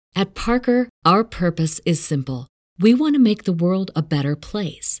At Parker, our purpose is simple. We want to make the world a better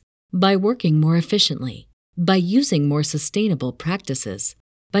place by working more efficiently, by using more sustainable practices,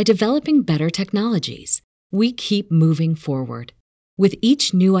 by developing better technologies. We keep moving forward. With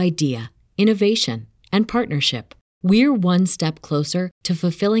each new idea, innovation, and partnership, we're one step closer to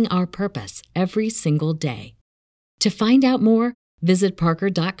fulfilling our purpose every single day. To find out more, visit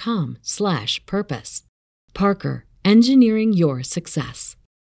parker.com/purpose. Parker, engineering your success.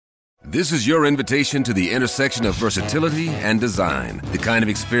 This is your invitation to the intersection of versatility and design. The kind of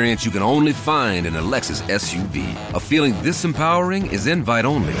experience you can only find in a Lexus SUV. A feeling this empowering is invite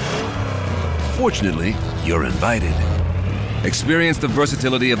only. Fortunately, you're invited. Experience the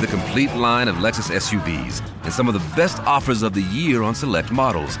versatility of the complete line of Lexus SUVs and some of the best offers of the year on select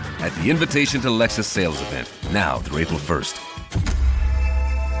models at the Invitation to Lexus sales event, now through April 1st.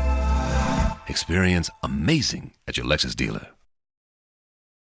 Experience amazing at your Lexus dealer.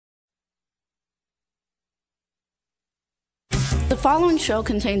 The following show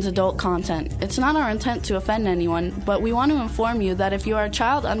contains adult content. It's not our intent to offend anyone, but we want to inform you that if you are a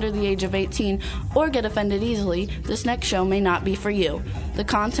child under the age of 18 or get offended easily, this next show may not be for you. The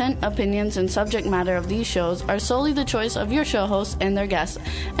content, opinions, and subject matter of these shows are solely the choice of your show hosts and their guests,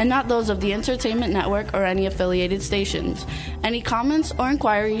 and not those of the Entertainment Network or any affiliated stations. Any comments or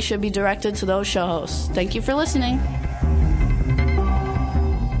inquiries should be directed to those show hosts. Thank you for listening.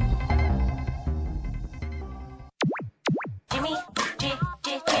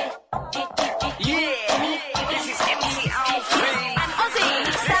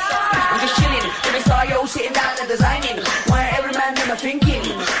 Sitting down and designing, why every man in my thinking,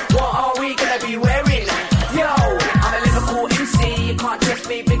 what are we gonna be wearing? Yo, I'm a Liverpool MC, you can't trust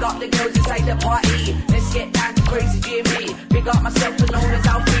me, big up the girls inside the party, let's get down to crazy Jimmy, big up myself and known as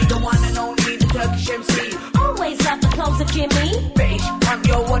Alfie, the one and only, the Turkish MC. Always love the clothes of Jimmy. British, I'm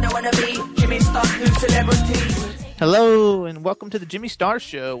your what I wanna be, Jimmy Star, new celebrities. Hello, and welcome to the Jimmy Star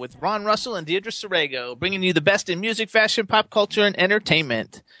Show with Ron Russell and Deirdre Sorego, bringing you the best in music, fashion, pop culture, and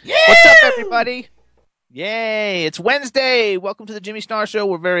entertainment. Yeah! What's up, everybody? Yay, it's Wednesday. Welcome to the Jimmy Star Show.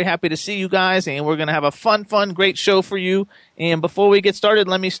 We're very happy to see you guys, and we're going to have a fun, great show for you. And before we get started,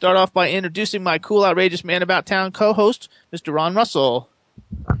 let me start off by introducing my cool, outrageous man about town co-host, Mr. Ron Russell.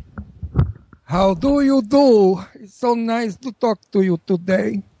 How do you do? It's so nice to talk to you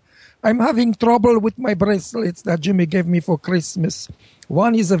today. I'm having trouble with my bracelets that Jimmy gave me for Christmas.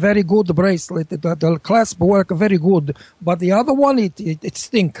 One is a very good bracelet. The clasp work very good, but the other one, it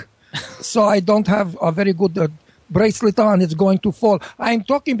stink. So I don't have a very good bracelet on. It's going to fall. I'm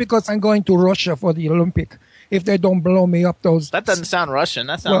talking because I'm going to Russia for the Olympic. If they don't blow me up, those... That doesn't sound Russian.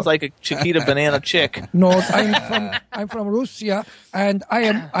 That sounds like a Chiquita banana chick. No, I'm from Russia, and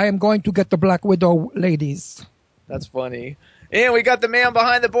I am going to get the Black Widow ladies. That's funny. And we got the man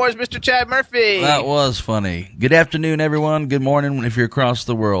behind the boards, Mr. Chad Murphy. That was funny. Good afternoon, everyone. Good morning if you're across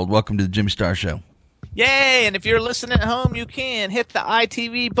the world. Welcome to the Jimmy Star Show. Yay! And if you're listening at home, you can hit the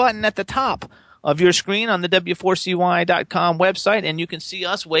ITV button at the top of your screen on the W4CY.com website, and you can see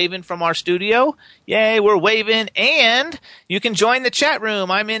us waving from our studio. Yay, we're waving, and you can join the chat room.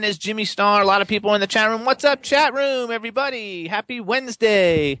 I'm in as Jimmy Star. A lot of people in the chat room. What's up, chat room, everybody? Happy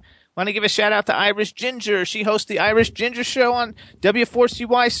Wednesday. Want to give a shout-out to Irish Ginger. She hosts the Irish Ginger Show on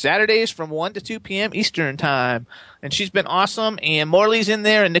W4CY Saturdays from 1 to 2 p.m. Eastern Time. And she's been awesome. And Morley's in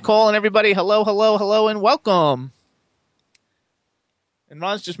there. And Nicole and everybody, hello, and welcome. And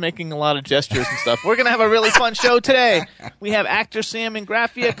Ron's just making a lot of gestures and stuff. We're going to have a really fun show today. We have actor Sam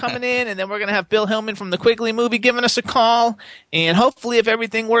Ingraffia coming in, and then we're going to have Bill Hillman from the Quigley movie giving us a call. And hopefully, if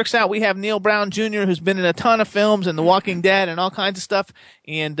everything works out, we have Neil Brown Jr., who's been in a ton of films and The Walking Dead and all kinds of stuff.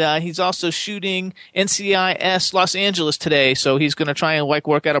 And he's also shooting NCIS Los Angeles today, so he's going to try and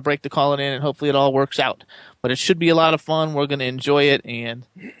work out a break to call it in, and hopefully it all works out. But it should be a lot of fun. We're going to enjoy it, and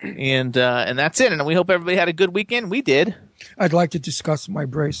that's it. And we hope everybody had a good weekend. We did. I'd like to discuss my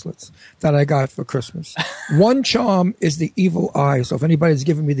bracelets that I got for Christmas. One charm is the evil eye. So if anybody's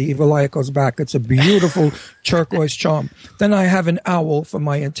giving me the evil eye, it goes back. It's a beautiful turquoise charm. Then I have an owl for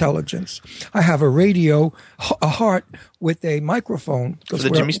my intelligence. I have a radio, a heart with a microphone. For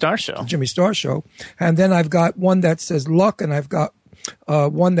the Jimmy Star Show. The Jimmy Star Show. And then I've got one that says luck, and I've got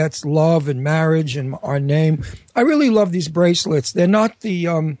one that's love and marriage and our name. I really love these bracelets. They're not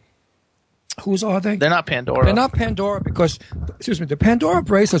the... whose are they? They're not Pandora. They're not Pandora because, the Pandora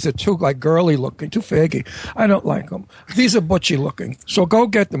bracelets are too girly looking, too faggy. I don't like them. These are butchy looking. So go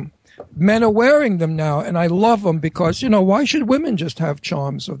get them. Men are wearing them now, and I love them because, why should women just have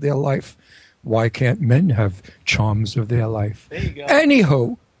charms of their life? Why can't men have charms of their life? There you go.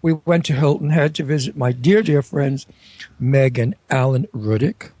 Anywho, we went to Hilton Head to visit my dear, dear friends, Meg and Alan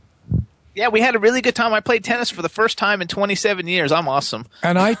Rudick. Yeah, we had a really good time. I played tennis for the first time in 27 years. I'm awesome.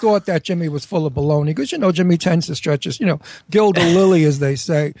 And I thought that Jimmy was full of baloney because, Jimmy tends to stretch his, gild the lily, as they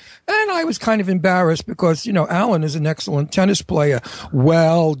say. And I was kind of embarrassed because, Alan is an excellent tennis player.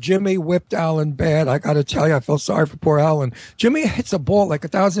 Well, Jimmy whipped Alan bad. I got to tell you, I felt sorry for poor Alan. Jimmy hits a ball like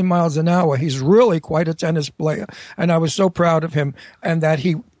 1,000 miles an hour. He's really quite a tennis player. And I was so proud of him and that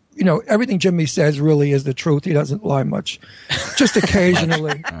he, everything Jimmy says really is the truth. He doesn't lie much, just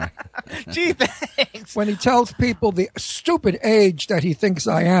occasionally. Gee, thanks. When he tells people the stupid age that he thinks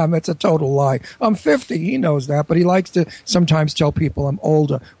I am, it's a total lie. I'm 50. He knows that, but he likes to sometimes tell people I'm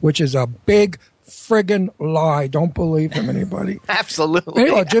older, which is a big friggin' lie. Don't believe him, anybody. Absolutely.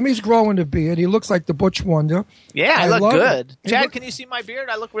 Anyway, Jimmy's growing a beard. He looks like the Butch Wonder. Yeah, I look good. It. Chad, can you see my beard?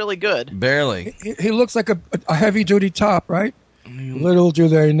 I look really good. Barely. He looks like a heavy-duty top, right? Little do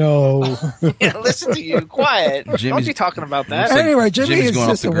they know. Yeah, listen to you. Quiet. Don't be talking about that. Anyway, Jimmy is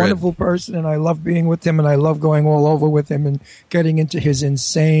just a wonderful person, and I love being with him, and I love going all over with him and getting into his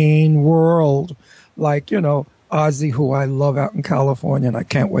insane world. Like, Ozzy, who I love out in California, and I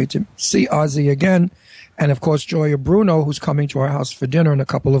can't wait to see Ozzy again. And, of course, Joya Bruno, who's coming to our house for dinner in a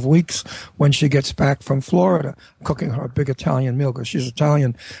couple of weeks when she gets back from Florida, cooking her a big Italian meal because she's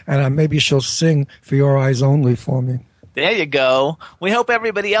Italian. And maybe she'll sing For Your Eyes Only for me. There you go. We hope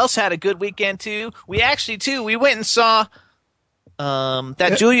everybody else had a good weekend, too. We actually, too, we went and saw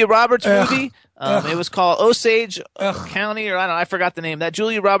that Julia Roberts movie. It was called Osage County, or I forgot the name. That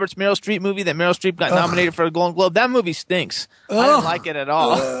Julia Roberts Meryl Streep movie that Meryl Streep got nominated for a Golden Globe. That movie stinks. I didn't like it at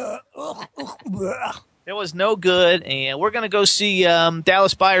all. It was no good, and we're going to go see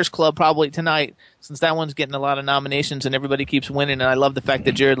Dallas Buyers Club probably tonight, since that one's getting a lot of nominations and everybody keeps winning, and I love the fact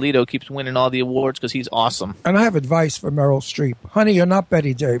that Jared Leto keeps winning all the awards because he's awesome. And I have advice for Meryl Streep. Honey, you're not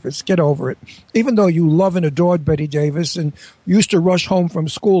Betty Davis. Get over it. Even though you love and adored Betty Davis and used to rush home from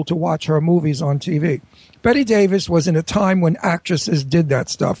school to watch her movies on TV, Betty Davis was in a time when actresses did that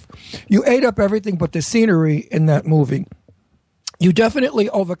stuff. You ate up everything but the scenery in that movie. You definitely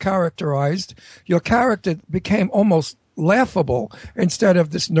overcharacterized. Your character became almost laughable instead of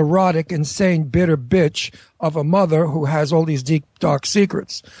this neurotic, insane, bitter bitch of a mother who has all these deep, dark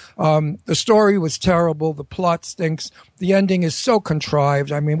secrets. The story was terrible. The plot stinks. The ending is so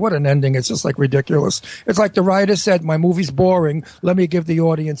contrived. I mean, what an ending. It's just like ridiculous. It's like the writer said, my movie's boring. Let me give the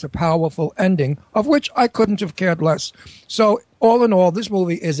audience a powerful ending, of which I couldn't have cared less. So all in all, this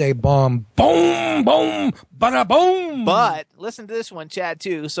movie is a bomb. Boom, boom, bada boom. But listen to this one, Chad,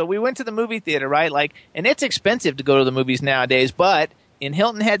 too. So we went to the movie theater, right? And it's expensive to go to the movies nowadays, but in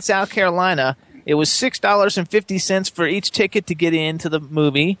Hilton Head, South Carolina, it was $6.50 for each ticket to get into the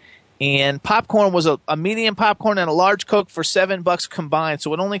movie. And popcorn was a medium popcorn and a large Coke for $7 combined.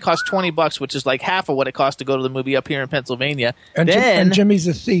 So it only cost $20, which is like half of what it cost to go to the movie up here in Pennsylvania. And Jimmy's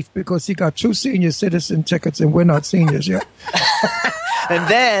a thief because he got 2 senior citizen tickets and we're not seniors yet. And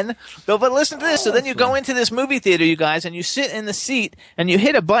then, but listen to this. So then you go into this movie theater, you guys, and you sit in the seat and you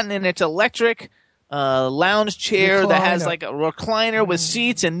hit a button and it's electric lounge chair that has like a recliner with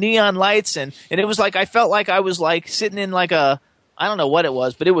seats and neon lights. And it was like, I felt like I was like sitting in like I don't know what it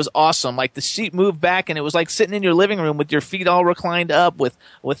was, but it was awesome. Like the seat moved back and it was like sitting in your living room with your feet all reclined up with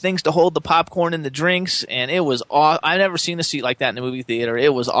things to hold the popcorn and the drinks. And it was I've never seen a seat like that in the movie theater.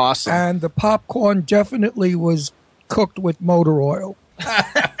 It was awesome. And the popcorn definitely was cooked with motor oil.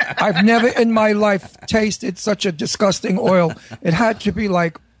 I've never in my life tasted such a disgusting oil. It had to be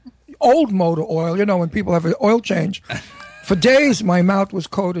like old motor oil, when people have an oil change. For days, my mouth was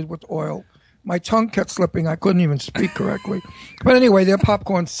coated with oil. My tongue kept slipping. I couldn't even speak correctly. But anyway, their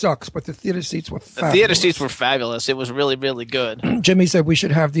popcorn sucks, but the theater seats were fabulous. The theater seats were fabulous. It was really, really good. Jimmy said we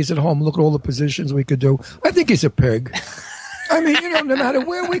should have these at home. Look at all the positions we could do. I think he's a pig. I mean, no matter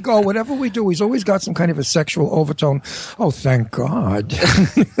where we go, whatever we do, he's always got some kind of a sexual overtone. Oh, thank God.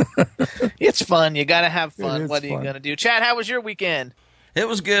 It's fun. You got to have fun. What are you going to do? Chad, how was your weekend? It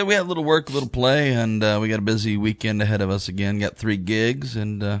was good. We had a little work, a little play, and we got a busy weekend ahead of us again. Got 3 gigs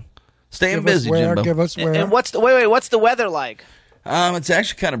and staying busy, Jimbo. Give us where. And what's the weather like? It's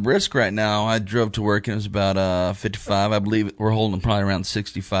actually kind of brisk right now. I drove to work and it was about 55. I believe we're holding probably around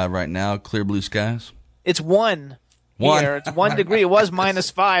 65 right now. Clear blue skies. It's 1 here. It's 1 degree. It was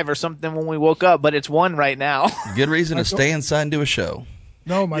 -5 or something when we woke up, but it's 1 right now. Good reason to stay inside and do a show.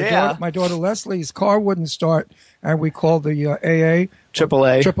 No, my daughter Leslie's car wouldn't start, and we called the AA.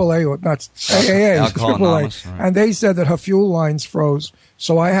 AAA, or not AAA, AAA. Right. And they said that her fuel lines froze.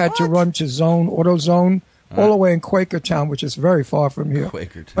 So I had to run to AutoZone, all the way in Quakertown, which is very far from here.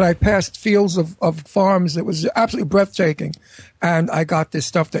 Quakertown. But I passed fields of farms that was absolutely breathtaking. And I got this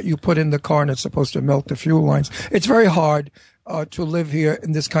stuff that you put in the car and it's supposed to melt the fuel lines. It's very hard to live here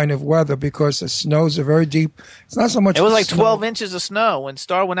in this kind of weather because the snows are very deep. It's not so much. It was like snow. 12 inches of snow. When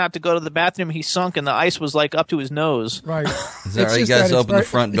Star went out to go to the bathroom, he sunk and the ice was like up to his nose. Right. Is that right? You guys open the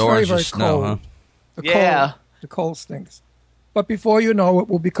front door and just snow, huh? The cold stinks. But before you know it,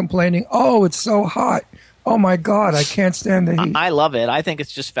 we'll be complaining, oh, it's so hot. Oh, my God, I can't stand the heat. I love it. I think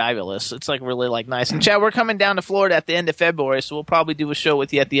it's just fabulous. It's like really like nice. And Chad, we're coming down to Florida at the end of February, so we'll probably do a show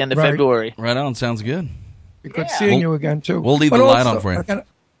with you at the end of February. Right on. Sounds good. Be good seeing you again, too. We'll leave the light on for you.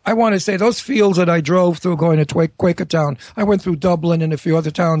 I want to say those fields that I drove through going to Quakertown, I went through Dublin and a few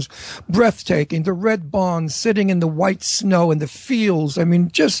other towns, breathtaking. The red barns sitting in the white snow and the fields, I mean,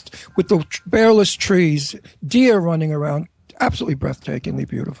 just with the bareless trees, deer running around. Absolutely breathtakingly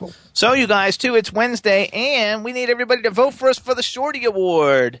beautiful. So, you guys, too, it's Wednesday, and we need everybody to vote for us for the Shorty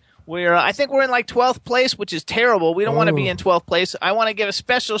Award. I think we're in like 12th place, which is terrible. We don't want to be in 12th place. I want to give a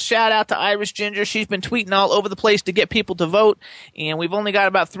special shout out to Irish Ginger. She's been tweeting all over the place to get people to vote, and we've only got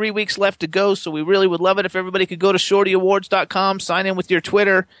about 3 weeks left to go, so we really would love it if everybody could go to shortyawards.com, sign in with your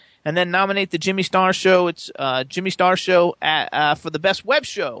Twitter, and then nominate the Jimmy Star Show. It's Jimmy Star Show for the best web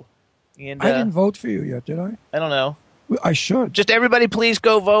show. And I didn't vote for you yet, did I? I don't know. I should. Just everybody please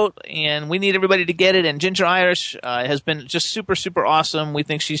go vote, and we need everybody to get it. And Ginger Irish has been just super, super awesome. We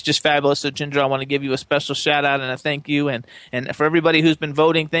think she's just fabulous. So, Ginger, I want to give you a special shout-out and a thank you. And for everybody who's been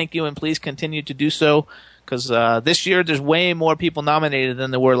voting, thank you, and please continue to do so because this year there's way more people nominated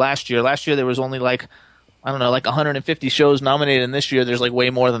than there were last year. Last year there was only like 150 shows nominated, and this year there's like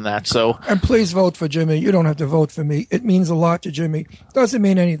way more than that. So, and please vote for Jimmy. You don't have to vote for me. It means a lot to Jimmy. Doesn't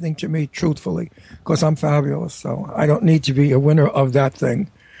mean anything to me, truthfully, because I'm fabulous. So I don't need to be a winner of that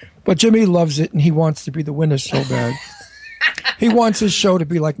thing. But Jimmy loves it, and he wants to be the winner so bad. He wants his show to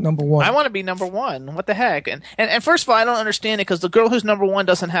be like number one. I want to be number one. What the heck? And first of all, I don't understand it because the girl who's number one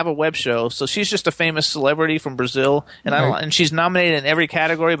doesn't have a web show, so she's just a famous celebrity from Brazil, and and she's nominated in every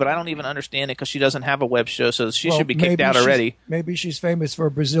category, but I don't even understand it because she doesn't have a web show, so she should be kicked out already. Maybe she's famous for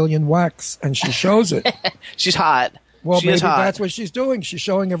Brazilian wax, and she shows it. She's hot. Well, maybe that's what she's doing. She's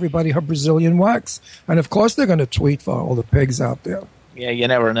showing everybody her Brazilian wax, and of course they're going to tweet for all the pigs out there. Yeah, you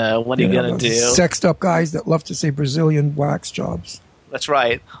never know. What are you going to do? Sexed up guys that love to see Brazilian wax jobs. That's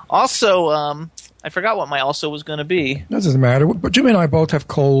right. Also, I forgot what my also was going to be. Doesn't matter. But Jimmy and I both have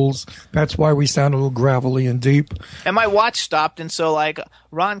colds. That's why we sound a little gravelly and deep. And my watch stopped, and so like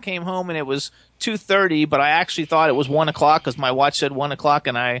Ron came home and it was 2:30, but I actually thought it was 1 o'clock because my watch said 1 o'clock,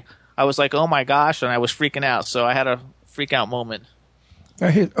 and I was like, oh my gosh, and I was freaking out. So I had a freak out moment.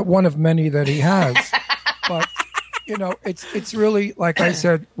 I hit one of many that he has, but. You know, it's really, like I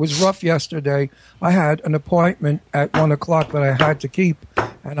said, was rough yesterday. I had an appointment at 1 o'clock that I had to keep,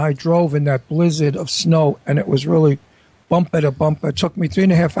 and I drove in that blizzard of snow, and it was really bumper to bumper. It took me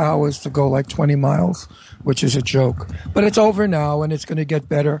 3.5 hours to go like 20 miles, which is a joke. But it's over now, and it's going to get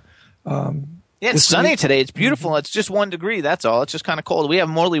better. It's sunny today. It's beautiful. It's just 1 degree. That's all. It's just kind of cold. We have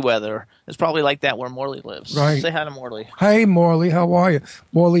Morley weather. It's probably like that where Morley lives. Right. Say hi to Morley. Hey, Morley. How are you?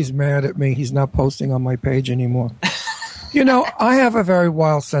 Morley's mad at me. He's not posting on my page anymore. You know, I have a very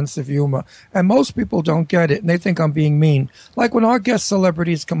wild sense of humor, and most people don't get it, and they think I'm being mean. Like when our guest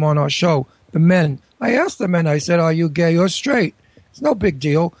celebrities come on our show, the men, I asked the men, I said, are you gay or straight? It's no big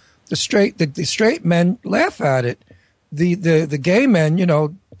deal. The straight men laugh at it. The gay men, you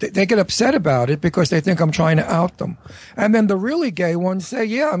know, they get upset about it because they think I'm trying to out them. And then the really gay ones say,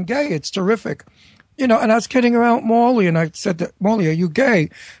 yeah, I'm gay. It's terrific. You know, and I was kidding around with Morley, and I said, Morley, are you gay?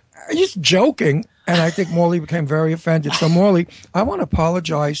 He's joking. And I think Morley became very offended. So, Morley, I want to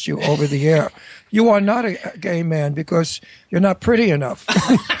apologize to you over the air. You are not a gay man because you're not pretty enough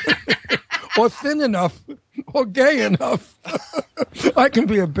or thin enough or gay enough. I can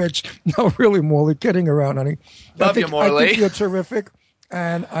be a bitch. No, really, Morley, kidding around, honey. Love you, Morley. I think you're terrific,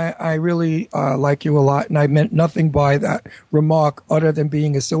 and I really like you a lot, and I meant nothing by that remark other than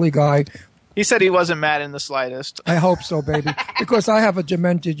being a silly guy. He said he wasn't mad in the slightest. I hope so, baby, because I have a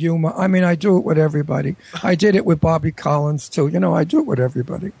demented humor. I mean, I do it with everybody. I did it with Bobby Collins, too. You know, I do it with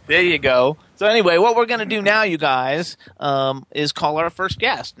everybody. There you go. So anyway, what we're going to do now, you guys, is call our first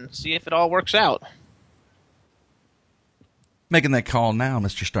guest and see if it all works out. Making that call now,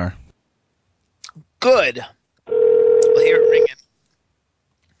 Mr. Starr. Good. We'll hear it ringing.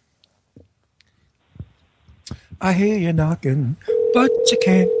 I hear you knocking, but you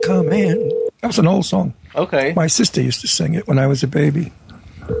can't come in. That was an old song. Okay. My sister used to sing it when I was a baby.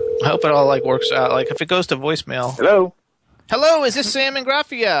 I hope it all works out. If it goes to voicemail. Hello. Hello, is this Sam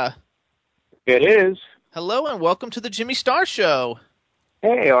Ingraffia? It is. Hello and welcome to the Jimmy Star Show.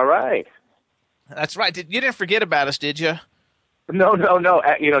 Hey, all right. That's right. You didn't forget about us, did you? No.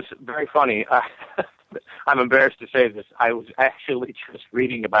 It's very funny. I'm embarrassed to say this. I was actually just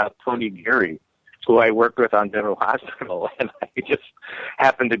reading about Tony Geary, who I worked with on General Hospital, and I just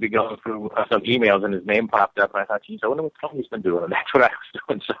happened to be going through some emails, and his name popped up, and I thought, geez, I wonder what Tony's been doing. And that's what I was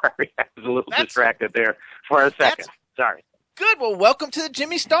doing. Sorry, I was a little distracted there for a second. Sorry. Good. Well, welcome to the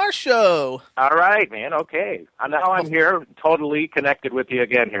Jimmy Star Show. All right, man. Okay. Now I'm here, totally connected with you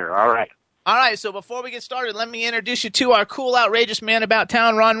again here. All right. All right. So before we get started, let me introduce you to our cool, outrageous man about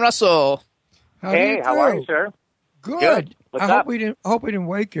town, Ron Russell. How are you, sir? Good. What's I up? hope we didn't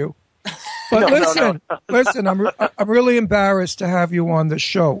wake you. But listen. I'm really embarrassed to have you on the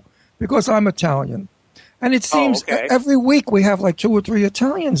show because I'm Italian. And it seems every week we have like 2 or 3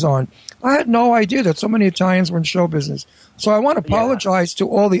 Italians on. I had no idea that so many Italians were in show business. So I want to apologize to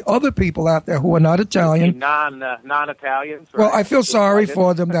all the other people out there who are not Italian. Non-Italians? Right? Well, I feel sorry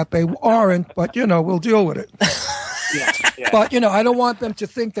for them that they aren't, but, we'll deal with it. Yeah. But, I don't want them to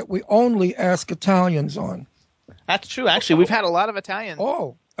think that we only ask Italians on. That's true. Actually, we've had a lot of Italians.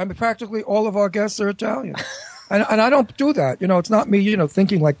 Oh, I mean, practically all of our guests are Italian. And I don't do that. It's not me,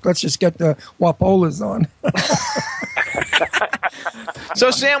 thinking like, let's just get the Wapolas on.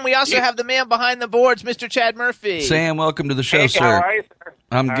 So, Sam, we also have the man behind the boards, Mr. Chad Murphy. Sam, welcome to the show, sir. How are you, sir?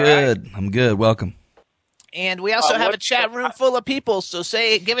 I'm good. Right. I'm good. Welcome. And we also have a chat room full of people, so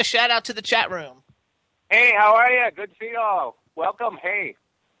give a shout-out to the chat room. Hey, how are you? Good to see you all. Welcome. Hey,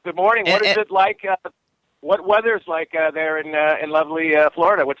 good morning. What is it like? What weather's like there in lovely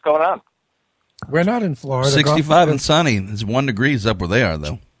Florida? What's going on? We're not in Florida. 65 and sunny. It's 1 degree up where they are,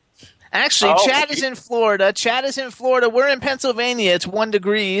 though. Actually, Chad is in Florida. We're in Pennsylvania. It's 1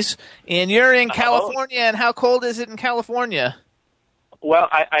 degrees. And you're in California. And how cold is it in California? Well,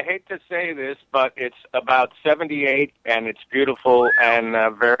 I hate to say this, but it's about 78, and it's beautiful and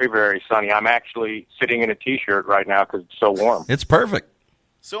very, very sunny. I'm actually sitting in a T-shirt right now because it's so warm. It's perfect.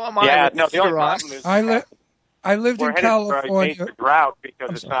 So am I. Yeah, no, the only problem is I lived in California. For a drought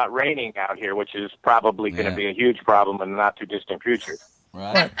because it's not raining out here, which is probably going to be a huge problem in the not-too-distant future.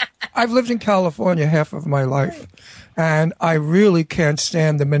 Right. I've lived in California half of my life, and I really can't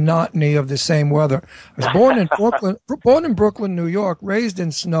stand the monotony of the same weather. I was born in Brooklyn, New York, raised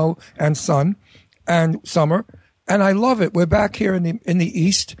in snow and sun and summer, and I love it. We're back here in the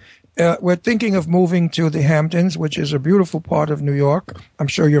East. We're thinking of moving to the Hamptons, which is a beautiful part of New York. I'm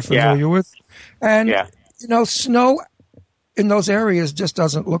sure you're familiar with. And snow in those areas just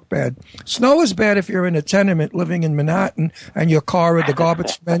doesn't look bad. Snow is bad if you're in a tenement living in Manhattan and the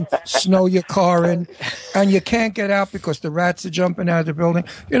garbage men snow your car in and you can't get out because the rats are jumping out of the building.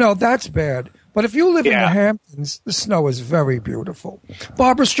 That's bad. But if you live in the Hamptons, the snow is very beautiful.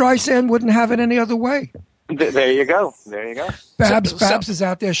 Barbra Streisand wouldn't have it any other way. There you go. Babs is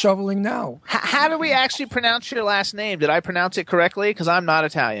out there shoveling now. How do we actually pronounce your last name? Did I pronounce it correctly? Because I'm not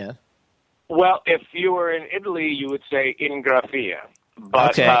Italian. Well, if you were in Italy, you would say Ingraffia.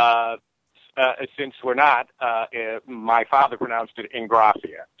 But since we're not, my father pronounced it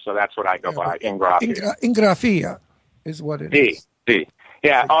Ingraffia. So that's what I go by, Ingraffia. Ingraffia is what it is.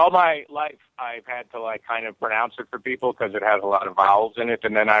 Yeah, all my life I've had to kind of pronounce it for people because it has a lot of vowels in it.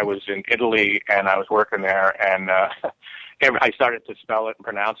 And then I was in Italy and I was working there and I started to spell it and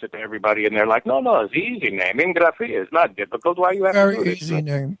pronounce it to everybody, and they're like, no, it's an easy name. Ingraffia is not difficult. Why you have to do Very easy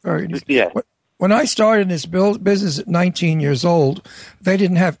name. Very easy. Yeah. When I started in this business at 19 years old, they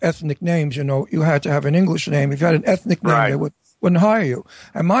didn't have ethnic names. You had to have an English name. If you had an ethnic name, they wouldn't hire you.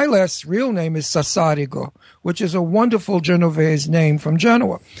 And my last real name is Sassarigo, which is a wonderful Genovese name from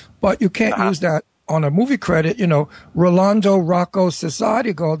Genoa. But you can't use that on a movie credit. Rolando Rocco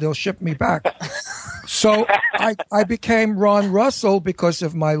Sassarigo, they'll ship me back. So I became Ron Russell because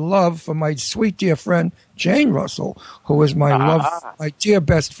of my love for my sweet dear friend Jane Russell, who was my dear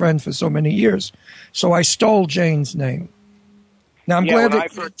best friend for so many years. So I stole Jane's name. Now I'm glad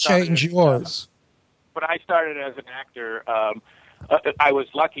that you changed yours. When I started as an actor, I was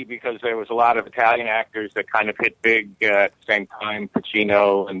lucky because there was a lot of Italian actors that kind of hit big at the same time,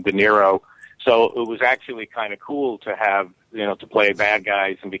 Pacino and De Niro. So it was actually kind of cool to have, to play bad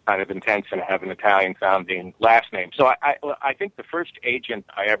guys and be kind of intense and have an Italian-sounding last name. So I think the first agent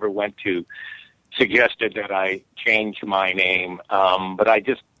I ever went to suggested that I change my name, but I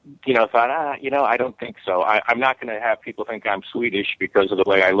just, thought, I don't think so. I'm not going to have people think I'm Swedish because of the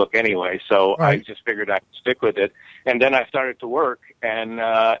way I look anyway. So I just figured I'd stick with it. And then I started to work, and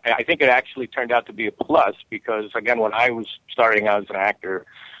I think it actually turned out to be a plus because, again, when I was starting out as an actor,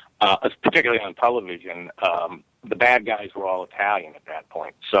 particularly on television, the bad guys were all Italian at that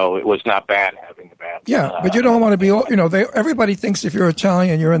point. So it was not bad having the bad Yeah, but you don't want to be, everybody thinks if you're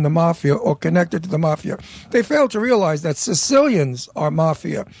Italian, you're in the mafia or connected to the mafia. They fail to realize that Sicilians are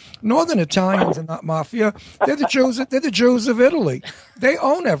mafia. Northern Italians are not mafia. They're the Jews of Italy. They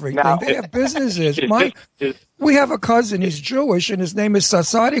own everything. Now, they have businesses. We have a cousin, he's Jewish, and his name is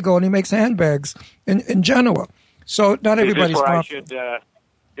Sassarigo, and he makes handbags in Genoa. So not everybody's mafia.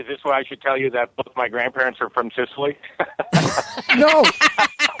 Is this why I should tell you that both my grandparents are from Sicily? No.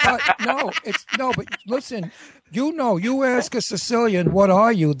 But listen, you ask a Sicilian, what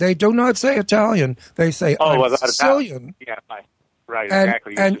are you? They do not say Italian. They say, I'm Sicilian. Yeah, right, and,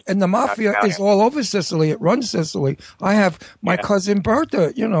 exactly. And the mafia is all over Sicily. It runs Sicily. I have my cousin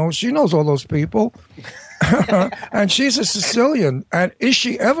Bertha, she knows all those people. And she's a Sicilian. And is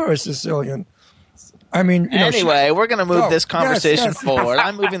she ever a Sicilian? I mean, anyway, we're going to move this conversation forward.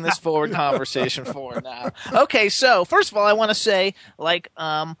 I'm moving this conversation forward now. Okay, so first of all, I want to say,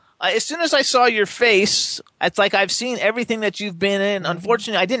 as soon as I saw your face, it's like I've seen everything that you've been in.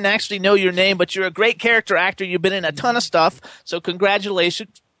 Unfortunately, I didn't actually know your name, but you're a great character actor. You've been in a ton of stuff, so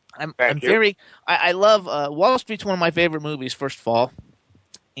congratulations. I love Wall Street's one of my favorite movies, first of all.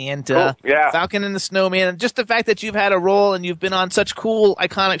 And Falcon and the Snowman, and just the fact that you've had a role and you've been on such cool,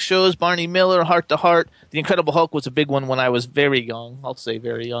 iconic shows, Barney Miller, Heart to Heart. The Incredible Hulk was a big one when I was very young. I'll say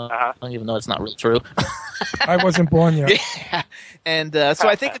very young, even though it's not really true. I wasn't born yet. Yeah. And so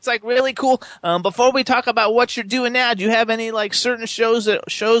I think it's really cool. Before we talk about what you're doing now, do you have any certain shows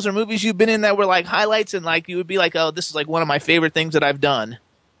or movies you've been in that were highlights and you would be oh, this is one of my favorite things that I've done?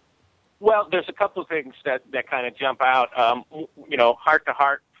 Well, there's a couple of things that kind of jump out. Heart to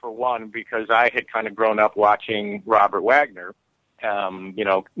Heart, for one, because I had kind of grown up watching Robert Wagner,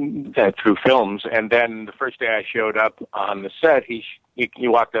 through films. And then the first day I showed up on the set, he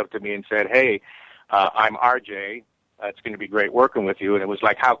walked up to me and said, "Hey, I'm RJ. It's going to be great working with you." And it was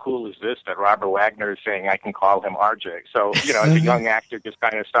how cool is this that Robert Wagner is saying I can call him RJ? So, as a young actor just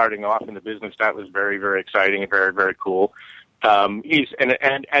kind of starting off in the business, that was very, very exciting and very, very cool. And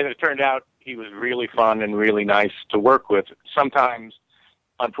it turned out he was really fun and really nice to work with. Sometimes,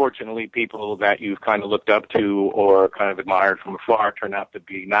 unfortunately, people that you've kind of looked up to or kind of admired from afar turn out to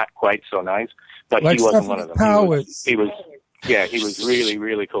be not quite so nice. But he wasn't one of them. He was really,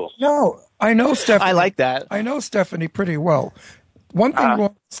 really cool. No, I know Stephanie. I like that. I know Stephanie pretty well. One thing wrong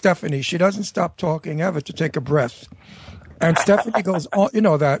with Stephanie, she doesn't stop talking ever to take a breath. And Stephanie goes on, you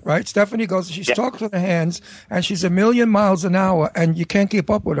know that, right? Stephanie goes, she's talking with her hands, and she's 1,000,000 miles an hour, and you can't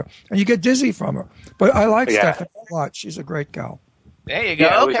keep up with her. And you get dizzy from her. But I like Stephanie a lot. She's a great gal. There you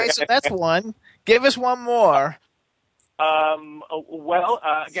go. Okay, so that's one. Give us one more.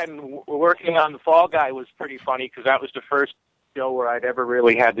 Again, working on The Fall Guy was pretty funny because that was the first show where I'd ever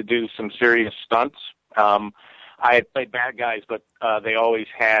really had to do some serious stunts. I had played bad guys, but they always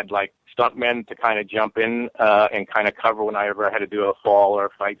had stuntmen to kind of jump in and kind of cover when I ever had to do a fall or a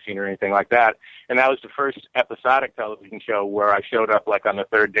fight scene or anything like that. And that was the first episodic television show where I showed up on the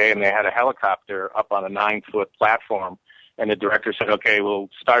third day and they had a helicopter up on a 9-foot platform. And the director said, "Okay, we'll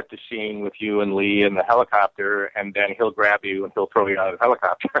start the scene with you and Lee in the helicopter, and then he'll grab you and he'll throw you out of the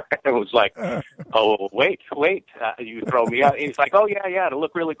helicopter." It was "Oh, wait, you throw me out." And he's like, "Oh, yeah, it'll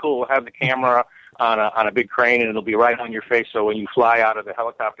look really cool. We'll have the camera on a big crane, and it'll be right on your face. So when you fly out of the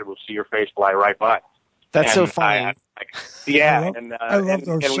helicopter, we'll see your face fly right by." That's so funny. I love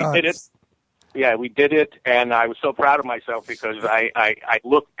those shots. We did it. Yeah, we did it, and I was so proud of myself because I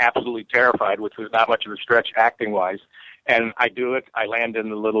looked absolutely terrified, which was not much of a stretch acting-wise. And I do it. I land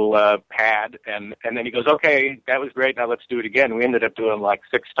in the little pad, and then he goes, "Okay, that was great. Now let's do it again." We ended up doing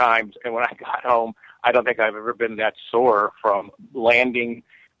 6 times, and when I got home, I don't think I've ever been that sore from landing,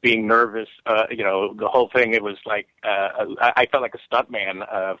 being nervous. The whole thing. It was I felt like a stuntman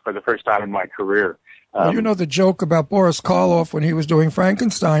for the first time in my career. Well, you know the joke about Boris Karloff when he was doing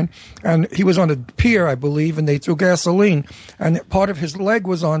Frankenstein, and he was on a pier, I believe, and they threw gasoline, and part of his leg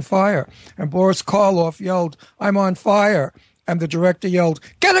was on fire. And Boris Karloff yelled, "I'm on fire." And the director yelled,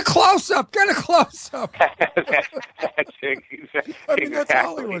 "Get a close-up! Get a close-up!" That's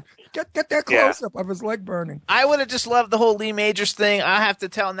Hollywood. Get that close-up of his leg burning. I would have just loved the whole Lee Majors thing. I have to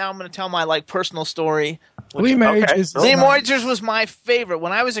tell, now I'm going to tell my personal story. Lee Majors was my favorite.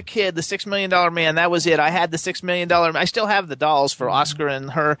 When I was a kid, the $6 Million Man, that was it. I had the $6 Million I still have the dolls for Oscar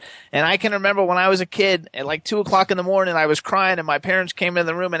and her. And I can remember when I was a kid, at 2 o'clock in the morning, I was crying, and my parents came in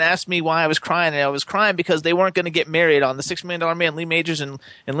the room and asked me why I was crying. And I was crying because they weren't going to get married on the $6 Million Man. Lee Majors and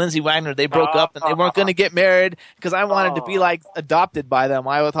Lindsay Wagner, they broke up, and they weren't going to get married because I wanted to be adopted by them.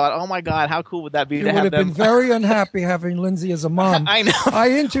 I thought, oh my God, how cool would that be to have them? You would have been very unhappy having Lindsay as a mom. I know. I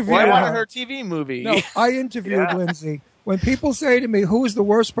interviewed I wanted her TV movie. No, I interviewed Lindsay, When people say to me, who is the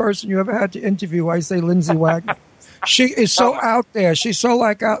worst person you ever had to interview, I say Lindsay Wagner. She is so out there. She's so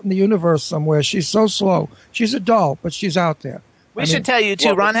like out in the universe somewhere. She's so slow. She's a doll, but she's out there. We should tell you,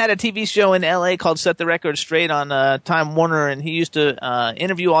 too, Ron had a TV show in L.A. called Set the Record Straight on Time Warner, and he used to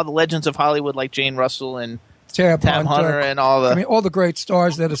interview all the legends of Hollywood like Jane Russell and Tab Hunter and all the great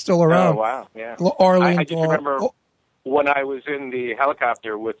stars that are still around. Oh, wow, yeah. Arlene I just remember when I was in the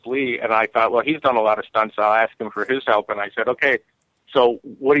helicopter with Lee, and I thought, well, he's done a lot of stunts. I'll ask him for his help. And I said, okay, so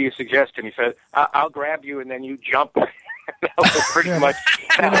what do you suggest? And he said, I'll grab you, and then you jump. That was pretty much.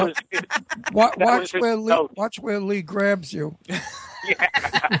 Watch where Lee grabs you. Yeah.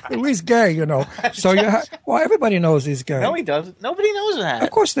 Lee's gay, So everybody knows he's gay. No, he doesn't. Nobody knows that. Of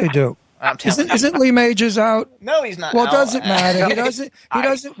course they do. I'm telling you. Isn't Lee Majors out? No, he's not. Well, it doesn't matter. He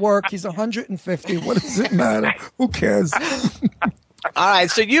doesn't work. He's 150. What does it matter? Who cares? All right,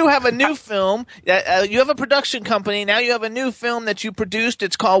 so you have a new film. You have a production company. Now you have a new film that you produced.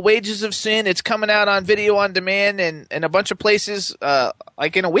 It's called Wages of Sin. It's coming out on video on demand and a bunch of places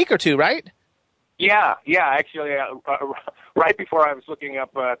like in a week or two, right? Yeah. Actually, right before I was looking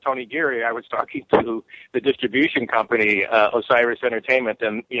up Tony Geary, I was talking to the distribution company, Osiris Entertainment,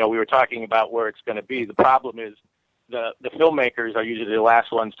 and we were talking about where it's going to be. The problem is the filmmakers are usually the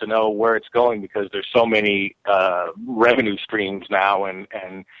last ones to know where it's going because there's so many revenue streams now and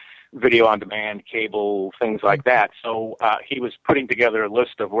video on demand, cable, things like that. So he was putting together a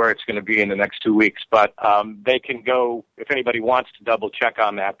list of where it's going to be in the next 2 weeks. But they can go, if anybody wants to double check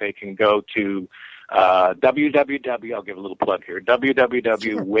on that, they can go to www, I'll give a little plug here,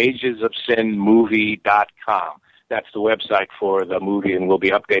 www.wagesofsinmovie.com. That's the website for the movie, and we'll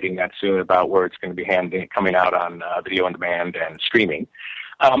be updating that soon about where it's going to be coming out on video on demand and streaming.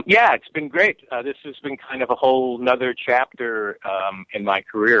 It's been great. This has been kind of a whole nother chapter in my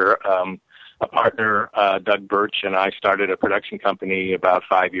career. A partner, Doug Birch, and I started a production company about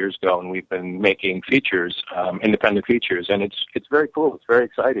 5 years ago, and we've been making features, independent features, and it's very cool. It's very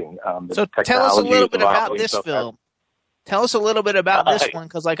exciting. So tell us a little bit about this film. Tell us a little bit about this one,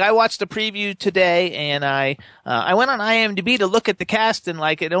 because I watched the preview today, and I went on IMDb to look at the cast, and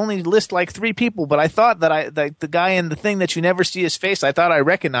it only lists 3 people. But I thought that the guy in the thing that you never see his face, I thought I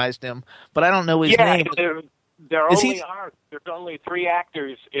recognized him, but I don't know his name. There's only 3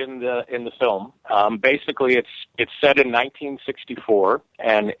 actors in the film. Basically, it's set in 1964,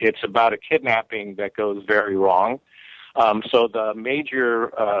 and it's about a kidnapping that goes very wrong. So the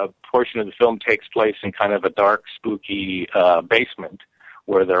major portion of the film takes place in kind of a dark, spooky basement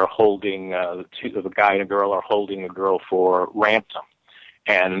where they're holding the guy and a girl are holding a girl for ransom.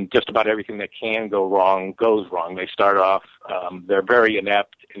 And just about everything that can go wrong goes wrong. They start off, they're very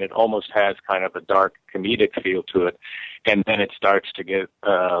inept, and it almost has kind of a dark comedic feel to it. And then it starts to get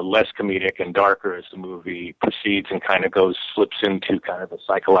less comedic and darker as the movie proceeds and kind of slips into kind of a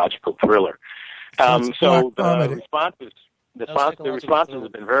psychological thriller. So the responses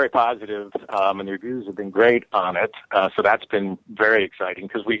have been very positive, and the reviews have been great on it. So that's been very exciting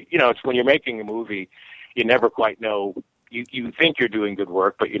because it's when you're making a movie, you never quite know. You think you're doing good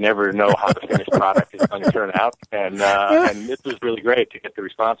work, but you never know how the finished product is going to turn out. And this was really great to get the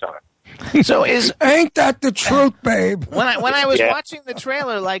response on it. So ain't that the truth, babe? When I was watching the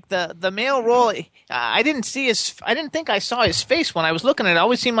trailer, the male role, I didn't think I saw his face when I was looking at it. It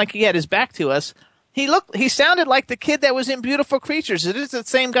always seemed like he had his back to us. He sounded like the kid that was in Beautiful Creatures. Is it the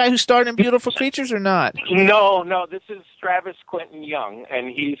same guy who starred in Beautiful Creatures or not? No, this is Travis Quentin Young, and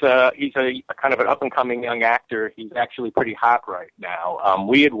he's a kind of an up-and-coming young actor. He's actually pretty hot right now.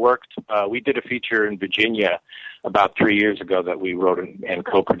 We did a feature in Virginia about 3 years ago that we wrote and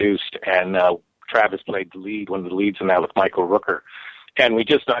co-produced, and Travis played one of the leads in that with Michael Rooker. And we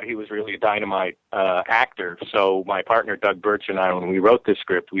just thought he was really a dynamite actor. So my partner, Doug Birch, and I, when we wrote this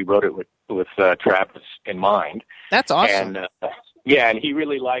script, we wrote it with Travis in mind. That's awesome. And, and he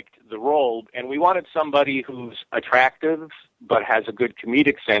really liked the role. And we wanted somebody who's attractive but has a good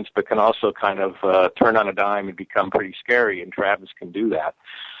comedic sense but can also kind of turn on a dime and become pretty scary. And Travis can do that.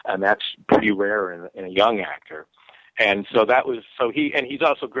 And that's pretty rare in a young actor. And so he's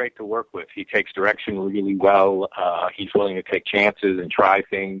also great to work with. He takes direction really well. He's willing to take chances and try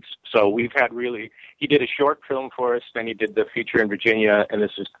things. So he did a short film for us, then he did the feature in Virginia, and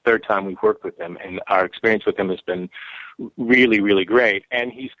this is the 3rd time we've worked with him. And our experience with him has bbeen really, really great.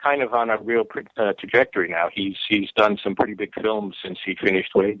 And he's kind of on a real trajectory now. He's done some pretty big films since he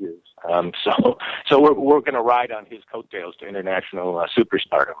finished Wages. So we're going to ride on his coattails to international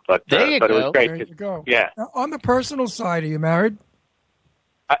superstardom. But it was great. There you go. Yeah. Now, on the personal side, are you married?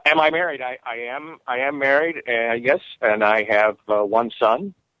 Am I married? I am married. Yes, and I have one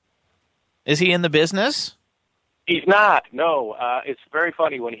son. Is he in the business? He's not. No, it's very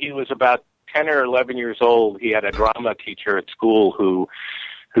funny. When he was about 10 or 11 years old, he had a drama teacher at school who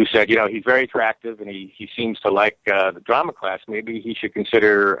said, he's very attractive and he seems to like the drama class. Maybe he should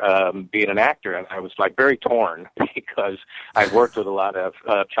consider being an actor. And I was like very torn because I've worked with a lot of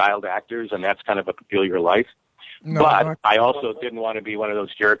child actors, and that's kind of a peculiar life. No, but I also didn't want to be one of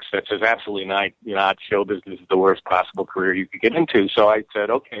those jerks that says absolutely not. Show business is the worst possible career you could get into. So I said,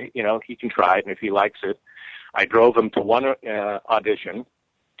 okay, he can try it, and if he likes it. I drove him to one audition.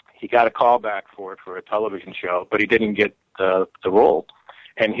 He got a call back for a television show, but he didn't get the role.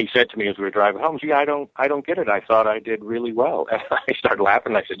 And he said to me as we were driving home, "Gee, I don't get it. I thought I did really well." And I started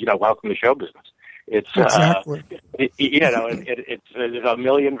laughing. I said, "Welcome to show business. It's exactly. It's there's a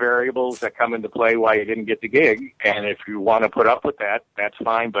million variables that come into play why you didn't get the gig. And if you want to put up with that, that's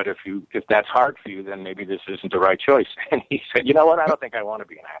fine. But if that's hard for you, then maybe this isn't the right choice." And he said, "You know what? I don't think I want to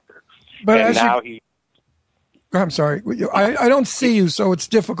be an actor." But and now I'm sorry. I don't see you, so it's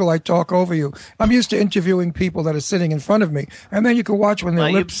difficult. I talk over you. I'm used to interviewing people that are sitting in front of me, and then you can watch when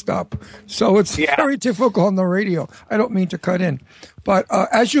their lips stop. So it's very difficult on the radio. I don't mean to cut in. But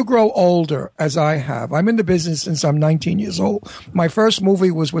as you grow older, as I have, I'm in the business since I'm 19 years old. My first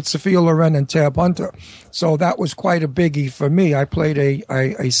movie was with Sophia Loren and Tab Hunter, so that was quite a biggie for me. I played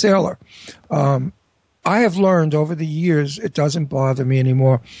a sailor. I have learned over the years it doesn't bother me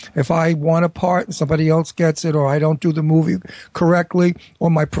anymore. If I want a part and somebody else gets it, or I don't do the movie correctly,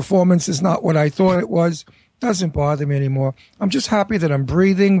 or my performance is not what I thought it was, doesn't bother me anymore. I'm just happy that I'm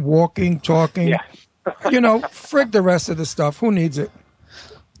breathing, walking, talking. Yeah. Frig the rest of the stuff. Who needs it?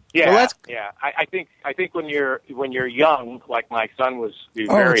 Yeah, I think when you're young, like my son was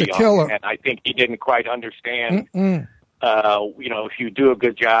very it's a young, killer. And I think he didn't quite understand. If you do a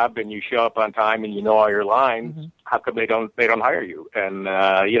good job and you show up on time and you know all your lines, how come they don't hire you? And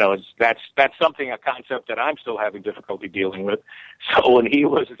that's a concept that I'm still having difficulty dealing with. So when he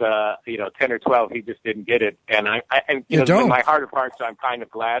was 10 or 12, he just didn't get it. And in my heart of hearts, I'm kind of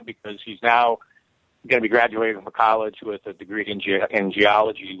glad because he's now going to be graduating from college with a degree in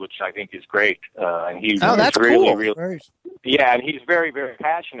geology, which I think is great. And he's that's really, cool. Yeah, and he's very, very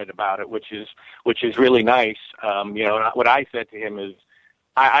passionate about it, which is really nice. What I said to him is,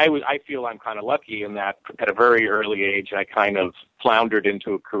 I feel I'm kind of lucky in that at a very early age I kind of floundered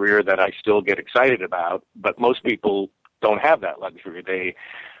into a career that I still get excited about. But most people don't have that luxury. They,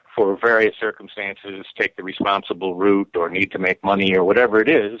 for various circumstances, take the responsible route or need to make money or whatever it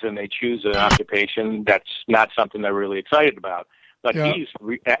is, and they choose an occupation that's not something they're really excited about. But he's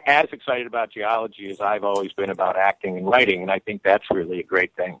as excited about geology as I've always been about acting and writing, and I think that's really a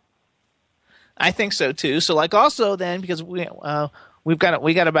great thing. I think so too. So, also then, because we got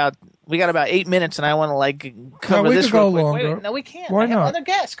about 8 minutes, and I want to cover this. We could go real quick. longer. Wait, no, we can't. Why I have not? other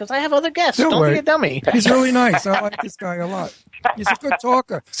guests because I have other guests. Don't Don't be a dummy. He's really nice. I like this guy a lot. He's a good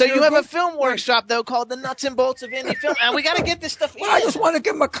talker. So you have a film workshop though called The Nuts and Bolts of Indie Film, and we got to get this stuff in. Well, I just want to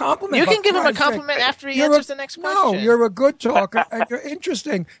give him a compliment. You can give him a compliment after he answers the next question. No, you're a good talker and you're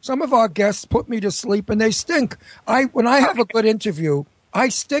interesting. Some of our guests put me to sleep and they stink. When I have a good interview, I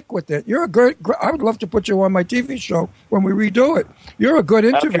stick with it. You're a good. I would love to put you on my TV show when we redo it. You're a good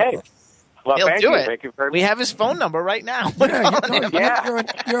interviewer. Okay. Well, He'll thank do you. it. Thank you very much. We have his phone number right now.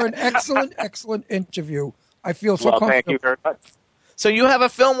 You're an excellent interview. I feel so comfortable. Thank you very much. So you have a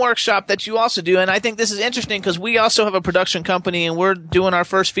film workshop that you also do, and I think this is interesting because we also have a production company, and we're doing our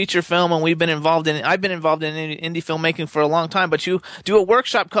first feature film, and I've been involved in indie filmmaking for a long time. But you do a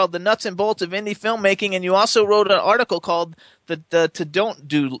workshop called The Nuts and Bolts of Indie Filmmaking, and you also wrote an article called the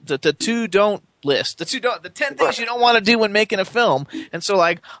 10 things you don't want to do when making a film. And so,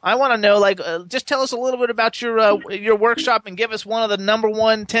 I want to know, just tell us a little bit about your workshop and give us one of the number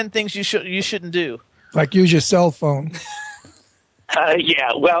 10 things you shouldn't do. Like use your cell phone.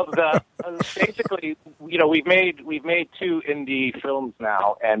 Basically, we've made 2 indie films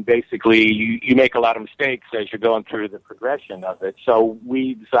now, and basically you make a lot of mistakes as you're going through the progression of it. So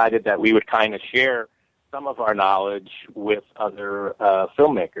we decided that we would kind of share some of our knowledge with other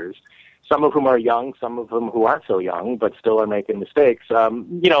filmmakers, some of whom are young, some of them who aren't so young, but still are making mistakes.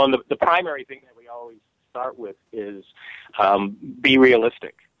 And the primary thing that we always start with is be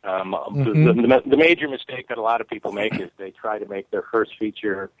realistic. The major mistake that a lot of people make is they try to make their first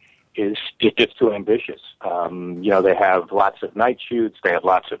feature is just too ambitious. They have lots of night shoots, they have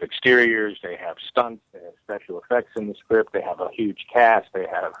lots of exteriors, they have stunts, they have special effects in the script, they have a huge cast, they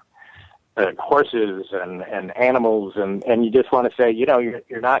have horses and animals, and you just want to say,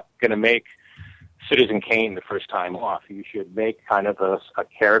 you're not going to make Citizen Kane the first time off. You should make kind of a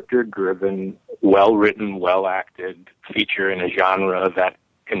character-driven, well-written, well-acted feature in a genre that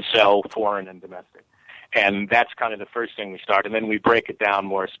can sell foreign and domestic. And that's kind of the first thing we start. And then we break it down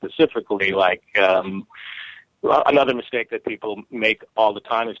more specifically, like another mistake that people make all the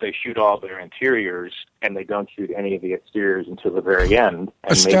time is they shoot all their interiors and they don't shoot any of the exteriors until the very end.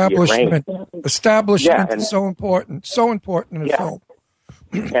 And Establishment Yeah, is so important in a film.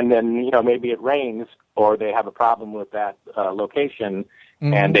 And then, maybe it rains or they have a problem with that location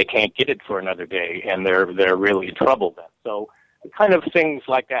and they can't get it for another day and they're really in trouble then. So kind of things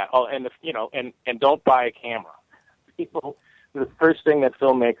like that. Oh, and and don't buy a camera. People, the first thing that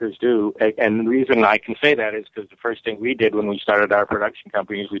filmmakers do, and the reason I can say that is because the first thing we did when we started our production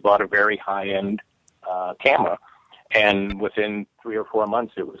company is we bought a very high-end camera, and within 3 or 4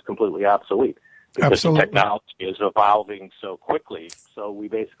 months it was completely obsolete because the technology is evolving so quickly. So we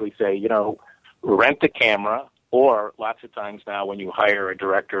basically say, rent a camera. Or lots of times now when you hire a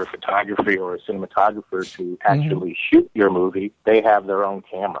director of photography or a cinematographer to actually shoot your movie, they have their own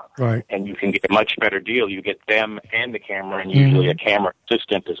camera. Right. And you can get a much better deal. You get them and the camera and usually a camera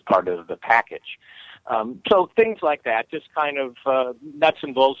assistant as part of the package. So things like that, just kind of nuts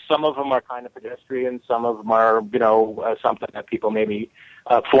and bolts. Some of them are kind of pedestrian. Some of them are, something that people maybe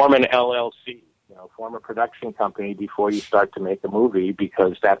form an LLC. Form a production company before you start to make a movie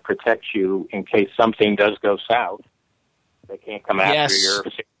because that protects you in case something does go south. They can't come after your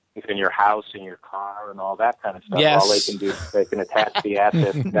things in your house, in your car, and all that kind of stuff. Yes. All they can do is they can attach the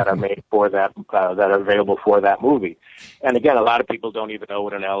assets that are made for that, that are available for that movie. And again, a lot of people don't even know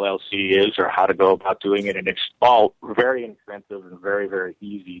what an LLC is or how to go about doing it, and it's all very inexpensive and very, very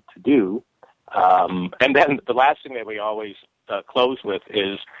easy to do. And then the last thing that we always close with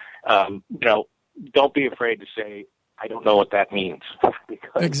is, don't be afraid to say, I don't know what that means.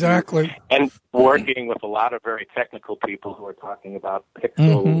 Exactly. And working with a lot of very technical people who are talking about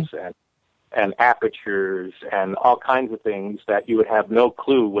pixels and apertures and all kinds of things that you would have no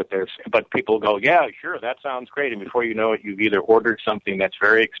clue what they're saying. But people go, yeah, sure, that sounds great. And before you know it, you've either ordered something that's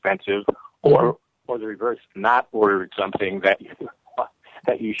very expensive or the reverse, not ordered something that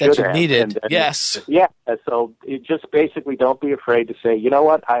you should have. Needed. Yes. Yeah. So it just basically don't be afraid to say, you know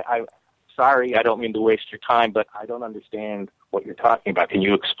what, sorry, I don't mean to waste your time, but I don't understand what you're talking about. Can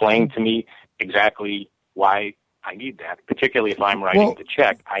you explain to me exactly why I need that? Particularly if I'm writing the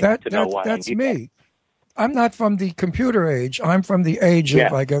check, I need to know why I need that. That's me. I'm not from the computer age. I'm from the age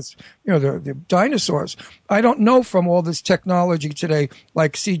of, I guess, the dinosaurs. I don't know from all this technology today,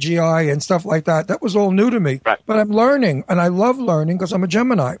 like CGI and stuff like that. That was all new to me. Right. But I'm learning, and I love learning because I'm a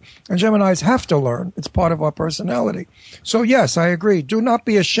Gemini. And Geminis have to learn. It's part of our personality. So, yes, I agree. Do not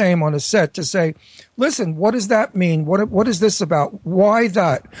be ashamed on a set to say, listen, what does that mean? What is this about? Why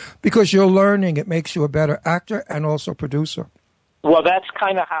that? Because you're learning. It makes you a better actor and also producer. Well, that's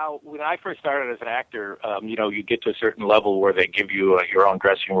kind of how, when I first started as an actor, you get to a certain level where they give you your own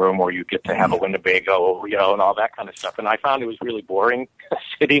dressing room or you get to have a Winnebago, and all that kind of stuff. And I found it was really boring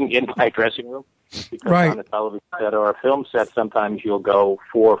sitting in my dressing room because on a television set or a film set, sometimes you'll go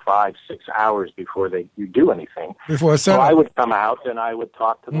 4, 5, 6 hours before you do anything. So I would come out and I would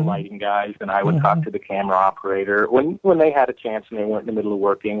talk to the lighting guys and I would talk to the camera operator when they had a chance and they weren't in the middle of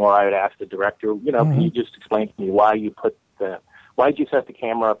working, or I would ask the director, can you just explain to me why did you set the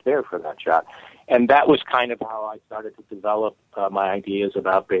camera up there for that shot? And that was kind of how I started to develop my ideas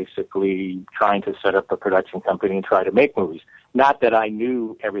about basically trying to set up a production company and try to make movies. Not that I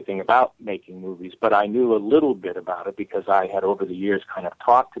knew everything about making movies, but I knew a little bit about it because I had over the years kind of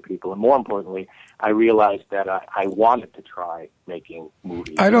talked to people. And more importantly, I realized that I wanted to try making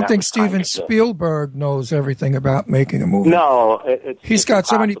movies. I don't think Steven Spielberg knows everything about making a movie. No. He's got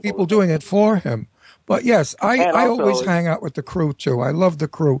so many people doing it for him. But yes, I always hang out with the crew too. I love the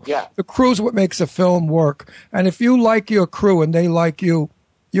crew. Yeah. The crew's what makes a film work. And if you like your crew and they like you,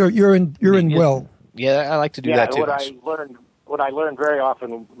 you're in well. Yeah, I like to do that too. What I learned very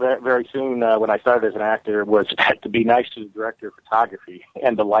often, very soon when I started as an actor, was to be nice to the director of photography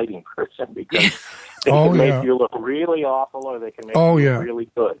and the lighting person because they can make you look really awful or they can make you look really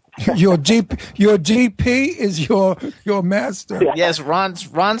good. Your DP is your master. Yeah. Yes, Ron's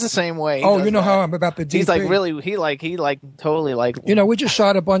the same way. Oh, you know how I'm about the DP. He's like really, he totally like. We just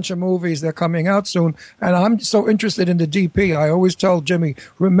shot a bunch of movies. They're coming out soon, and I'm so interested in the DP. I always tell Jimmy,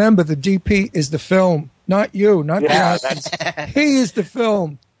 remember the DP is the film. Not you, not the actors. He is the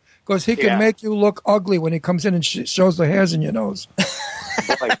film because he can make you look ugly when he comes in and shows the hairs in your nose.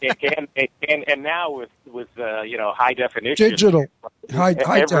 And now with high definition, digital, high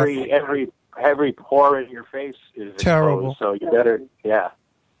every pore in your face is terrible. Exposed, so you better,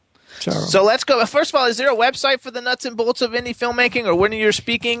 Terrible. So let's go. First of all, is there a website for the nuts and bolts of indie filmmaking, or when you're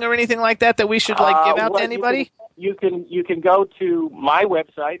speaking or anything like that we should give out to anybody? you can go to my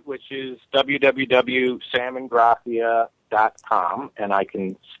website, which is www.samingraffia.com, and I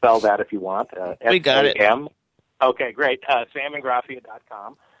can spell that if you want. We got it. S-A-M. Okay, great.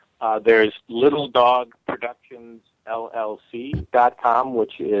 Samingraffia.com. There's Little Dog Productions LLC.com,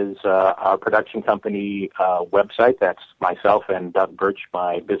 which is our production company website. That's myself and Doug Birch,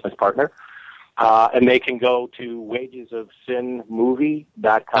 my business partner. And they can go to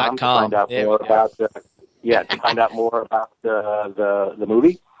wagesofsinmovie.com to find out more about to find out more about the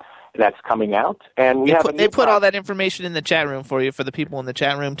movie that's coming out. And they put all that information in the chat room for you, for the people in the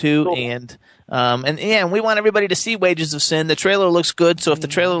chat room too. Cool. And we want everybody to see Wages of Sin. The trailer looks good, so if the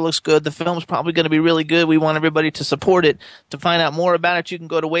trailer looks good, the film's probably going to be really good. We want everybody to support it. To find out more about it, you can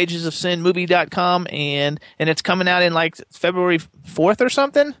go to wagesofsinmovie.com, and it's coming out in like February 4th or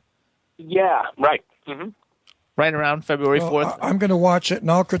something. Yeah, right. Mm-hmm. Right around February 4th. I'm going to watch it, and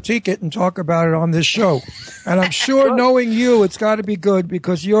I'll critique it and talk about it on this show. And I'm sure, knowing you, it's got to be good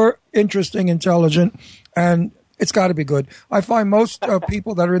because you're interesting, intelligent, and it's got to be good. I find most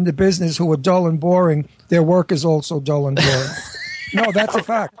people that are in the business who are dull and boring, their work is also dull and boring. No, that's a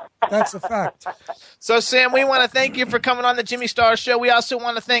fact. That's a fact. So, Sam, we want to thank you for coming on the Jimmy Star Show. We also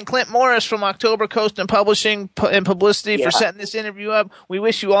want to thank Clint Morris from October Coast and Publishing and Publicity for setting this interview up. We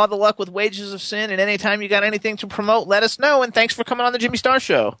wish you all the luck with Wages of Sin, and anytime you got anything to promote, let us know. And thanks for coming on the Jimmy Star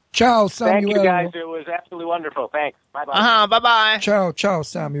Show. Ciao, Samuel. Thank you, guys. It was absolutely wonderful. Thanks. Bye-bye. Bye-bye. Bye-bye. Ciao,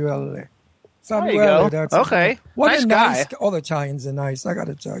 Samuel. Samuel, that's okay. What nice a guy. nice, all Italians are nice, I got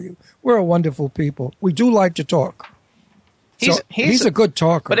to tell you. We're a wonderful people. We do like to talk. He's a good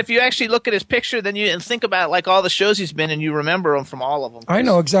talker. But if you actually look at his picture, then you and think about like all the shows he's been in, you remember him from all of them. I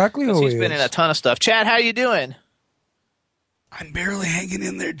know exactly who he is. He's been in a ton of stuff. Chad, how you doing? I'm barely hanging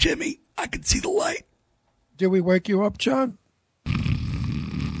in there, Jimmy. I can see the light. Did we wake you up, Chad?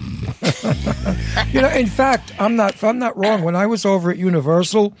 In fact, if I'm not wrong, when I was over at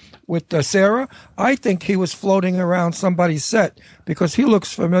Universal with Sarah, I think he was floating around somebody's set because he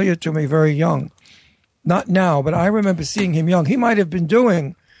looks familiar to me, very young. Not now, but I remember seeing him young. He might have been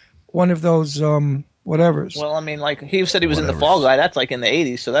doing one of those whatevers. Well, I mean, like he said he was in The Fall Guy. That's like in the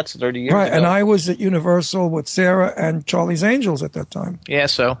 80s, so that's 30 years ago. Right, and I was at Universal with Sarah and Charlie's Angels at that time. Yeah,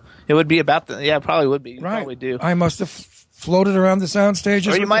 so it would be about it probably would be. You right. Probably do. I must have floated around the sound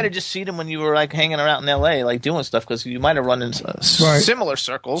stages. Or you might have just seen him when you were like hanging around in L.A., like doing stuff, because you might have run in similar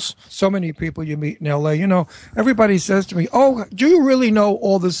circles. So many people you meet in L.A. Everybody says to me, "Oh, do you really know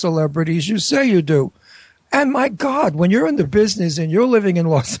all the celebrities? You say you do." And my God, when you're in the business and you're living in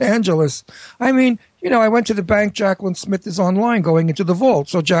Los Angeles, I mean, I went to the bank. Jacqueline Smith is online going into the vault.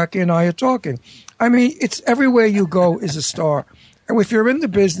 So Jackie and I are talking. I mean, it's everywhere you go is a star. And if you're in the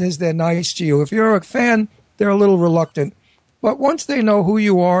business, they're nice to you. If you're a fan, they're a little reluctant. But once they know who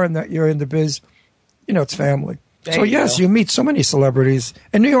you are and that you're in the biz, it's family. So yes, you meet so many celebrities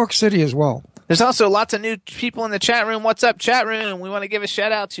in New York City as well. There's also lots of new people in the chat room. What's up, chat room? We want to give a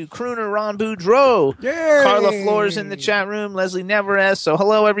shout out to Crooner Ron Boudreau. Yay! Carla Flores in the chat room. Leslie Neverest. So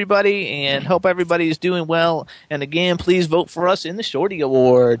hello, everybody, and hope everybody is doing well. And again, please vote for us in the Shorty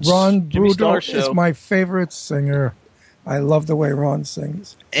Awards. Ron Boudreau is my favorite singer. I love the way Ron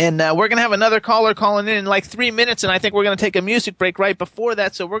sings. And we're going to have another caller calling in like 3 minutes, and I think we're going to take a music break right before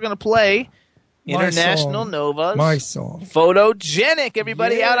that. So we're going to play International Nova's My Song. Photogenic.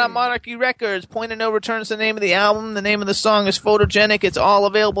 Everybody out on Monarchy Records. Point of No Return is the name of the album. The name of the song is Photogenic. It's all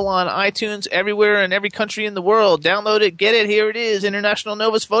available on iTunes everywhere in every country in the world. Download it. Get it. Here it is. International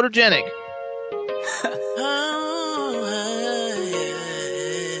Nova's Photogenic.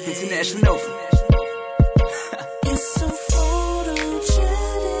 International Nova.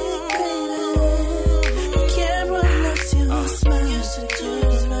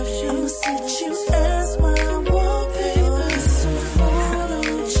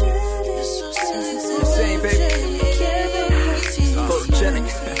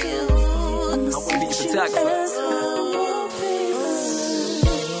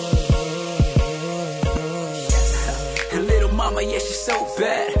 And little mama, yeah, she's so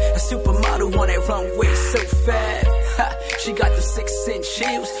bad. A supermodel on that runway, so fat. Ha, she got the 6-inch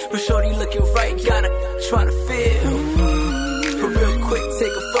heels, but shorty looking right, got her trying to feel. But real quick,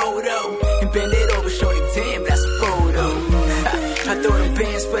 take a photo and bend it over, shorty. Damn, that's a photo. Ha, I throw them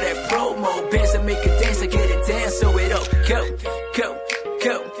bands for that promo, bands that make her dance, I get it down, so it all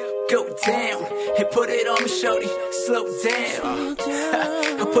go down. And put it on me, shorty, slow down.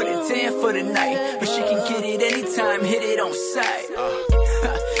 I put it down for the night, but she can get it anytime, hit it on sight.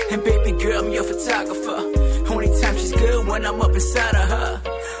 And baby girl, I'm your photographer. Only time she's good when I'm up inside of her.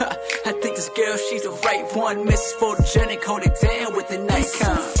 I think this girl, she's the right one. Mrs. Photogenic, hold it down with the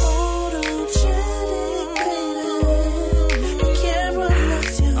Nikon.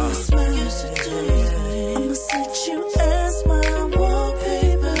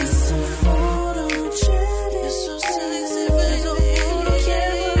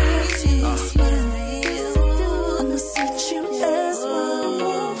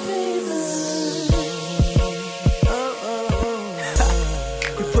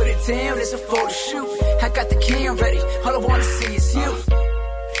 town, there's a photo shoot. I got the cam ready, all I wanna see is you.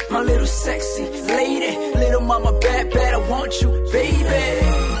 My little sexy lady, little mama bad, bad, I want you, baby.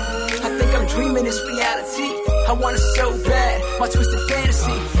 I think I'm dreaming this reality. I want it so bad, my twisted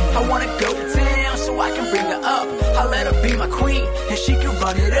fantasy. I wanna go down so I can bring her up. I let her be my queen and she can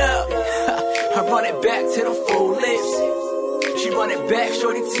run it up. I run it back to the full lips. She run it back,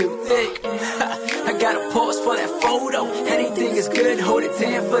 shorty too thick. I gotta pause for that photo. Anything is good, hold it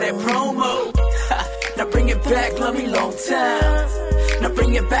down for that promo. Now bring it back, love me long time. Now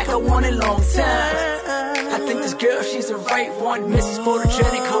bring it back, I want it long time. I think this girl, she's the right one. Mrs.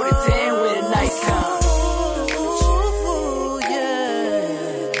 Photogenic, hold it down when the night comes. Ooh,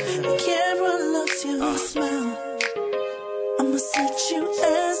 yeah. Camera looks your smile. I'ma set you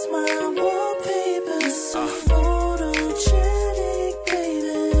as my wallpaper. So photogenic,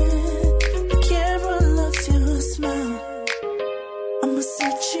 baby. Camera loves your smile. I'ma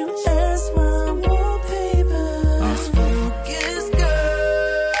set you as my wallpaper. Let's focus,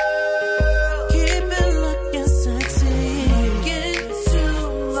 girl. Keep it looking sexy. Get to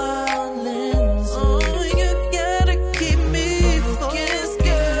my lens. Oh, you gotta keep me focused,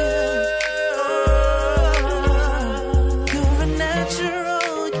 girl. You're a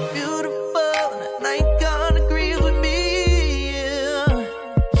natural, you're beautiful, and I can't agree with me. Yeah.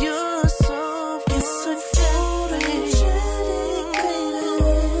 You're so photogenic,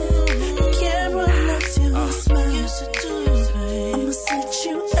 baby. Camera loves your smile. I'ma set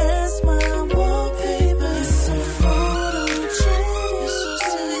you as my wallpaper. You're so photogenic, so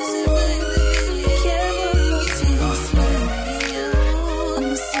sexy, baby. Camera loves your smile.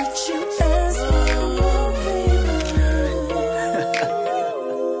 I'ma set you as my wallpaper.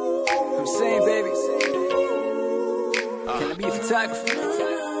 I'm saying, baby, can I be a photographer?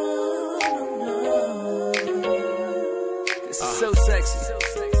 This is so sexy.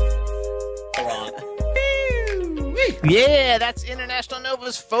 Yeah, that's International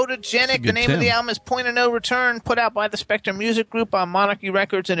Nova's Photogenic. The name of the album is Point of No Return, put out by the Spectrum Music Group on Monarchy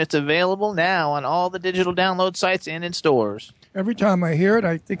Records, and it's available now on all the digital download sites and in stores. Every time I hear it,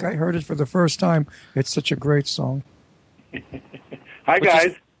 I think I heard it for the first time. It's such a great song. Hi,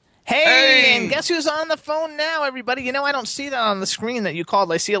 guys. Hey, and guess who's on the phone now, everybody? You know, I don't see that on the screen that you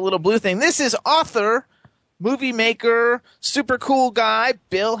called. I see a little blue thing. This is author, movie maker, super cool guy,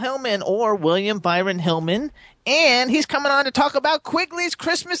 Bill Hillman, or William Byron Hillman. And he's coming on to talk about Quigley's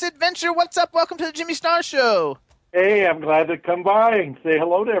Christmas Adventure. What's up? Welcome to the Jimmy Star Show. Hey, I'm glad to come by and say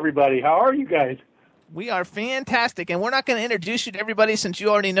hello to everybody. How are you guys? We are fantastic, and we're not going to introduce you to everybody since you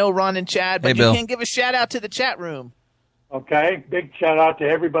already know Ron and Chad, but Hey, you Bill. can give a shout-out to the chat room. Okay, big shout out to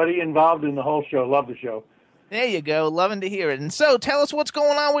everybody involved in the whole show. Love the show. There you go. Loving to hear it. And so, tell us what's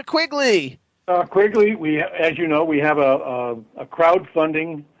going on with Quigley. Quigley, as you know, we have a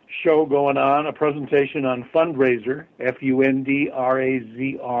crowdfunding show going on, a presentation on Fundraiser,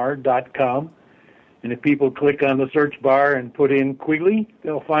 FUNDRAZR.com. And if people click on the search bar and put in Quigley,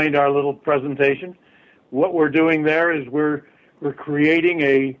 they'll find our little presentation. What we're doing there is we're creating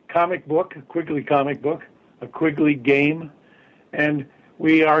a comic book, a Quigley comic book, a Quigley game, and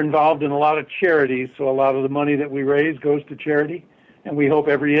we are involved in a lot of charities, so a lot of the money that we raise goes to charity, and we hope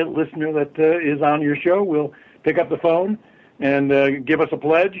every listener that is on your show will pick up the phone and give us a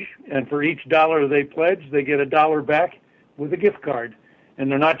pledge, and for each $1 they pledge, they get $1 back with a gift card.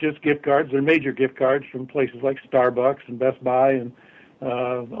 And they're not just gift cards, they're major gift cards from places like Starbucks and Best Buy and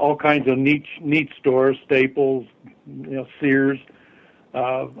all kinds of neat stores, Staples, Sears.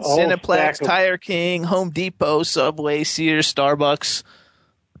 Cineplex, Tire King, Home Depot, Subway, Sears, Starbucks.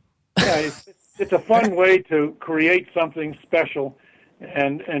 Yeah, it's a fun way to create something special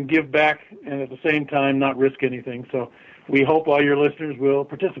and give back, and at the same time not risk anything. So we hope all your listeners will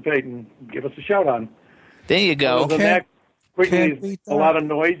participate and give us a shout on. There you go. Quigley's a lot of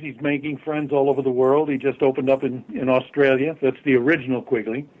noise. He's making friends all over the world. He just opened up in Australia. That's the original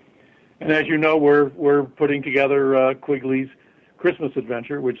Quigley. And as you know, we're putting together Quigley's Christmas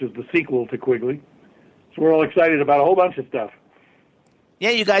Adventure, which is the sequel to Quigley. So we're all excited about a whole bunch of stuff. Yeah,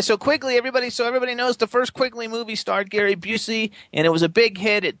 you guys. So Quigley, everybody knows the first Quigley movie starred Gary Busey, and it was a big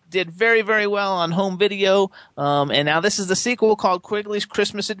hit. It did very, very well on home video. And now this is the sequel called Quigley's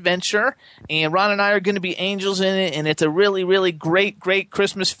Christmas Adventure. And Ron and I are going to be angels in it, and it's a really, really great, great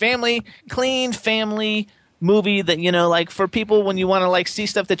Christmas clean family movie that, like for people when you want to see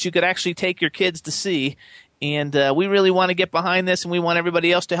stuff that you could actually take your kids to see. And we really want to get behind this, and we want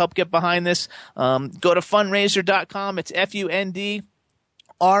everybody else to help get behind this. Go to fundraiser.com. It's FUNDRAZR.com.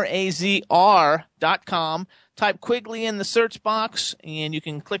 type Quigley in the search box, and you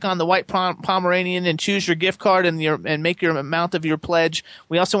can click on the white Pomeranian and choose your gift card and make your amount of your pledge.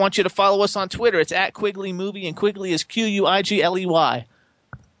 We also want you to follow us on Twitter. It's at Quigley Movie, and Quigley is Quigley.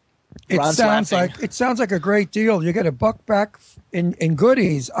 It sounds like a great deal. You get $1 back in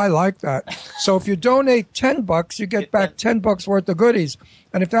goodies. I like that. So if you donate $10, you get back $10 worth of goodies.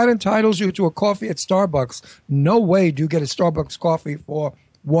 And if that entitles you to a coffee at Starbucks, no way do you get a Starbucks coffee for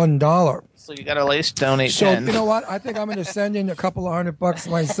 $1. So you got to at least donate 10. So you know what? I think I'm going to send in a couple of $100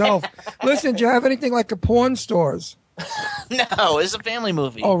 myself. Listen, do you have anything like the porn stores? No, it's a family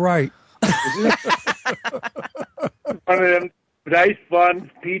movie. Oh, right. One of them nice,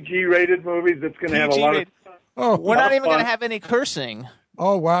 fun, PG-rated movies that's going to have a lot of... Oh, we're not even going to have any cursing.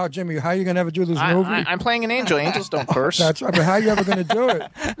 Oh, wow, Jimmy, how are you going to ever do this movie? I'm playing an angel. Angels don't curse. That's right, but how are you ever going to do it?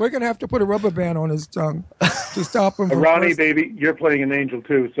 We're going to have to put a rubber band on his tongue to stop him from Ronnie, cursing. baby, you're playing an angel,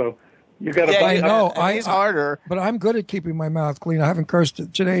 too, so you got to... I know. He's harder. But I'm good at keeping my mouth clean. I haven't cursed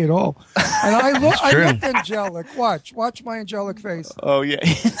it today at all. And I look angelic. Watch my angelic face. Oh, yeah.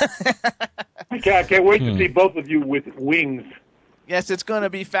 I can't wait to see both of you with wings. Yes, it's going to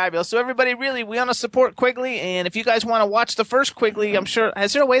be fabulous. So everybody, really, we want to support Quigley, and if you guys want to watch the first Quigley, I'm sure,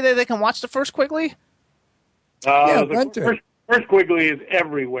 is there a way that they can watch the first Quigley? The first Quigley is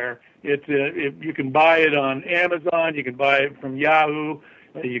everywhere. It's you can buy it on Amazon, you can buy it from Yahoo,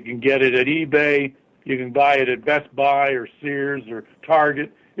 you can get it at eBay, you can buy it at Best Buy or Sears or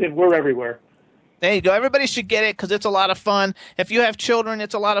Target. We're everywhere. There you go. Everybody should get it because it's a lot of fun. If you have children,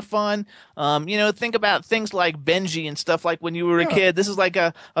 it's a lot of fun. Think about things like Benji and stuff like when you were a kid. This is like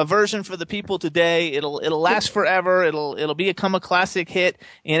a version for the people today. It'll last forever. It'll become a classic hit,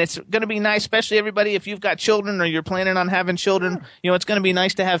 and it's going to be nice, especially everybody if you've got children or you're planning on having children. It's going to be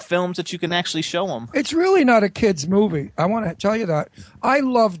nice to have films that you can actually show them. It's really not a kid's movie. I want to tell you that. I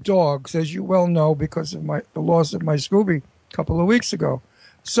love dogs, as you well know, because of the loss of my Scooby a couple of weeks ago.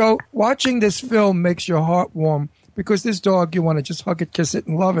 So watching this film makes your heart warm because this dog, you want to just hug it, kiss it,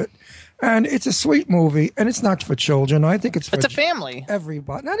 and love it. And it's a sweet movie, and it's not for children. I think it's for a family.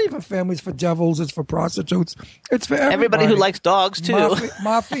 Everybody. Not even families, for devils. It's for prostitutes. It's for everybody who likes dogs, too.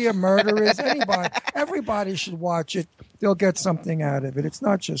 Mafia murderers, anybody. Everybody should watch it. They'll get something out of it. It's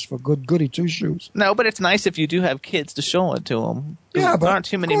not just for goody two-shoes. No, but it's nice if you do have kids to show it to them. Yeah, but there aren't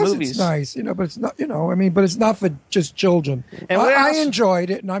too many movies. It's nice, but it's not, but it's not for just children. And I enjoyed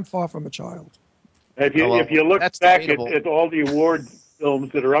it, and I'm far from a child. If you look back at all the award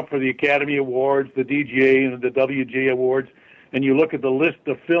films that are up for the Academy Awards, the DGA and the WGA Awards, and you look at the list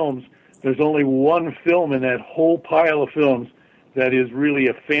of films, there's only one film in that whole pile of films that is really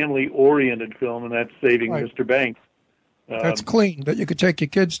a family-oriented film, and that's Saving Mr. Banks. That's clean, that you could take your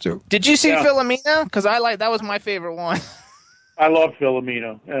kids to. Did you see Philomena? Because that was my favorite one. I love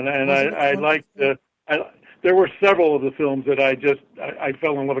Philomena, and I liked there were several of the films that I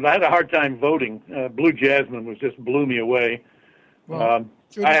fell in love with. I had a hard time voting. Blue Jasmine just blew me away. Well,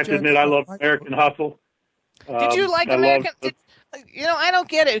 I have to admit, I love American Hustle. Did you like American? I don't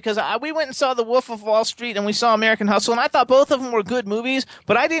get it because we went and saw The Wolf of Wall Street and we saw American Hustle, and I thought both of them were good movies,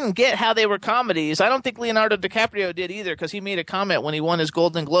 but I didn't get how they were comedies. I don't think Leonardo DiCaprio did either because he made a comment when he won his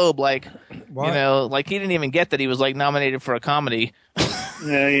Golden Globe, like he didn't even get that he was nominated for a comedy.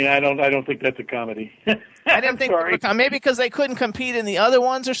 Yeah, I don't think that's a comedy. I didn't think maybe because they couldn't compete in the other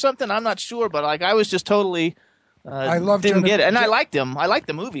ones or something. I'm not sure, but I was just totally. I didn't get it, and I liked him. I liked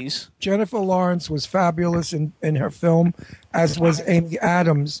the movies. Jennifer Lawrence was fabulous in her film, as was Amy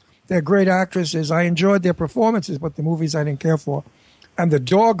Adams. They're great actresses. I enjoyed their performances, but the movies I didn't care for. And The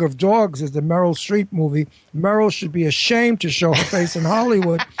Dog of Dogs is the Meryl Streep movie. Meryl should be ashamed to show her face in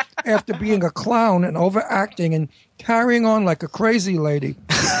Hollywood after being a clown and overacting and carrying on like a crazy lady.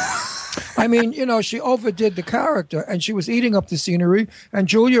 I mean, she overdid the character, and she was eating up the scenery, and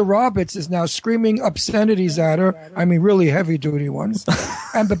Julia Roberts is now screaming obscenities at her, I mean, really heavy-duty ones.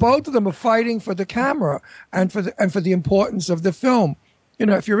 And both of them are fighting for the camera and for the importance of the film.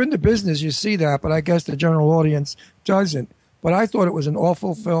 If you're in the business, you see that, but I guess the general audience doesn't. But I thought it was an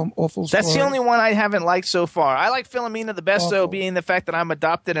awful film, awful story. That's the only one I haven't liked so far. I like Philomena the best, though, being the fact that I'm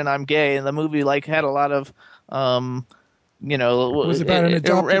adopted and I'm gay, and the movie had a lot of... it was about an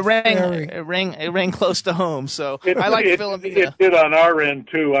adopted fairy. It rang close to home. So I like Philomena. It did on our end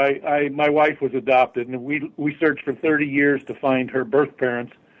too. My wife was adopted, and we searched for 30 years to find her birth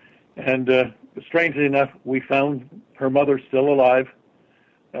parents. And strangely enough, we found her mother still alive.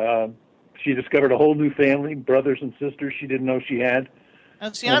 She discovered a whole new family, brothers and sisters she didn't know she had.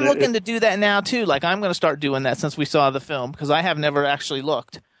 See, I'm looking to do that now too. I'm going to start doing that since we saw the film because I have never actually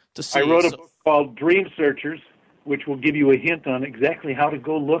looked to see. I wrote a book called Dream Searchers, which will give you a hint on exactly how to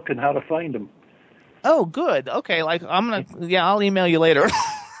go look and how to find them. Oh, good. Okay, I'll email you later.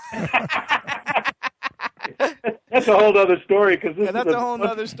 That's a whole other story. That's a whole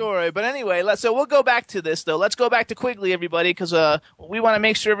other story. But anyway, so we'll go back to this, though. Let's go back to Quigley, everybody, because we want to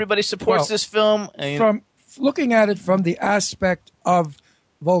make sure everybody supports this film. From looking at it from the aspect of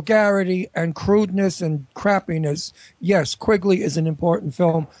vulgarity and crudeness and crappiness, yes, Quigley is an important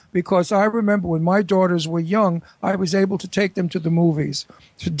film because I remember when my daughters were young, I was able to take them to the movies.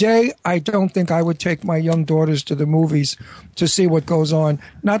 Today, I don't think I would take my young daughters to the movies to see what goes on.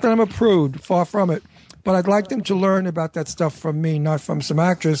 Not that I'm a prude, far from it, but I'd like them to learn about that stuff from me, not from some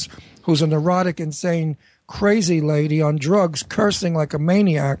actress who's a neurotic, insane, crazy lady on drugs, cursing like a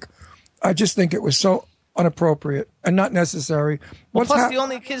maniac. I just think it was so inappropriate and not necessary. Plus, the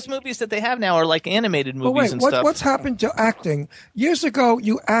only kids' movies that they have now are like animated movies and stuff. What's happened to acting? Years ago,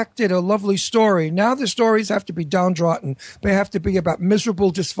 you acted a lovely story. Now the stories have to be downtrodden. They have to be about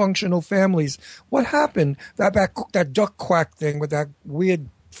miserable, dysfunctional families. What happened? That duck quack thing with that weird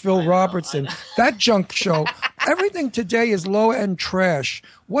Phil Robertson, that junk show. Everything today is low-end trash.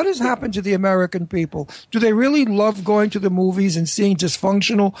 What has happened to the American people? Do they really love going to the movies and seeing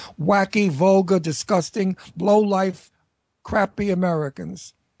dysfunctional, wacky, vulgar, disgusting, low-life, crappy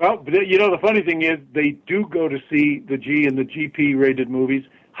Americans? Well, the funny thing is they do go to see the G and the GP-rated movies.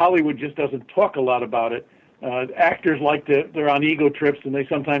 Hollywood just doesn't talk a lot about it. Actors they're on ego trips, and they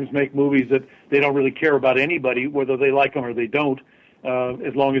sometimes make movies that they don't really care about anybody, whether they like them or they don't.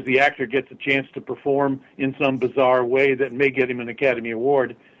 As long as the actor gets a chance to perform in some bizarre way that may get him an Academy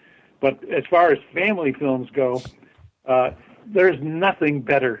Award. But as far as family films go, there's nothing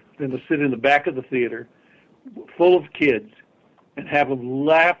better than to sit in the back of the theater full of kids and have them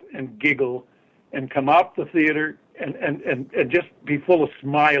laugh and giggle and come out the theater and just be full of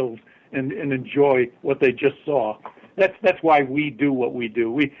smiles and enjoy what they just saw. That's why we do what we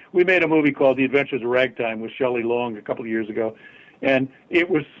do. We made a movie called The Adventures of Ragtime with Shelley Long a couple of years ago. And it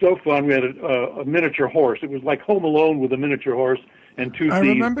was so fun. We had a miniature horse. It was like Home Alone with a miniature horse and two thieves. I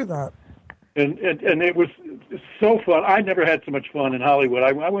remember that. And it was so fun. I never had so much fun in Hollywood.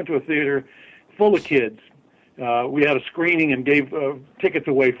 I went to a theater full of kids. We had a screening and gave tickets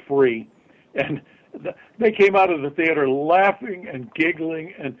away free. And they came out of the theater laughing and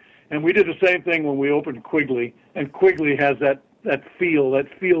giggling. And we did the same thing when we opened Quigley. And Quigley has that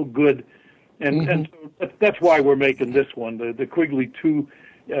feel good. And so that's why we're making this one, the Quigley 2.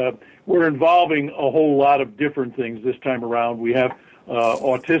 We're involving a whole lot of different things this time around. We have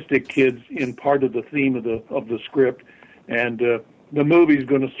autistic kids in part of the theme of the script, and the movie's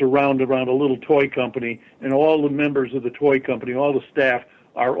going to surround around a little toy company, and all the members of the toy company, all the staff,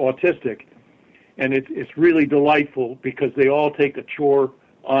 are autistic. And it's really delightful because they all take a chore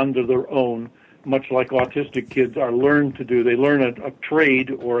onto their own, much like autistic kids are learned to do. They learn a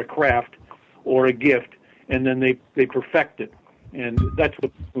trade or a craft or a gift, and then they perfect it. And that's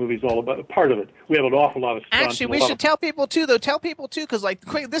what the movie's all about, part of it. We have an awful lot of stunts. Actually, we should tell people, too, because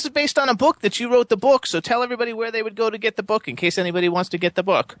this is based on a book that you wrote the book, so tell everybody where they would go to get the book in case anybody wants to get the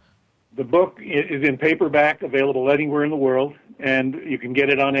book. The book is in paperback, available anywhere in the world, and you can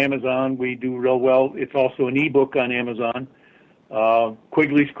get it on Amazon. We do real well. It's also an e-book on Amazon,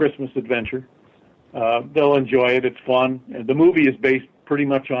 Quigley's Christmas Adventure. They'll enjoy it. It's fun. And the movie is based pretty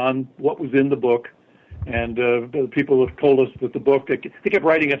much on what was in the book, and the people have told us that the book, they kept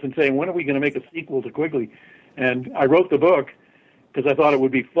writing us and saying, when are we going to make a sequel to Quigley? And I wrote the book because I thought it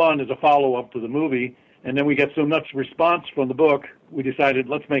would be fun as a follow-up to the movie, and then we got so much response from the book, we decided,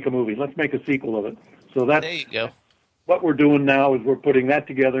 let's make a movie, let's make a sequel of it. So that's there you go. What we're doing now is we're putting that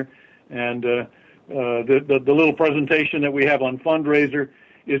together, and the little presentation that we have on Fundraiser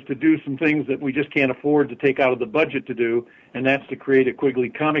is to do some things that we just can't afford to take out of the budget to do, and that's to create a Quigley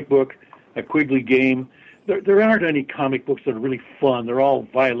comic book, a Quigley game. There aren't any comic books that are really fun. They're all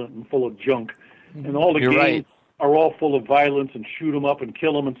violent and full of junk. And all the games are all full of violence and shoot them up and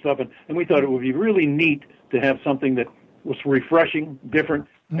kill them and stuff. And we thought it would be really neat to have something that was refreshing, different,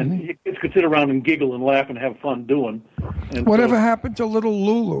 and kids could sit around and giggle and laugh and have fun doing. And whatever happened to Little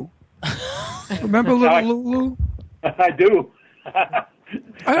Lulu? Remember Little Lulu? I do.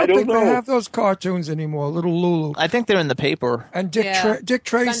 I don't think they have those cartoons anymore, Little Lulu. I think they're in the paper. And Dick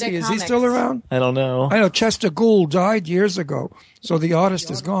Tracy, Sunday is Comics. he still around? I don't know. I know Chester Gould died years ago, so the artist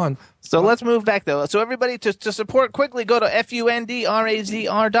is gone. So let's move back, though. So everybody, to support Quigley, go to fundrazr.com,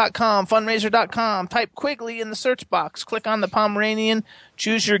 fundraiser.com. Type Quigley in the search box. Click on the Pomeranian,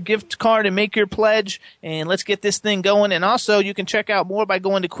 choose your gift card, and make your pledge. And let's get this thing going. And also, you can check out more by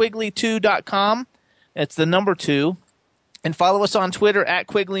going to Quigley2.com. It's the number 2. And follow us on Twitter at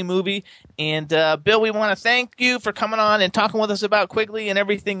Quigley Movie. And Bill, we want to thank you for coming on and talking with us about Quigley and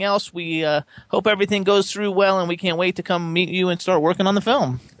everything else. We hope everything goes through well, and we can't wait to come meet you and start working on the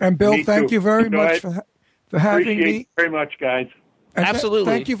film. And Bill, thank you very much for having Appreciate me. you very much, guys. And Absolutely.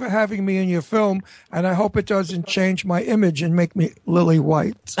 Thank you for having me in your film, and I hope it doesn't change my image and make me lily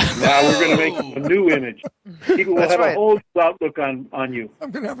white. Now we're going to make a new image. People will have a whole new outlook on you. I'm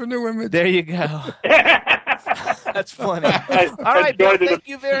going to have a new image. There you go. That's funny. All right, Bill, thank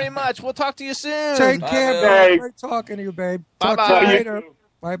you very much. We'll talk to you soon. Take care, Bill. Great talking to you, babe. Talk to you later.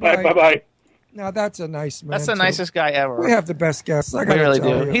 Bye-bye. Bye-bye. Now, that's a nice man. That's the nicest guy ever. We have the best guests. We really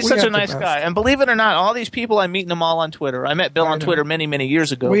do. He's such a nice guy. And believe it or not, all these people, I'm meeting them all on Twitter. I met Bill on Twitter many, many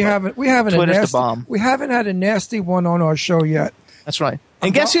years ago. We haven't Twitter's the bomb. We haven't had a nasty one on our show yet. That's right.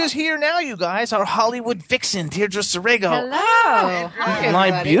 And guess who's here now, you guys? Our Hollywood vixen, Deirdre Sorego. Hello. Hi, My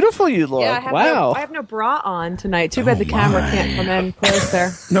everybody. beautiful you look. Yeah, Wow. I have no bra on tonight. Too bad the camera can't come in close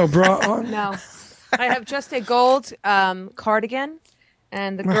there. No bra on? No. I have just a gold cardigan,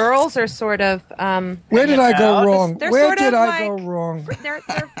 and the girls are sort of... Where did I go wrong? They're Where sort did of I like- go wrong? They're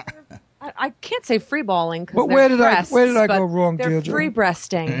I can't say free balling. But where did I go wrong, They're Deirdre? free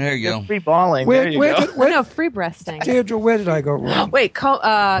breasting. There you go. Free balling. Where- There you where go. did- where- No, free breasting. Deirdre, where did I go wrong? Wait,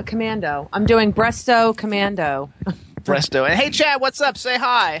 commando. I'm doing breasto commando. Breasto. And hey, Chad, what's up? Say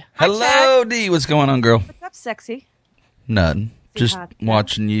hi. Hello, D. What's going on, girl? What's up, sexy? Nothing. Just hot.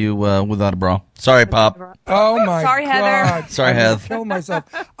 watching you without a bra. Sorry, Pop. Oh, my Sorry, God. Heather. Sorry, I'm gonna Heath. kill myself.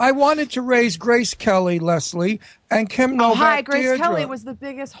 I wanted to raise Grace Kelly, Leslie, and Kim Novak. Hi, Grace Deirdre. Kelly was the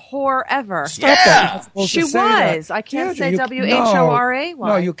biggest whore ever. Stop that. You're not supposed She to say that. was. I can't Deirdre, say you- WHORA.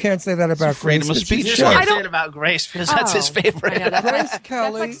 No, you can't say that about freedom Grace. of speech. She's You shut. can't say it about Grace because that's his favorite. I know, that's Grace like,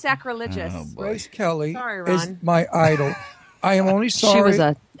 Kelly. That's like sacrilegious. Grace Kelly Sorry, is Ron. my idol. I am only sorry. She was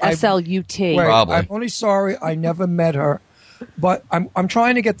a I- SLUT. Wait, Probably. I'm only sorry I never met her. But I'm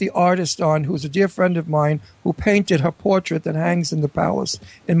trying to get the artist on, who's a dear friend of mine, who painted her portrait that hangs in the palace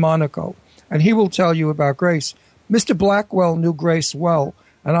in Monaco. And he will tell you about Grace. Mr. Blackwell knew Grace well,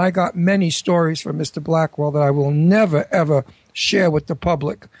 and I got many stories from Mr. Blackwell that I will never, ever share with the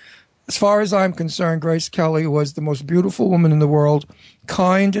public. As far as I'm concerned, Grace Kelly was the most beautiful woman in the world,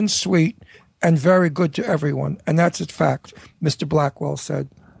 kind and sweet, and very good to everyone. And that's a fact, Mr. Blackwell said.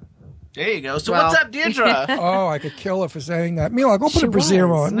 There you go. So Well- what's up, Deirdre? Oh, I could kill her for saying that. Meanwhile, go put a brassiere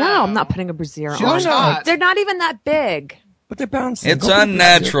on. No, I'm not putting a brassiere She on. was hot. They're not even that big. But they're bouncing. It's Go put a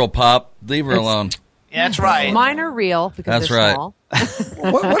unnatural, Pop. Leave her alone. Yeah, that's right. Mine are real because That's they're right. small.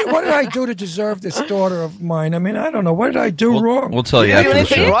 what did I do to deserve this daughter of mine? I mean, I don't know. What did I do wrong? We'll tell you You after didn't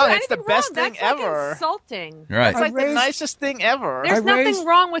the do anything show. wrong. It's the Anything best wrong? thing That's like ever. insulting. Right. It's like the raised- nicest thing ever. There's I raised- nothing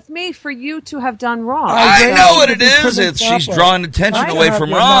wrong with me for you to have done wrong. I raised know what you it to be is. prison It's she's proper. drawing attention I away have from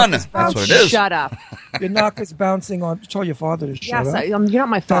your Ron. knuckles That's what it bounced. is. Shut up. Your knock is bouncing on. Tell your father to shut Yes, up. you're not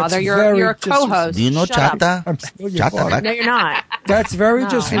my father. That's You're very a co-host. Do you know Shut up. Chata? I'm still your Chata father. back. No, you're not. That's very No.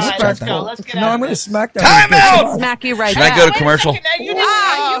 disrespectful. All right, let's go. Let's get no, out I'm of going to this. smack that. Time bitch. out! Smack you right Should I back. go to commercial? Now, you didn't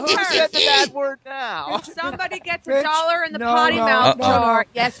Ah, who you said the heard bad word now? If somebody gets Bitch. $1 in the No, potty no, mouth no, jar, no.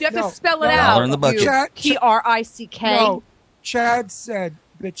 yes, you have No, to spell it no. out. $1 in the bucket. P-R-I-C-K. No, Chad said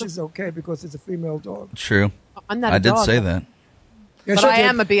bitch is okay because it's a female dog. True. I'm not I a did dog. say that. Yes, But you I did.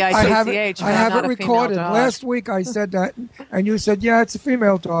 am a B-I-C-C-H, I but have I'm it not a female recorded. dog. Last week I said that, and you said, yeah, it's a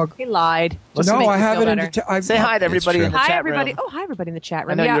female dog. He lied. No, I have it in the... Say hi to everybody true. in the Hi, chat everybody. room. Oh, hi, everybody in the chat I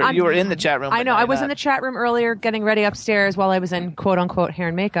room. know Yeah, you were in the chat room. I know. but I not was that. in the chat room earlier getting ready upstairs while I was in quote-unquote hair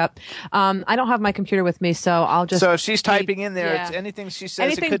and makeup. I don't have my computer with me, so I'll just... So if she's typing in there, Yeah. it's anything she says,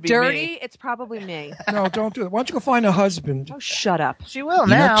 Anything it could be dirty, me. it's probably me. No, don't do it. Why don't you go find a husband? Oh, shut up. She will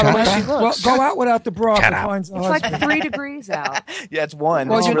know now, the way Chata? she Well, looks. go out without the bra if Shut you up. find a It's husband. like 3 degrees out. Yeah, it's one.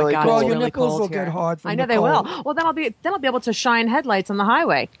 Well, it's you- really God, well, cold. your really nipples cold will here. get hard from I know the they cold. will. Well, then I'll be able to shine headlights on the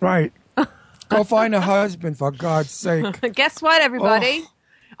highway. Right. Go find a husband, for God's sake. Guess what, everybody?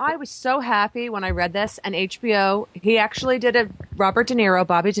 I was so happy when I read this, and HBO, he actually did Bobby De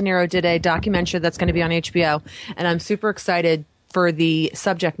Niro did a documentary that's going to be on HBO, and I'm super excited for the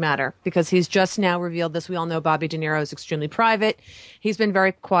subject matter because he's just now revealed this. We all know Bobby De Niro is extremely private. He's been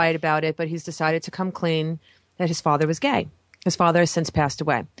very quiet about it, but he's decided to come clean that his father was gay. His father has since passed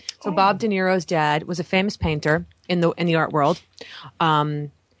away. So Bob De Niro's dad was a famous painter in the art world.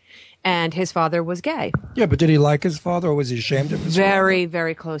 And his father was gay. Yeah, but did he like his father or was he ashamed of his father? Very,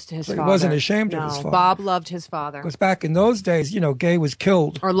 very close to his So he father. wasn't ashamed of No, his father. Bob loved his father. Because back in those days, gay was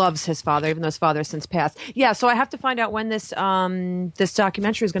killed. Or loves his father, even though his father has since passed. Yeah, so I have to find out when this this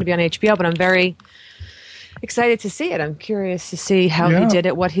documentary is going to be on HBO, but I'm very excited to see it. I'm curious to see how he did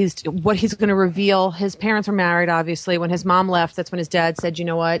it, what he's going to reveal. His parents were married, obviously. When his mom left, that's when his dad said, you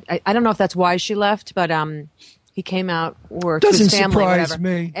know what? I don't know if that's why she left, but He came out or to Doesn't his family, surprise whatever,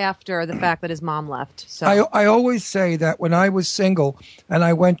 me. after the fact that his mom left. So I always say that when I was single and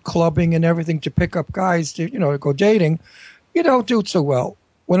I went clubbing and everything to pick up guys to, to go dating, you don't do so well.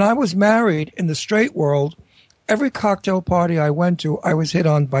 When I was married in the straight world, every cocktail party I went to, I was hit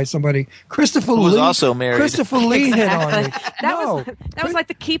on by somebody. Christopher Who was Lee also married. Christopher Lee hit on me. That was like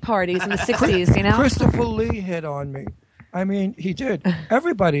the key parties in the 60s, you know? Christopher Lee hit on me. I mean, he did.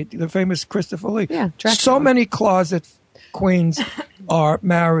 Everybody, the famous Christopher Lee. Yeah, so many closet queens are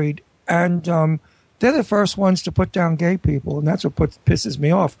married, and they're the first ones to put down gay people, and that's what pisses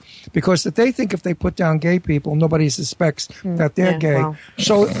me off. Because they think if they put down gay people, nobody suspects that they're gay. Well.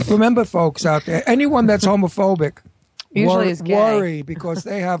 So remember, folks out there, anyone that's homophobic, Usually is gay. worry because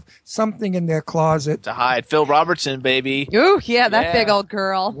they have something in their closet to hide. Phil Robertson, baby. Ooh, yeah, that big old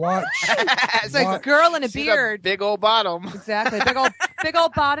girl. Watch. It's like a girl in a She's beard. a big old bottom. Exactly, big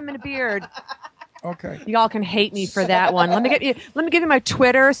old bottom and a beard. Okay. Y'all can hate me for that one. Let me give you my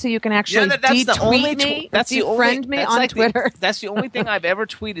Twitter so you can actually de-tweet me. Friend me on Twitter. That's the only thing I've ever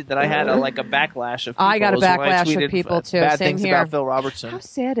tweeted that I had a backlash of. I got a backlash of people too. Bad Same things here. about Phil Robertson. How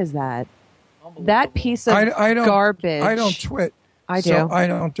sad is that? That piece of garbage. I don't twit. I do. So I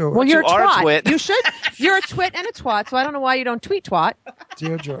don't do it. Well, you're You a are a twat. twit. You should. You're a twit and a twat. So I don't know why you don't tweet twat.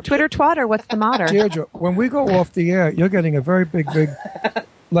 Deirdre. Twitter twat or what's the matter? Deirdre, when we go off the air, you're getting a very big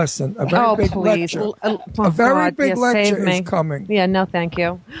lesson. A very big please. lecture. Oh, a very God. big Yeah, lecture save me. is coming. Yeah, no, thank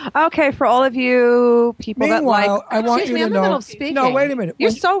you. Okay, for all of you people Meanwhile, that I want Excuse you me, to I'm in the know. middle of speaking. No, wait a minute.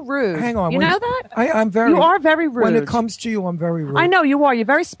 You're so rude. Hang on. You know that? I'm very. You are very rude. When it comes to you, I'm very rude. I know you are. You're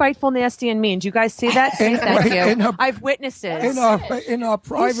very spiteful, nasty, and mean. Do you guys see that? Say thank you. our- I've witnessed it. In our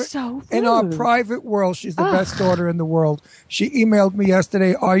private so in our rude. private world, she's the best daughter in the world. She emailed me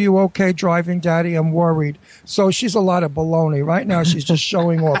yesterday. Are you okay driving, Daddy? I'm worried. So she's a lot of baloney. Right now, she's just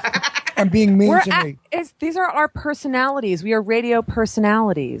showing off and being mean to me. These are our personalities. We are radio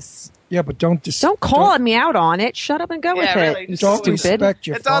personalities. Yeah, but don't call me out on it. Shut up and go with really. it. You Don't stupid. respect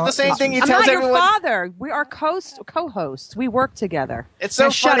your It's all the same thing. I'm not your father. We are co-hosts. We work together. It's so Now,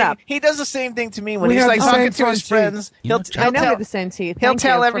 shut funny. up. He does the same thing to me when We he's have like the talking same to his front friends. teeth. He'll I know we tell have the same teeth. He'll Thank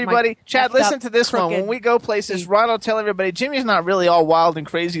tell you for everybody, my Chad, effed listen up, to this one. crooked When we go places, Ron will tell everybody, Jimmy's not really all wild and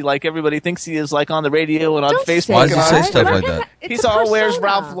crazy like everybody thinks he is, like on the radio and on Don't Facebook. say Why does he and say on stuff Instagram. like that? It's He's a all wears persona.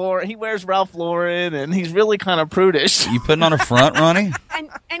 Ralph Lauren. He wears Ralph Lauren, and he's really kind of prudish. You putting on a front, Ronnie?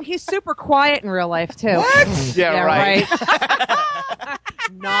 And he's super quiet in real life too. What? Yeah, right.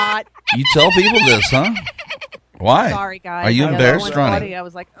 Not. You tell people this, huh? Why? Sorry, guys. Are you I know embarrassed, that one's Ronnie? funny. I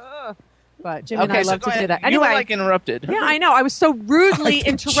was like, ugh. But Jimmy and I love go to ahead. do that. You Anyway, were interrupted. yeah, I know. I was so rudely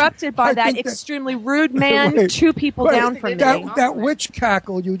interrupted by that extremely rude man 2 people down from me. That witch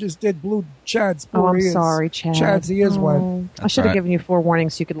cackle you just did blew Chad's Oh, poor I'm ears. sorry, Chad. Chad's ears went. I should have right. given you 4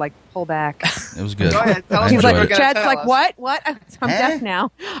 warnings so you could pull back. It was good. Go ahead. Tell us I He's what enjoyed you're like, it. gonna Chad's tell like, us. what? What? I'm deaf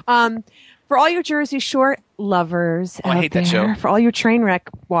now. For all you Jersey Shore lovers I out hate that there, show. for all you train wreck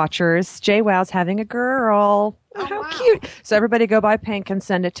watchers, JWoww's having a girl. Oh, how cute. So everybody go buy pink and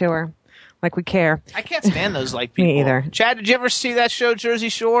send it to her. Like we care. I can't stand those people. Me either. Chad, did you ever see that show, Jersey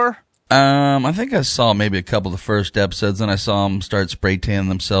Shore? I think I saw maybe a couple of the first episodes, and I saw them start spray tanning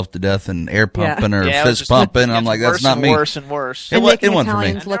themselves to death and air pumping or Yeah, it was fist just- pumping. it I'm gets like, that's worse not and me. Worse and worse. It And wa- making it wasn't for me.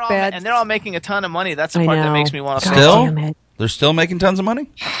 Italians look bad. And they're all making a ton of money. That's the I part that know. makes me want to God Still? damn it. They're still making tons of money?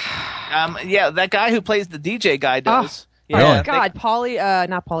 Yeah, that guy who plays the DJ guy does. Oh, Really? God,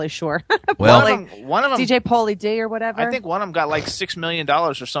 not Pauly Shore. Well, One of them, DJ Pauly D or whatever. I think one of them got like $6 million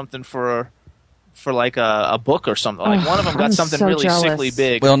or something for like a book or something. Like one of them got I'm something so really jealous. sickly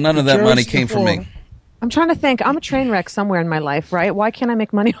big. well, none of that Jersey money came from me. Shore. I'm trying to think. I'm a train wreck somewhere in my life, right? Why can't I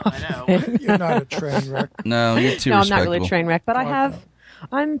make money off know. of it? You're not a train wreck. No, you're too No, I'm respectable. not really a train wreck, but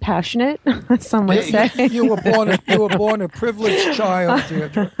I'm passionate, some would say. You were born a privileged child,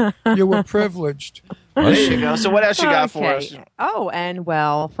 Deirdre. You were privileged. There you go. So what else you got for us? Oh, and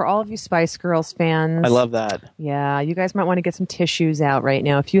well, for all of you Spice Girls fans. I love that. Yeah, you guys might want to get some tissues out right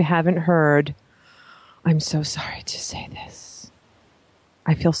now. If you haven't heard, I'm so sorry to say this.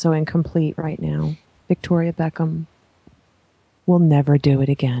 I feel so incomplete right now. Victoria Beckham will never do it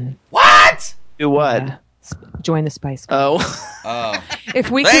again. What? Do what? Yeah. Join the Spice Girls. Oh. If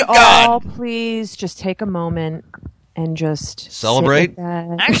we Thank could God. all please just take a moment and just Celebrate? sit with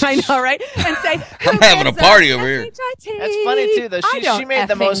that. I know, right? And say, I'm having a party over here. That's funny too, though. She made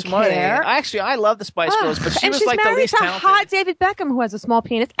the most money. I love the Spice Girls, but she and was she's like the married least to talented. hot David Beckham, who has a small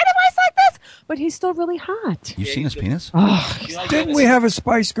penis and a voice like this, but he's still really hot. You've seen his penis? Oh, Didn't we have a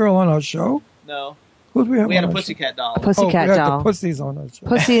Spice Girl on our show? No. Who did we have? We had a on our Pussycat doll. a pussycat we had doll. the pussies on our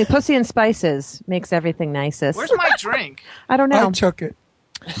show. Pussy and spices makes everything nicest. Where's my drink? I don't know. I took it.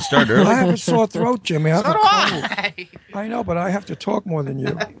 Started early. I have a sore throat, Jimmy. I have So a do cold. I. I know, but I have to talk more than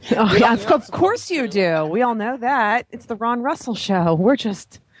you. Oh, yeah, of course you do. We all know that. It's the Ron Russell show. We're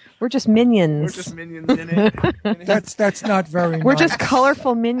just minions. We're just minions in it. That's not very nice. We're just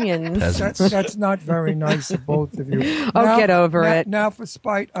colorful minions. That's not very nice of both of you. Oh, get over it. Now, for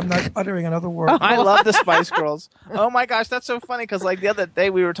spite, I'm not uttering another word. I love the Spice Girls. Oh my gosh, that's so funny because like the other day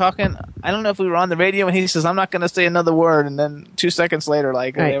we were talking. I don't know if we were on the radio and he says I'm not going to say another word, and then 2 seconds later,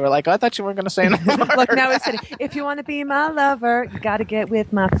 like they were like, I thought you weren't going to say another word. Look, now it's if you want to be my lover, you got to get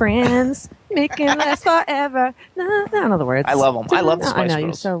with my friends. Make it last forever. No, in other words. I love them. I love the I Spice know, Girls.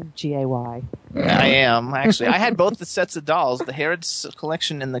 you're so GAY. I am actually. I had both the sets of dolls, the Harrods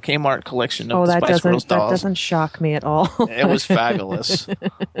collection and the Kmart collection of Oh, the that Spice Girls doesn't dolls. that doesn't shock me at all. It was fabulous.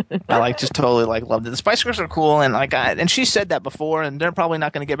 I just totally loved it. The Spice Girls are cool, and and she said that before, and they're probably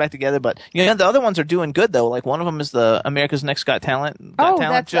not going to get back together. But the other ones are doing good though. Like one of them is the America's Next Got Talent.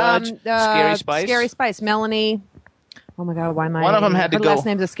 That's judge, Scary Spice. Scary Spice. Melanie. Oh my God, why am I? One of them had to her go. last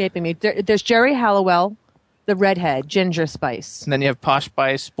name's escaping me. There's Jerry Halliwell, the redhead, Ginger Spice. And then you have Posh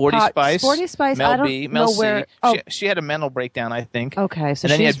Spice, Sporty Spice, Sporty Spice. Mel I don't B, Mel know C. where. Oh, She had a mental breakdown, I think. okay. So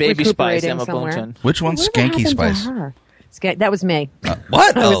and then you she's had Baby Spice, recuperating Emma somewhere. Bunton. Which one's Whatever Skanky happened to Spice? her? That was me.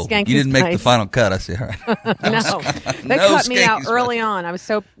 What? I was Oh, Skanky you didn't make the Spice. final cut. I see. All right. No, they No cut me Skanky out Spice. early on. I was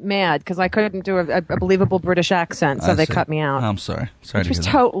so mad because I couldn't do a believable British accent, so I they see. cut me out. I'm sorry. Sorry Which to was hear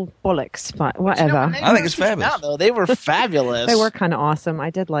that. total bollocks, but whatever. I think it's fabulous. Though. They were fabulous. They were kind of awesome. I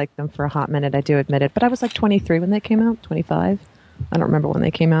did like them for a hot minute, I do admit it. But I was like 23 when they came out, 25. I don't remember when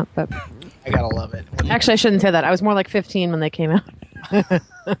they came out, but I gotta love it. actually I shouldn't say that. I was more like 15 when they came out.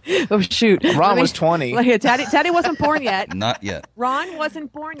 Oh shoot! Ron was 20. Daddy wasn't born yet. Not yet. Ron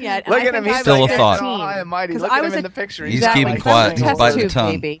wasn't born yet. Look I at him. think He's I still was a thought. 15. High and mighty. 'Cause Look I at him was in a- the picture. He's Exactly. keeping quiet. I was He's a biting the test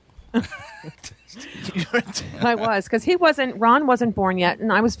tongue. tube baby. I was because Ron wasn't born yet,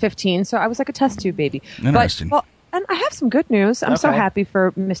 and I was 15, so I was like a test tube baby. Interesting. But, and I have some good news. I'm so Okay. happy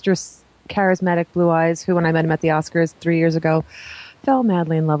for Mr. Charismatic Blue Eyes, who when I met him at the Oscars 3 years ago, fell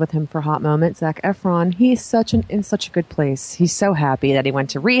madly in love with him for a hot moment. Zac Efron. He's in such a good place. He's so happy that he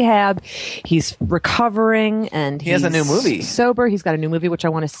went to rehab. He's recovering, and He has a new movie. Sober. He's got a new movie which I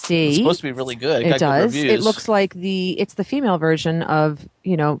want to see. It's supposed to be really good. It Got does. Good reviews. It looks like it's the female version of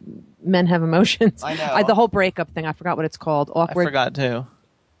Men Have Emotions. I know. The whole breakup thing. I forgot what it's called. I Awkward. forgot too.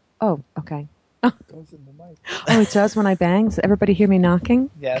 Oh, okay. Oh, it does when I bang. Does everybody hear me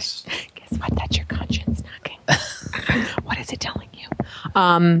knocking? Yes. Guess what? That's your conscience knocking. What is it telling you?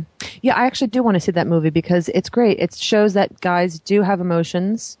 Yeah, I actually do want to see that movie because it's great. It shows that guys do have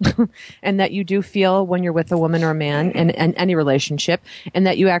emotions and that you do feel when you're with a woman or a man in any relationship, and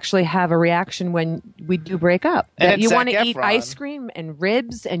that you actually have a reaction when we do break up. And That you Zac want to eat Efron. ice cream and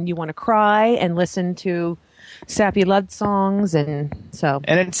ribs, and you want to cry and listen to sappy love songs, and so.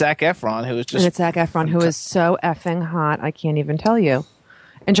 And it's Zac Efron, who is just. And it's Zac Efron, who is so effing hot. I can't even tell you.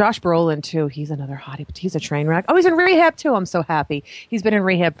 And Josh Brolin, too. He's another hottie. He's a train wreck. Oh, he's in rehab, too. I'm so happy. He's been in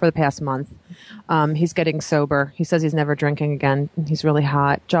rehab for the past month. He's getting sober. He says he's never drinking again. He's really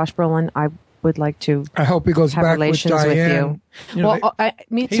hot. Josh Brolin, I would like to I hope he goes have back with relations Diane. you. Well,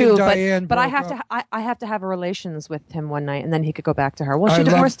 me he too. and Diane But I broke have up. to. I have to have a relations with him one night, and then he could go back to her. Well, I she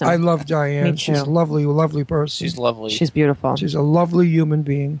divorced him. I love Diane. Me She's a too. lovely, lovely person. She's lovely. She's beautiful. She's a lovely human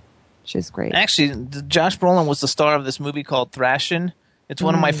being. She's great. Actually, Josh Brolin was the star of this movie called Thrashin'. It's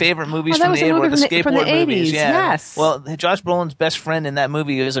one of my favorite movies Oh, that from was the a movie the skateboard from the movies. 80s, Yeah. yes. Well, Josh Brolin's best friend in that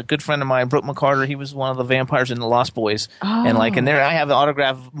movie is a good friend of mine, Brooke McCarter. He was one of the vampires in the Lost Boys, and there I have the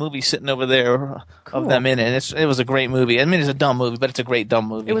autographed movie sitting over there of them in it. It was a great movie. I mean, it's a dumb movie, but it's a great dumb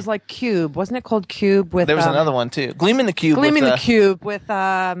movie. It was like Cube, wasn't it called Cube? With There was another one too, Gleaming the Cube. Gleaming with, the Cube with This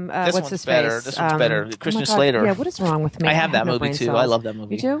what's one's his better. face? This one's better. Oh Christian my God. Slater. Yeah, what is wrong with me? I have that no movie brain too. cells. I love that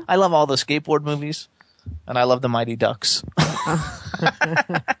movie. You do? I love all the skateboard movies, and I love the Mighty Ducks.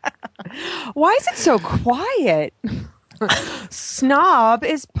 Why is it so quiet? Snob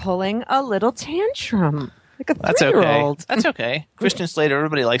is pulling a little tantrum. Like a That's okay. 3-year-old. That's okay. Christian Slater.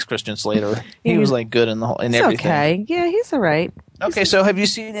 Everybody likes Christian Slater. He Yeah, was like good in It's everything. okay. Yeah, he's all right. Okay, so have you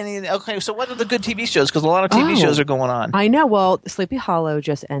seen any? Okay, so what are the good TV shows? Because a lot of TV shows are going on. I know. Well, Sleepy Hollow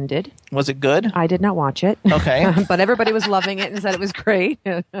just ended. Was it good? I did not watch it. Okay. But everybody was loving it and said it was great.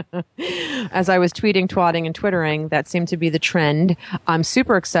 As I was tweeting, twatting, and twittering, that seemed to be the trend. I'm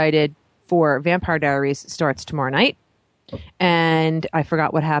super excited for Vampire Diaries starts tomorrow night. And I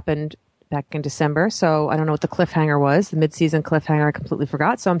forgot what happened back in December, so I don't know what the cliffhanger was. The mid-season cliffhanger I completely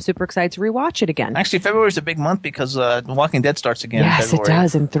forgot, so I'm super excited to rewatch it again. Actually, February is a big month because The Walking Dead starts again in Yes, it February.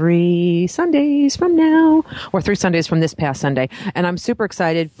 does. In 3 Sundays from now, or 3 Sundays from this past Sunday. And I'm super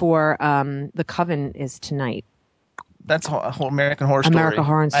excited for The Coven is tonight. That's American Horror Story. American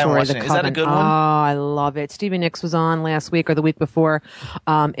Horror Story. The Coven. Is that a good one? Oh, I love it. Stevie Nicks was on last week or the week before.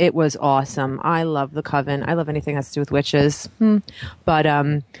 It was awesome. I love The Coven. I love anything that has to do with witches. But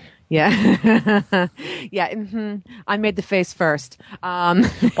yeah, yeah. I made the face first. Why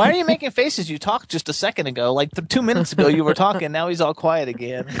are you making faces? You talked just a second ago. Like 2 minutes ago, you were talking. Now he's all quiet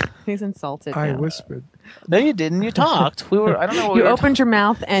again. He's insulted. I now. whispered. No, you didn't. You talked. I don't know what you we were opened your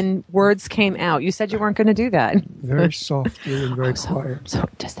mouth and words came out. You said you weren't going to do that. Very softly and very quiet. So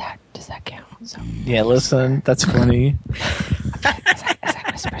does that count? So. Yeah, listen, that's funny. Is that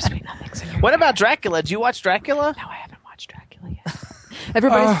whisper sweet nothings in your What ear? about Dracula? Did you watch Dracula? No, I haven't watched Dracula yet.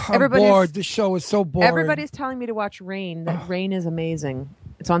 Everybody's bored. This show is so boring. Everybody's telling me to watch Rain. That Rain is amazing.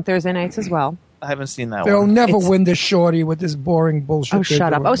 It's on Thursday nights as well. I haven't seen that They'll one. never win this shorty with this boring bullshit. Oh,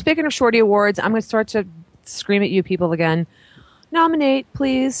 shut up. Oh, speaking of Shorty Awards, I'm going to start to scream at you people again. Nominate,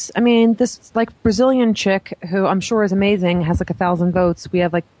 please. I mean, this like Brazilian chick who I'm sure is amazing has like 1,000 votes. We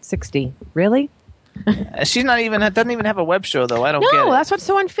have like 60. Really? She's not even doesn't even have a web show though. I don't get it. No, that's what's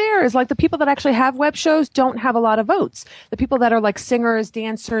so unfair. Is like the people that actually have web shows don't have a lot of votes. The people that are like singers,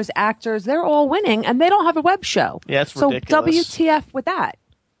 dancers, actors, they're all winning, and they don't have a web show. Yeah, it's so ridiculous. WTF with that?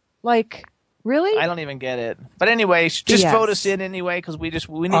 Like, really? I don't even get it. But anyway, just vote us in anyway because we need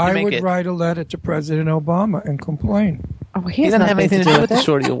to make I would it. write a letter to President Obama and complain. Oh, He doesn't have anything to do with the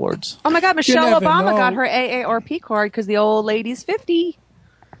Shorty Awards. Oh my God, Michelle never Obama know. got her AARP card because the old lady's 50.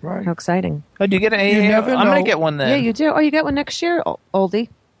 Right. How exciting! Oh, do you get an You AA? never I'm gonna know. get one then. Yeah, you do. Oh, you get one next year, oldie.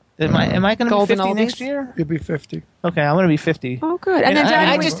 Am I going to be Golden 50 oldies? next year? You'll be 50. Okay, I'm going to be 50. Oh, good. And then I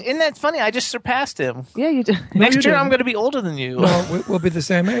January. just isn't that funny? I just surpassed him. Yeah, you do. Next you year, I'm didn't. going to be older than you. No, we'll be the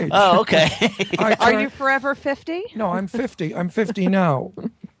same age. Oh, okay. Are you forever 50? No, I'm 50. I'm 50 now.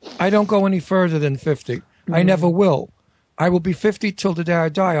 I don't go any further than 50. I never will. I will be 50 till the day I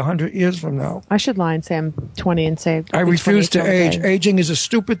die, 100 years from now. I should lie and say I'm 20 and say I I'll be refuse 20 to till age. the day. Aging is a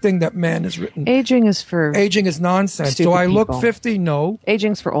stupid thing that man has written. Aging is for Aging is nonsense. Do stupid I look people. 50? No.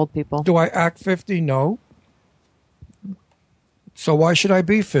 Aging's for old people. Do I act 50? No. So why should I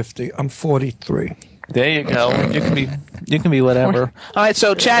be 50? I'm 43. There you go. You can be whatever. All right.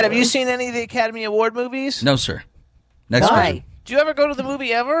 So, Chad, have you seen any of the Academy Award movies? No, sir. Next Why? question. Do you ever go to the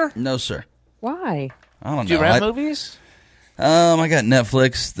movie ever? No, sir. Why? I don't Do you know. rent movies? I got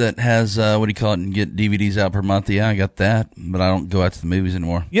Netflix that has what do you call it? And get DVDs out per month. Yeah, I got that, but I don't go out to the movies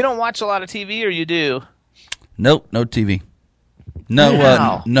anymore. You don't watch a lot of TV, or you do? Nope, no TV. No,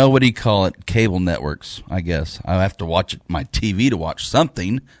 Wow. no. What do you call it? Cable networks. I guess I have to watch my TV to watch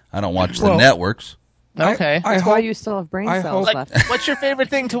something. I don't watch the Well, networks. Okay. That's why you still have brain I cells hope- left. What's your favorite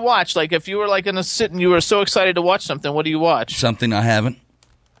thing to watch? Like, if you were like in a sit and you were so excited to watch something, what do you watch? Something I haven't.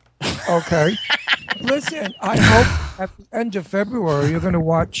 Okay. Listen, I hope at the end of February you're going to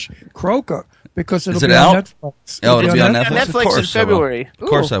watch Croker because it'll Is it be out? on Netflix. Oh, it'll be on Netflix. Netflix Of in course I will. February. Of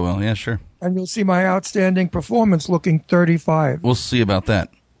course I will. Yeah, sure. And you'll see my outstanding performance looking 35. We'll see about that.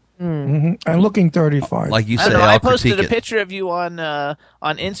 And looking 35. Like you I say, don't know. I'll I posted critique a it. picture of you on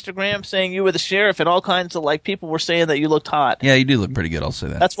Instagram saying you were the sheriff, and all kinds of like people were saying that you looked hot. Yeah, you do look pretty good. I'll say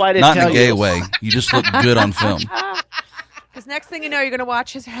that. That's why I didn't Not in tell a gay you. way. You just look good on film. Because next thing you know, you're going to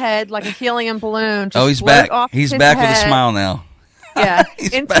watch his head like a helium balloon. Just Oh, he's float back. off He's his back with a head. smile now. Yeah,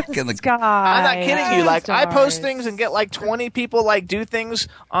 He's into back the in the- sky. I'm not kidding you. Like I post Stars. things and get like 20 people like do things,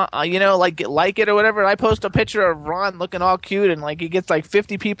 like it or whatever. And I post a picture of Ron looking all cute, and like he gets like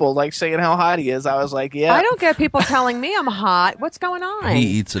 50 people like saying how hot he is. I was like, yeah. I don't get people telling me I'm hot. What's going on? He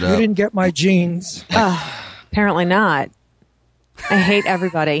eats it you up. didn't get my jeans. Apparently not. I hate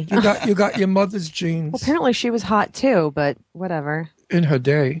everybody. You got your mother's jeans Well, apparently she was hot too, but whatever. in her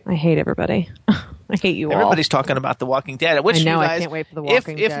day. I hate everybody. I hate you all. Everybody's talking about The Walking Dead. Which I know, you I guys, can't wait for The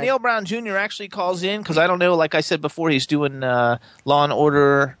Walking if Dead. Neil Brown Jr. actually calls in, because I don't know, like I said before, he's doing Law and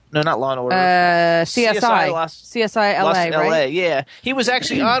Order. No, not Law and Order. CSI. CSI LA, Lost right? LA, yeah. He was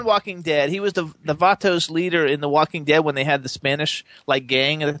actually on Walking Dead. He was the Vatos leader in The Walking Dead when they had the Spanish like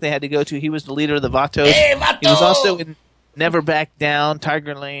gang that they had to go to. He was the leader of the Vatos. Hey, Vato! He was also in Never Back Down,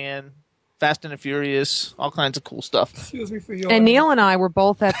 Tigerland, Fast and the Furious, all kinds of cool stuff. Excuse me for your And Neil and I were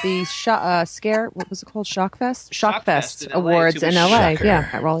both at the what was it called? Shockfest Shockfest in LA, Awards too. in LA. Shocker. Yeah,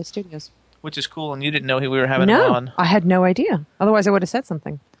 at Raleigh Studios. Which is cool, and you didn't know we were having him No, on. I had no idea. Otherwise, I would have said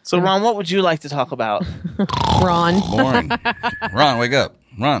something. So, Ron, what would you like to talk about? Ron. Boring. Ron, wake up.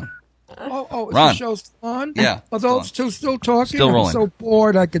 Ron. Oh, is Ron. the show still on? Yeah, Are still those on. two still talking? Still I'm rolling. so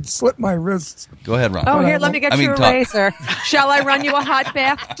bored I could slip my wrists. Go ahead, Ron. Oh, here, let me get I mean, you a talk. razor. Shall I run you a hot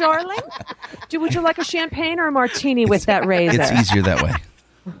bath, darling? Would you like a champagne or a martini with that razor? It's easier that way.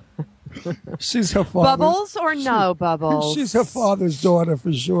 She's her father. Bubbles or no bubbles? She's her father's daughter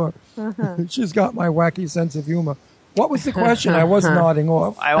for sure. She's got my wacky sense of humor. What was the question? I was nodding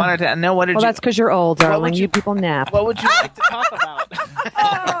off. I wanted to know what did Well, you... that's because you're old, darling. You people nap. What would you like to talk about?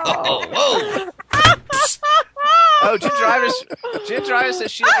 Whoa. Oh, Jen Driver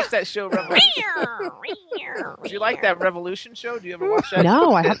says she likes that show Revolution. Do you like that Revolution show? Do you ever watch that?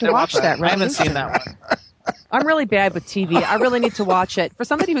 No, I have to watch that. I haven't seen that one. I'm really bad with TV. I really need to watch it. For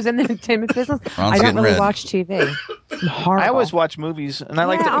somebody who's in the entertainment business, Ron's I don't really getting red. watch TV. I'm horrible. I always watch movies, and I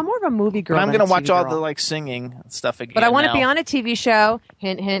like. I'm more of a movie girl. But I'm going to watch all the like singing stuff again. But I want to now. be on a TV show.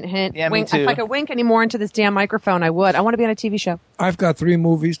 Hint, hint, hint. Yeah, me wink. too. If I could wink any more into this damn microphone, I would. I want to be on a TV show. I've got 3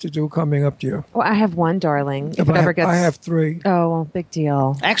 movies to do coming up to you. Well, I have one, darling. If But it ever gets, I have 3. Oh, well, big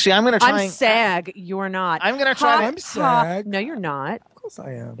deal. Actually, I'm going to try. I'm SAG. You're not. I'm going to try. I'm SAG. No, you're not. Of course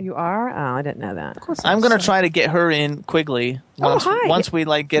I am. You are? Oh, I didn't know that. Of course. I'm going to try to get her in Quigley once we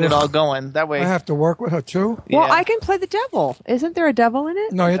like get it all going. That way, I have to work with her too. Well, Yeah. I can play the devil. Isn't there a devil in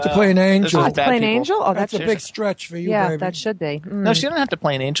it? No, you have to play an angel. this I is have to bad play an people. angel? Oh, That's that's a big stretch for you, yeah, baby. that should be. Mm. No, she doesn't have to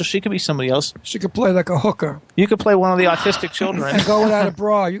play an angel. She could be somebody else. She could play like a hooker You could play one of the autistic children. and go without a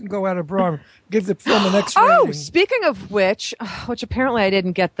bra. You can go without a bra and give the film an X rating. Oh, speaking of which apparently I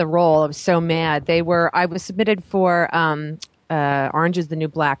didn't get the role. I was so mad. I was submitted for Orange is the New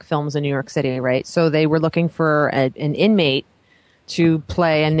Black films in New York City, right? So they were looking for an inmate to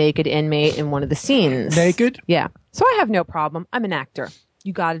play a naked inmate in one of the scenes. Naked? Yeah. So I have no problem. I'm an actor.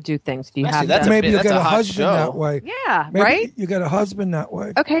 You got to do things if you Actually, have that's to. Maybe you that's get a a hot husband show. that way. Yeah, Maybe right? you get a husband that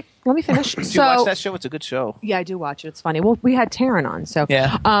way. Okay, let me finish. Did you watch that show? It's a good show. Yeah, I do watch it. It's funny. Well, we had Taryn on, so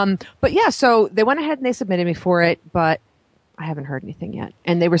Yeah. But yeah, so they went ahead and they submitted me for it, but I haven't heard anything yet.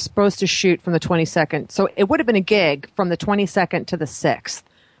 And they were supposed to shoot from the 22nd, so it would have been a gig from the 22nd to the 6th,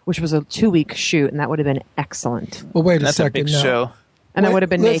 which was a 2-week shoot, and that would have been excellent. Well, wait That's a a second big now. show. And I Wait, would have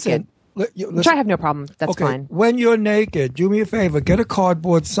been naked, which I have no problem. That's okay, fine. when you're naked, do me a favor, get a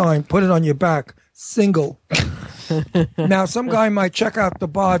cardboard sign, put it on your back, single. Now, some guy might check out the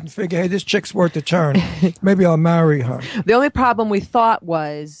bod and figure, hey, this chick's worth a turn. Maybe I'll marry her. The only problem we thought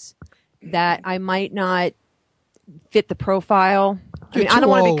was that I might not fit the profile. You're I don't too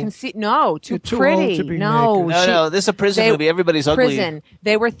want to old. be too You're too pretty. old to be no, naked. No, this is a prison movie. Everybody's ugly. Prison.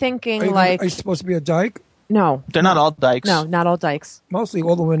 They were thinking Are you supposed to be a dyke? no, They're not all dykes. no, not all dykes. Mostly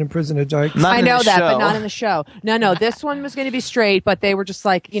all the women in prison are dykes. Not I in know the that, show. but not in the show. No, this one was going to be straight, but they were just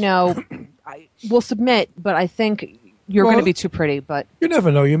like, we'll submit, but I think you're Well, going to be too pretty. But You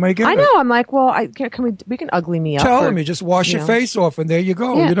never know. You may get I it. know. I'm like, well, we can ugly me up. Tell for- me, just wash you your know. face off, and there you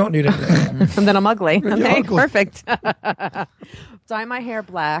go. Yeah. You don't need it. and then I'm ugly. You're Okay, ugly. perfect. Dye my hair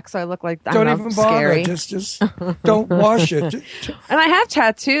black so I look like Don't I'm even bother. scary. Just don't wash it. And I have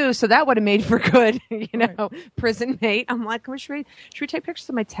tattoos, so that would have made for good, prison mate. I'm like, should we take pictures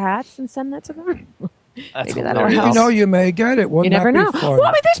of my tats and send that to them? That's Maybe that'll hilarious. help. You know, you may get it. Wouldn't You never that know. be fun? Well,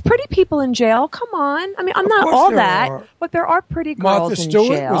 I mean, there's pretty people in jail. Come on. I mean, I'm Of not course all there that, are. but there are pretty girls Martha in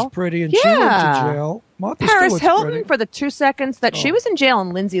Stewart jail. was pretty, and she went to jail. Martha Paris Stewart's Hilton pretty. for the 2 seconds that she was in jail,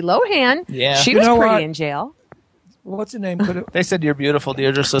 and Lindsay Lohan, Yeah. she You was know pretty what? in jail. What's her name? Could have They said you're beautiful,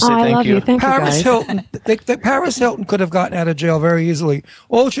 Deirdre, so say Oh, I thank love you. Thank you, Paris guys. Hilton. Paris Hilton could have gotten out of jail very easily.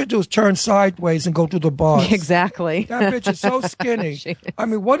 All she'd do is turn sideways and go to the bars. Exactly. That bitch is so skinny. I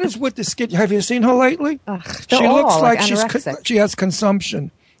mean, what is with the skin? Have you seen her lately? they're She all looks like like anorexic. she has consumption.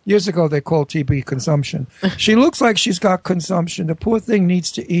 Years ago, they called TB consumption. She looks like she's got consumption. The poor thing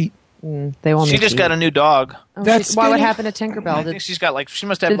needs to eat. They won't She make just you got eat. a new dog. Oh, That's why? What skinny. happened to Tinkerbell? I think she's got she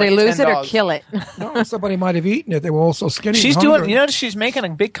must have Did they like lose 10 it or dogs. kill it? No, somebody might have eaten it. They were all so skinny. She's and doing, hungry. she's making a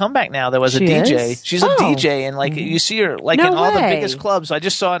big comeback now. There was a She DJ. is? She's a Oh. DJ, and you see her No in all the way. biggest clubs. I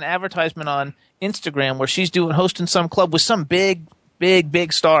just saw an advertisement on Instagram where she's hosting some club with some big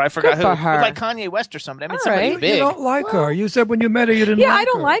star. I forgot Good who. for her. Like Kanye West or something. I mean, All somebody right. big. You don't like her. You said when you met her, you didn't Yeah, like her. I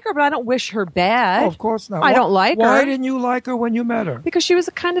don't like her, but I don't wish her bad. Oh, of course not. I don't like her. Why didn't you like her when you met her? Because she was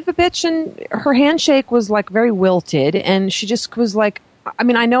a kind of a bitch, and her handshake was like very wilted, and she just was like, I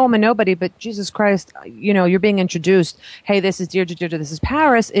mean, I know I'm a nobody, but Jesus Christ, you're being introduced. Hey, this is Deirdre, this is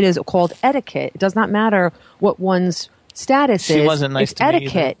Paris. It is called etiquette. It does not matter what one's status She is. wasn't nice it's to me either.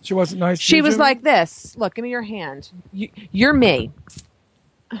 etiquette. She wasn't nice to She you, was Jimmy? like this. Look, give me your hand. You're me.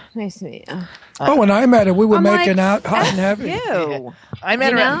 Nice to meet you. Oh, when I met her, we were I'm making like, out hot and F heavy. you. I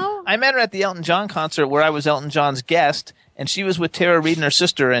met You her. know? I met her at the Elton John concert where I was Elton John's guest, and she was with Tara Reid and her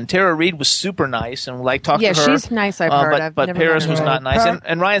sister. And Tara Reid was super nice and talked Yeah, to her. she's nice, I've heard. But, I've but never Paris met was her. not nice,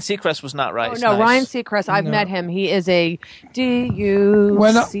 and Ryan Seacrest was not right. Oh, no, nice. Ryan Seacrest. I've met him. He is a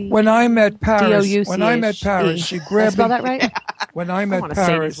D-U-C. When I met Paris, D-O-U-C-H-E. she Did I grabbed spell me. that right? When I met wanna say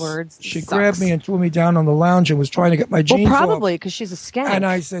Paris, these words. she It grabbed sucks. me and threw me down on the lounge and was trying to get my jeans Well, off. probably because she's a skank. And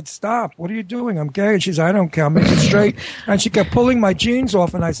I said, "Stop! What are you doing? I'm gay." And she said, "I don't care. I'll make it straight." And she kept pulling my jeans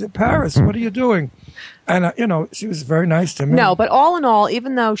off, and I said, "Paris, what are you doing?" And, she was very nice to me. No, but all in all,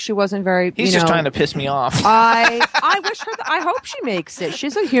 even though she wasn't very, He's just trying to piss me off. I wish her. I hope she makes it.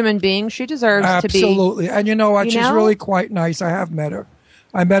 She's a human being. She deserves to be. Absolutely. And you know what? She's really quite nice. I have met her.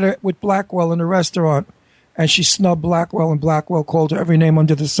 I met her with Blackwell in a restaurant, and she snubbed Blackwell, and Blackwell called her every name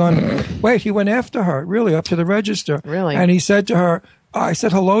under the sun. Wait, he went after her, really, up to the register. Really? And he said to her, I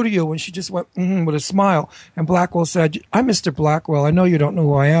said hello to you, and she just went with a smile. And Blackwell said, I'm Mr. Blackwell. I know you don't know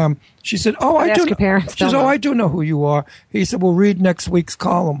who I am. She said, oh, I do. She said, I do know who you are. He said, well, read next week's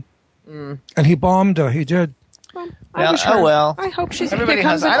column. And he bombed her. He did. I hope she's. Everybody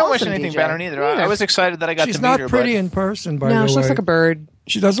has. I don't wish awesome anything DJ. better either. I was excited that I got She's to meet her. not pretty in person, by the way. No, she looks like a bird.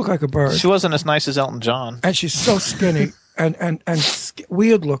 She does look like a bird. She wasn't as nice as Elton John. And she's so skinny and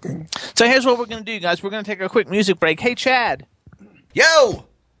weird looking. So here's what we're going to do, guys. We're going to take a quick music break. Hey, Chad. Yo!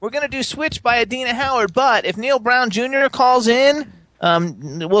 We're going to do Switch by Adina Howard, but if Neil Brown Jr. calls in,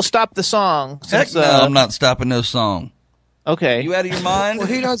 we'll stop the song. Heck no, I'm not stopping no song. Okay. You out of your mind? Well,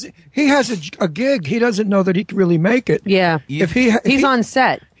 he has a gig. He doesn't know that he can really make it. Yeah. If he's on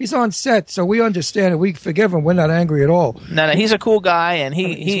set. He's on set, so we understand and we forgive him. We're not angry at all. No, he's a cool guy, and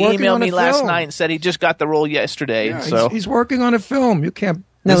he emailed me last night and said he just got the role yesterday. Yeah, so he's working on a film. You can't.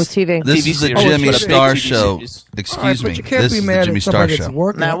 TV. This TV is the series. Jimmy Star TV Show. series. Excuse But me. you can't This be is mad the Jimmy at Star somebody that's Show.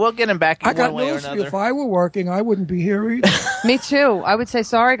 working. Now we'll get him back I got one way or news for you. another. If I were working, I wouldn't be here either. Me too. I would say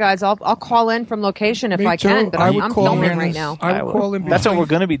sorry, guys. I'll call in from location if Me I can, too. but I would I'm call filming in. right now. I would call in. That's what between- we're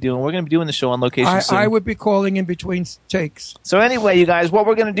going to be doing. We're going to be doing the show on location soon. I would be calling in between takes. So anyway, you guys, what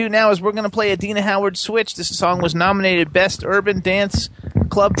we're going to do now is we're going to play Adina Howard Switch. This song was nominated Best Urban Dance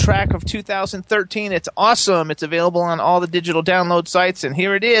Club Track of 2013. It's awesome. It's available on all the digital download sites. And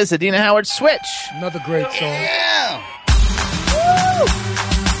here it is, Adina Howard Switch. Another great song. Yeah!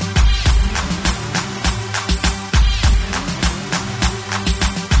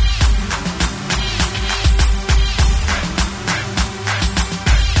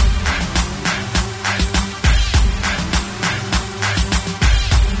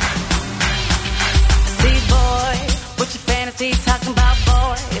 Talking about,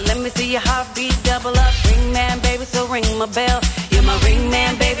 boy, let me see your heartbeat double up. Ring man, baby, so ring my bell. You're my ring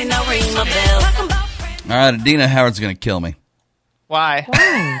man, baby, now ring my bell. All right, Adina Howard's going to kill me. Why?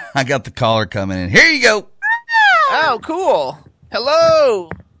 I got the caller coming in. Here you go. Oh, cool. Hello.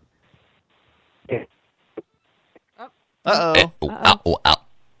 Uh-oh. Ow.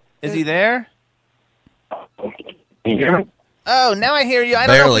 Is he there? Can you hear me? Oh, now I hear you. I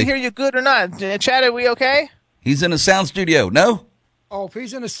don't know if Barely. we hear you good or not. Chad, are we okay? He's in a sound studio. No? Oh, if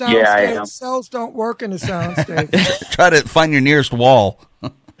he's in a sound Yeah, I stage, am. cells don't work in a sound stage. Try to find your nearest wall.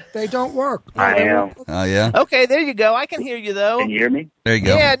 They don't work. I am. Oh, yeah? Okay, there you go. I can hear you, though. Can you hear me? There you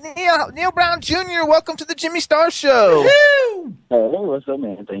go. Yeah, Neil Brown Jr., welcome to the Jimmy Star Show. Hey, what's up,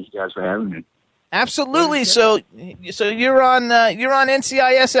 man? Thank you guys for having me. Absolutely. So you're on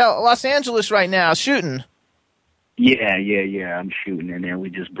NCIS Los Angeles right now, shooting. Yeah. I'm shooting, and then we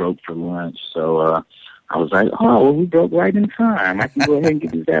just broke for lunch. So I was like, oh, well, we broke right in time. I can go ahead and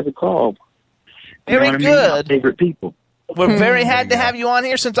give these guys a call. You Very know what I mean? good. My favorite people. We're very happy to have you on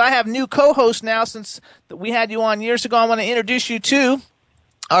here. Since I have new co-hosts now, since we had you on years ago, I want to introduce you to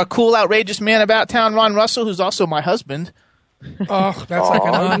our cool, outrageous man about town, Ron Russell, who's also my husband. Oh, that's like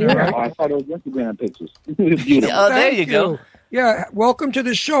an honor, yeah. right? I saw those Instagram pictures. Beautiful. Oh, there Thank you go. Yeah, welcome to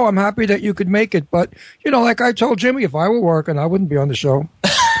the show. I'm happy that you could make it. But, like I told Jimmy, if I were working, I wouldn't be on the show.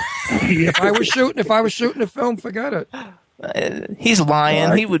 If I was shooting a film, forget it. He's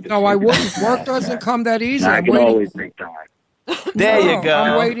lying. He would. No, I wouldn't. Work doesn't come that easy. I I'm can waiting. always make time. There you go.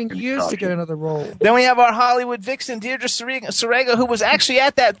 I'm waiting years to get another role. Then we have our Hollywood vixen, Deirdre Sorega, who was actually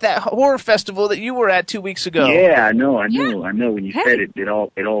at that horror festival that you were at 2 weeks ago. Yeah, I know. When you said it, it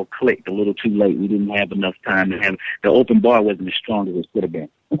all clicked a little too late. We didn't have enough time to have the open bar wasn't as strong as it could have been.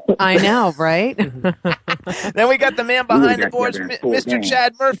 I know, right? Then we got the man behind the boards, Mr.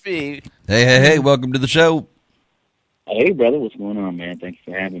 Chad Murphy. Hey, welcome to the show. Hey, brother, what's going on, man? Thanks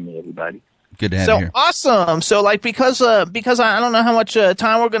for having me, everybody. Good to have So you here. awesome! So because I don't know how much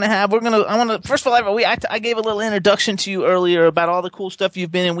time we're gonna have. I want to first of all, I gave a little introduction to you earlier about all the cool stuff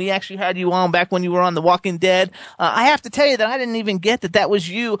you've been in. We actually had you on back when you were on The Walking Dead. I have to tell you that I didn't even get that was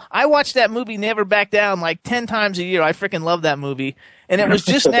you. I watched that movie Never Back Down like 10 times a year. I freaking love that movie. And it was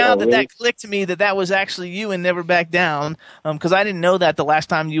just now that clicked to me that was actually you in Never Back Down, because I didn't know that the last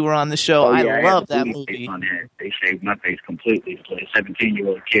time you were on the show. I love that movie. On that. They shaved my face completely to play a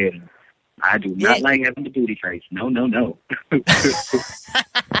 17-year-old kid. And I do not like having the booty face. No.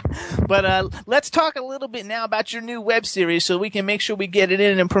 But let's talk a little bit now about your new web series so we can make sure we get it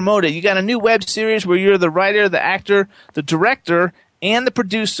in and promote it. You got a new web series where you're the writer, the actor, the director, and the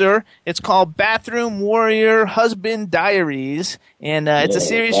producer. It's called Bathroom Warrior Husband Diaries, and it's a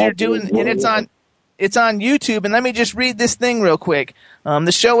series you're doing, and it's on YouTube. And let me just read this thing real quick.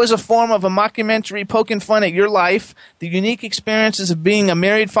 The show is a form of a mockumentary poking fun at your life, the unique experiences of being a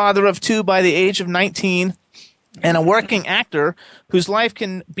married father of 2 by the age of 19, and a working actor whose life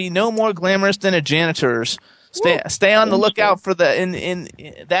can be no more glamorous than a janitor's. Stay on the lookout for in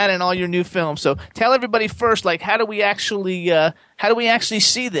that and all your new films. So tell everybody first, like, how do we actually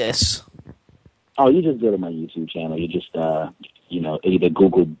see this? Oh, you just go to my YouTube channel. You just either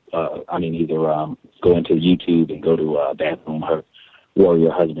Google, either go into YouTube and go to Bathroom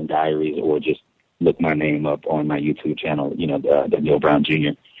Warrior Husband Diaries, or just look my name up on my YouTube channel. The Neil Brown Jr.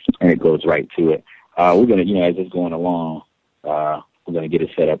 and it goes right to it. We're gonna, as it's going along, we're gonna get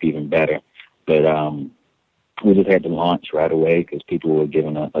it set up even better. But we just had to launch right away because people were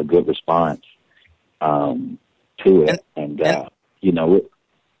giving a good response to it, and as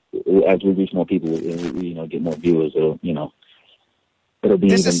we reach more people, we get more viewers. It'll be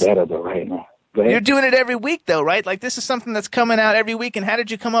even better. But right now, go ahead. You're doing it every week, though, right? Like, this is something that's coming out every week. And how did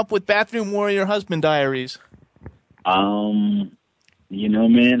you come up with Bathroom Warrior Husband Diaries? Man,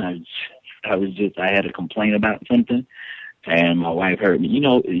 I had a complaint about something. And my wife heard me.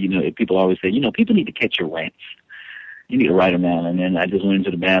 People always say, people need to catch your rants. You need to write them down. And then I just went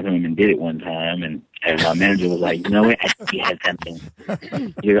into the bathroom and did it one time. And my manager was like, you know what? I think you had something.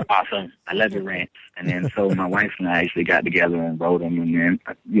 You're awesome. I love your rants. And then so my wife and I actually got together and wrote them, and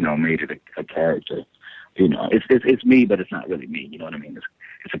then, made it a character. It's me, but it's not really me. You know what I mean?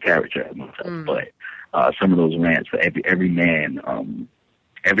 It's a character of myself. But some of those rants, every man,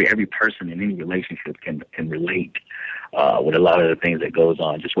 every person in any relationship can relate with a lot of the things that goes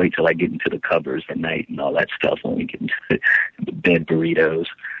on. Just wait till I get into the covers at night and all that stuff when we get into the bed burritos.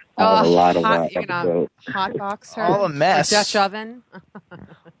 A lot of that. Hot boxer. All a mess. Dutch oven.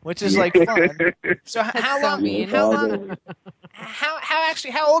 Which is like fun. So how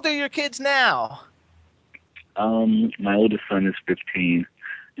old are your kids now? My oldest son is 15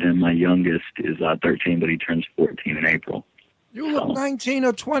 and my youngest is 13, but he turns 14 in April. You look 19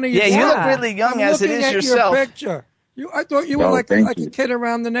 or 20. Yeah, you look really young as it is yourself. Your picture. I thought you were like a kid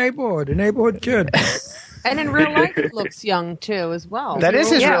around the neighborhood, a neighborhood kid. And in real life, he looks young, too, as well. That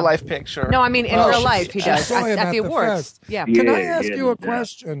is his real life picture. No, I mean, in real life, he does. At the awards. Yeah. Can I ask you a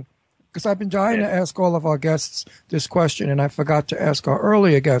question? Because I've been trying to ask all of our guests this question, and I forgot to ask our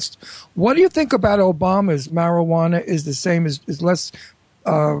earlier guests. What do you think about Obama's marijuana is less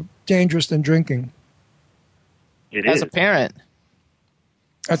dangerous than drinking? As a parent.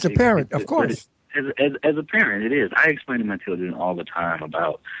 As a parent, of course. As a parent, it is. I explain to my children all the time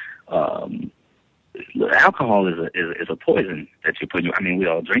about alcohol is a poison that you put in. I mean, we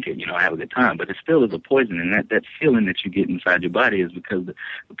all drink it, have a good time, but it still is a poison, and that feeling that you get inside your body is because the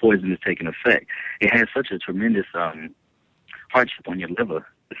poison is taking effect. It has such a tremendous hardship on your liver.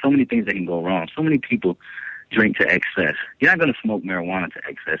 There's so many things that can go wrong. So many people drink to excess. You're not going to smoke marijuana to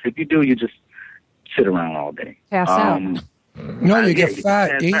excess. If you do, you just sit around all day. Pass out. No, you get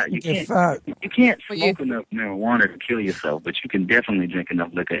fat. You get fat. You can't smoke enough marijuana to kill yourself, but you can definitely drink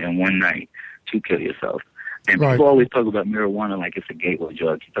enough liquor in one night to kill yourself. And people always talk about marijuana like it's a gateway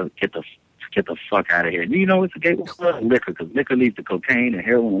drug. Get the fuck out of here. Do you know it's a gateway drug? Liquor, because liquor leads to cocaine and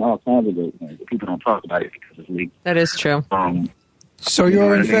heroin and all kinds of those things. But people don't talk about it because it's legal. That is true. So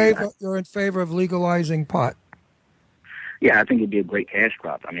you're in favor of legalizing pot? Yeah, I think it'd be a great cash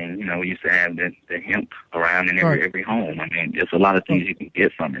crop. I mean, we used to have the hemp around in every home. I mean, there's a lot of things you can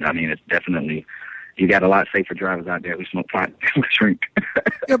get from it. I mean, it's definitely, you got a lot safer drivers out there who smoke pot and drink.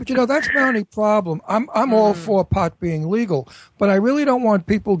 Yeah, but that's my only problem. I'm all for pot being legal, but I really don't want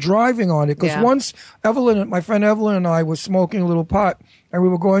people driving on it, because once my friend Evelyn and I were smoking a little pot, and we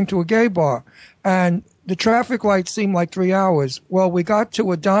were going to a gay bar, and the traffic light seemed like 3 hours. Well, we got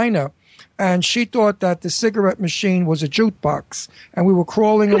to a diner, and she thought that the cigarette machine was a jukebox, and we were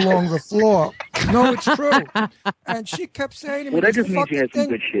crawling along the floor. No, it's true. And she kept saying to me, that just means you had some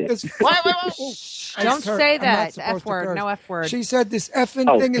good shit. Don't say that. F word. No F word. She said, this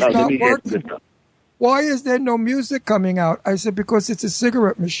effing thing is not working. Why is there no music coming out? I said, because it's a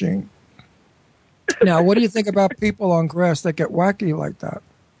cigarette machine. Now, what do you think about people on grass that get wacky like that?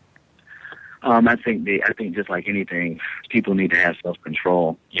 I think just like anything, people need to have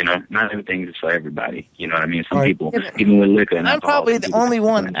self-control. You know, not everything is for everybody. You know what I mean? Some people, even with liquor and I'm alcohol, probably the only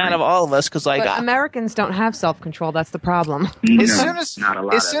one out of all of us because, like, But Americans don't have self-control. That's the problem. as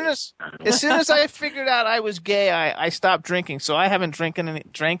soon as I figured out I was gay, I stopped drinking. So I haven't drank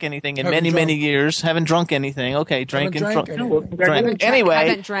anything in many years. Haven't drunk anything. Okay, drank. Anyway,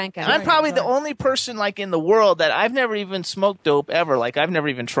 haven't drank anything. I'm probably the only person like in the world that I've never even smoked dope ever. Like I've never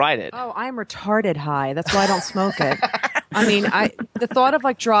even tried it. Oh, I'm retarded high. That's why I don't smoke it. I mean, the thought of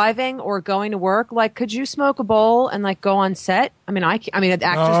like driving or going to work, like, could you smoke a bowl and like go on set? I mean, actors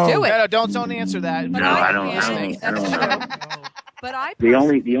do it. No, don't answer that. No, I don't. But the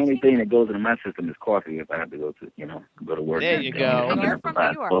only thing that goes into my system is coffee if I have to go to work. There you go. And you're from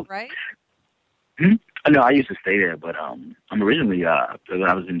New York, right? No, I used to stay there, but I'm originally I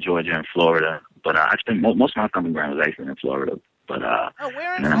was in Georgia and Florida, but I spent most of my stomping ground was actually in Florida. But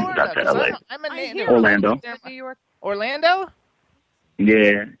where in and then I moved out to Florida? LA. I'm in Orlando. New York. Orlando?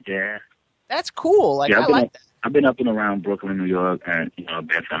 Yeah. That's cool. Like, I like that. I've been up and around Brooklyn, New York, and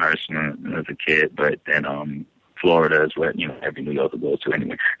Bensonhurst as a kid, but then Florida is where every New Yorker goes to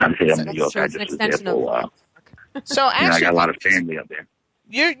anyway. Not to say I'm New York, I just was there for a while. So actually, I got a lot of family up there.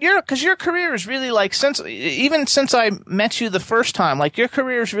 Because your career is really like since I met you the first time, like your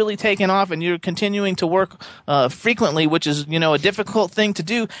career is really taken off, and you're continuing to work frequently, which is a difficult thing to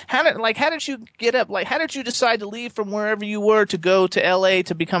do. How did you get up? Like, how did you decide to leave from wherever you were to go to LA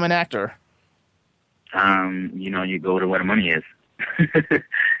to become an actor? You go to where the money is.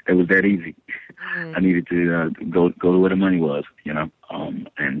 It was that easy. I needed to go to where the money was,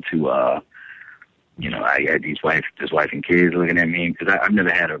 and to. I had this wife and kids looking at me because I've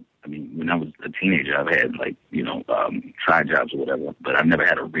never had when I was a teenager, I've had side jobs or whatever, but I've never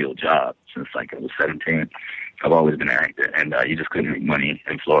had a real job since I was 17. I've always been an actor, and you just couldn't make money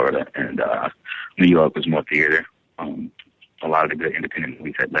in Florida, and New York was more theater. A lot of the good independent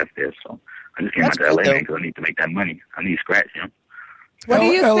movies had left there, so I just came out to LA because I need to make that money. I need scratch,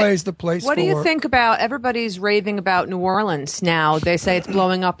 LA is the place. What do you think about everybody's raving about New Orleans now? They say it's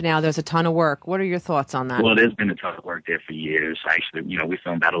blowing up now. There's a ton of work. What are your thoughts on that? Well, there's been a ton of work there for years. Actually, we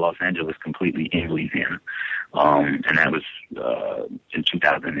filmed out of Los Angeles completely in Louisiana, and that was in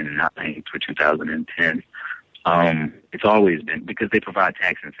 2009 to 2010. It's always been because they provide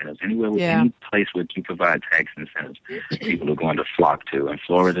tax incentives. Any place where you provide tax incentives, people are going to flock to. And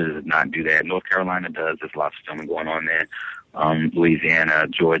Florida does not do that. North Carolina does. There's lots of filming going on there. Louisiana,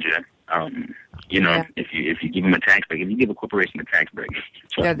 Georgia. If you give them a tax break, if you give a corporation a tax break,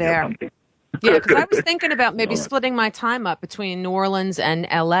 they're there. Yeah, because I was thinking about maybe splitting my time up between New Orleans and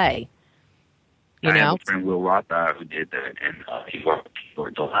L.A. I have a friend, Will Rothar, who did that, and he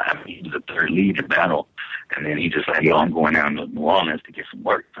worked a lot. He was the third lead in Battle, and then he just like, I'm going down to New Orleans to get some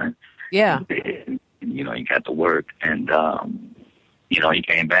work. Right? Yeah. And, he got to work, and he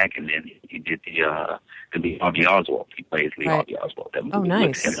came back, and then he did the Lee Harvey Oswald. He plays Lee Harvey Oswald. That movie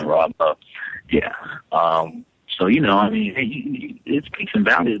nice. With him and Rob Lowe. Yeah. So it's peaks and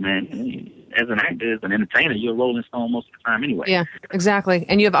valleys, man. As an actor, as an entertainer, you're a Rolling Stone most of the time anyway. Yeah, exactly.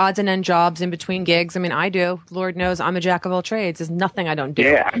 And you have odds and end jobs in between gigs. I mean, I do. Lord knows I'm a jack of all trades. There's nothing I don't do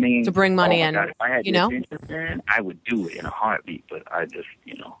to bring money in. God, if I had the attention, man, I would do it in a heartbeat. But I just,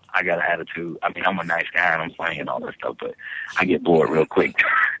 I got an attitude. I mean, I'm a nice guy and I'm funny and all that stuff, but I get bored real quick.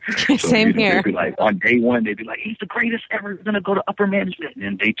 Same here. They'd be like, on day one, they'd be like, he's the greatest ever. He's going to go to upper management. And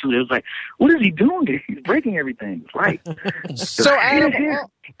then day two, they was like, what is he doing? He's breaking everything. Right. So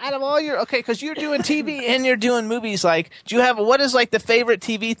out of all your, because you're doing TV and you're doing movies, like, what is like the favorite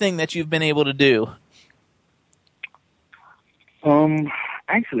TV thing that you've been able to do?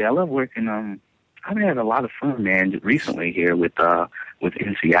 Actually, I love working, I've had a lot of fun, man, recently here with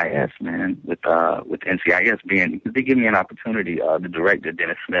NCIS, man, with NCIS being, they give me an opportunity, the director,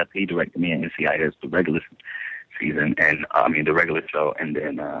 Dennis Smith, he directed me in NCIS, the regular season, and, the regular show, and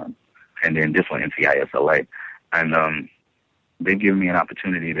then this one, NCIS LA, and, they've given me an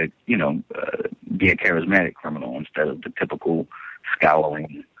opportunity to, be a charismatic criminal instead of the typical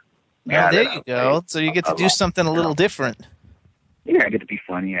scowling guy. Oh, there you go. So you get to do something a little different. Yeah, I get to be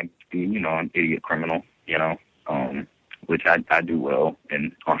funny. I get to be, an idiot criminal, which I do well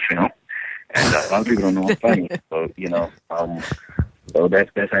on film. And a lot of people don't know I'm funny. So, so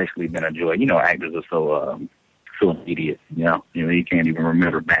that's actually been a joy. Actors are so immediate, you can't even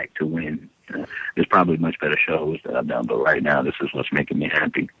remember back to when. There's probably much better shows that I've done, but right now this is what's making me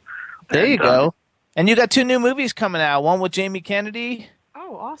happy. There you go. And you got 2 new movies coming out. One with Jamie Kennedy.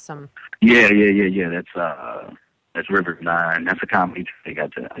 Oh, awesome. Yeah. That's River 9. That's a comedy. They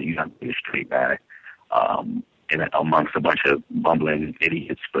got to be a straight guy, amongst a bunch of bumbling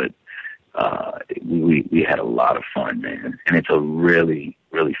idiots, but we had a lot of fun, man. And it's a really,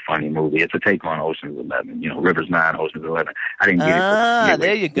 really funny movie. It's a take on Ocean's 11. You know, Rivers 9, Ocean's 11. I didn't get it.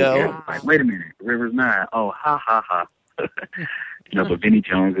 There you go. Like, wait a minute, Rivers 9. Oh, ha ha ha. You know, but Vinnie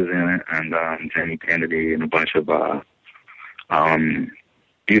Jones is in it, and Jamie Kennedy, and a bunch of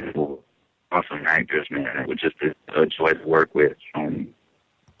beautiful, awesome actors, man. It was just a joy to work with. We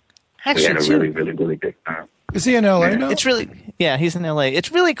had a really, really, really good time. Is he in LA now? It's really, yeah, he's in LA.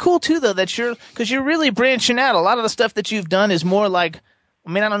 It's really cool too, though, that because you're really branching out. A lot of the stuff that you've done is more like, I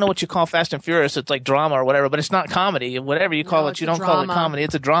mean, I don't know what you call Fast and Furious. It's like drama or whatever, but it's not comedy. Whatever you call it, you don't call it comedy.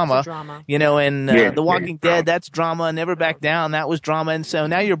 It's a drama. It's a drama. You know, and The Walking Dead, that's drama. Never Back Down, that was drama. And so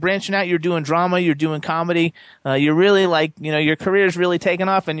now you're branching out. You're doing drama. You're doing comedy. You're really like, you know, your career's really taking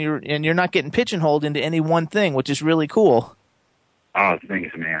off, and you're not getting pigeonholed into any one thing, which is really cool. Oh,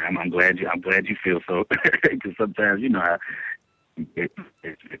 thanks, man. I'm glad you feel so. Because sometimes, you know, how if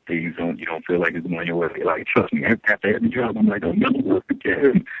things you don't feel like it's going your way. Like, trust me, after every job, I'm like, I'll never work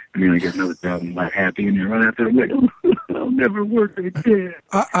again. And then I get another job, I'm like happy, and then right after, I'm like, I'll never work again.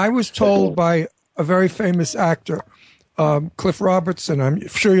 I was told by a very famous actor, Cliff Robertson. I'm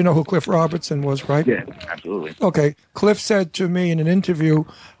sure you know who Cliff Robertson was, right? Yeah, absolutely. Okay. Cliff said to me in an interview,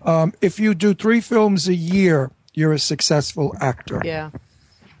 if you do 3 films a year, you're a successful actor. Yeah.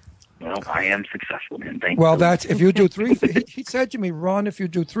 Well, I am successful, man. Thank you. Well, that's if you do 3. He said to me, Ron, if you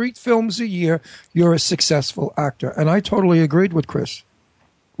do 3 films a year, you're a successful actor. And I totally agreed with Chris.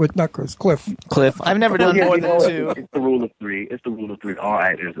 Cliff. I've never done more than 2. It's the rule of 3. It's the rule of 3. All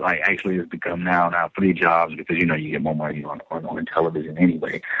actors, like, actually, it's become now 3 jobs because, you know, you get more money on television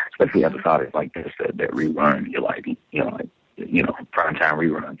anyway, especially episodic like this that rerun. You're like, you know, primetime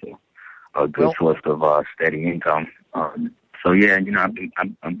reruns. So a good source of steady income. So yeah, you know,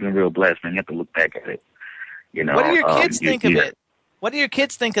 I've been real blessed, man. You have to look back at it. You know, what do your kids think of it? What do your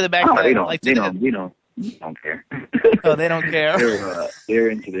kids think of the back? They don't care. Oh, they don't care. They're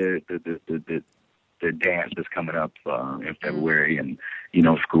into their dance that's coming up in February, and you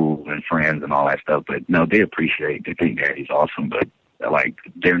know, school and friends and all that stuff. But no, they appreciate. They think Daddy's awesome, but like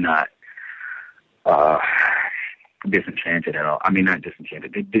they're not disenchanted at all. I mean, not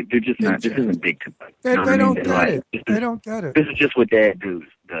disenchanted. They're just not. This isn't big to them. They don't get it. They don't get it. This is just what Dad does.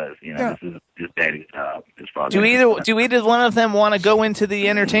 You know, this is just Daddy's job. As far as do either one of them want to go into the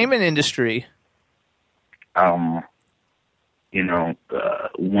entertainment industry? You know,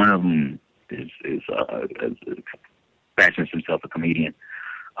 one of them is fashions himself a comedian.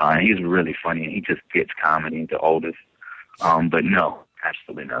 He's really funny, and he just gets comedy. The oldest, but no.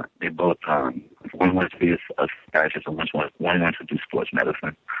 Absolutely not. They both, one wants to be a psychiatrist and one wants to do sports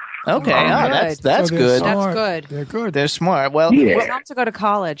medicine. Okay, that's So good. smart. That's good. They're good. They're smart. Well, Well, have to go to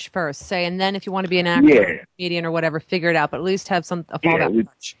college first, say, and then if you want to be an actor, comedian, or whatever, figure it out. But at least have a fallback.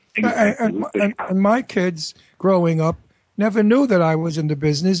 And my kids growing up never knew that I was in the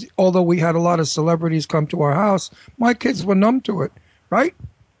business, although we had a lot of celebrities come to our house. My kids were numb to it, right?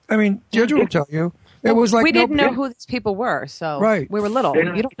 I mean, Deirdre will tell you. It was like we didn't know who these people were, so we were little.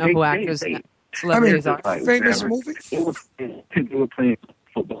 You don't know who actors and celebrities are. Famous movies. They were playing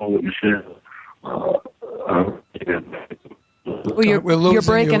football with Michelle. Well, you're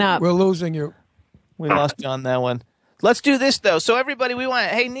breaking up. We're losing you. We lost you on that one. Let's do this though. So everybody, we want.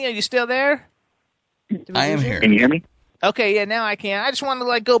 Hey, Neil, you still there? I am here. Can you hear me? Okay, yeah, now I can. I just want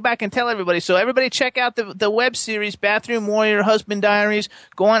to go back and tell everybody. So everybody check out the web series Bathroom Warrior Husband Diaries.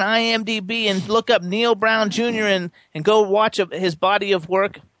 Go on IMDb and look up Neil Brown Jr. and go watch his body of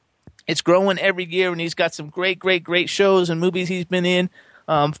work. It's growing every year, and he's got some great shows and movies he's been in.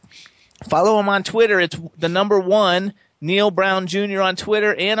 Follow him on Twitter. It's the #1 Neil Brown Jr. on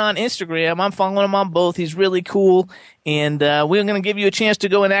Twitter and on Instagram. I'm following him on both. He's really cool. And we're going to give you a chance to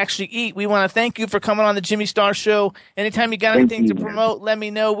go and actually eat. We want to thank you for coming on the Jimmy Star Show. Anytime you got anything to promote, let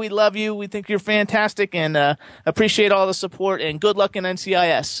me know. We love you. We think you're fantastic and appreciate all the support. And good luck in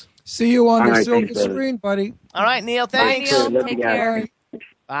NCIS. See you on the silver screen, buddy. All right, Neil. Thanks. Bye, Neil. Take care.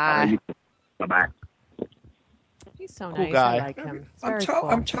 Bye. Bye-bye. He's so Cool nice. guy. I like him. It's very cool.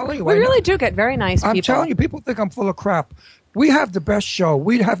 I'm telling you. We really do get very nice people. I'm telling you, people think I'm full of crap. We have the best show.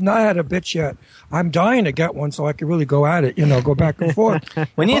 We have not had a bitch yet. I'm dying to get one so I can really go at it, go back and forth.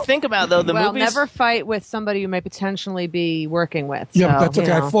 When you think about, though, the movies... never fight with somebody you may potentially be working with. Yeah, so, but that's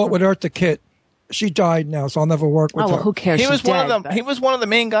okay. I fought with Eartha Kitt. She died now, so I'll never work with her. Who cares? He was She's one dead, of them. He was one of the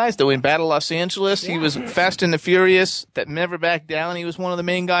main guys though in Battle Los Angeles. He was Fast and the Furious that never backed down. He was one of the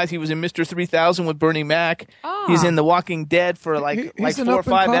main guys. He was in Mr. 3000 with Bernie Mac. He's in The Walking Dead for like 4 or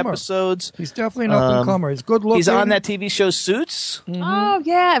 5 episodes. He's definitely an up-and-comer. He's good looking. He's on that TV show Suits. Oh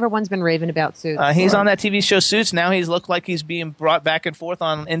yeah, everyone's been raving about Suits. He's on that TV show Suits. Now he's looked like he's being brought back and forth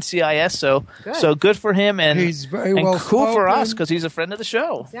on NCIS. So good for him, and he's very and well cool for spoken. us because he's a friend of the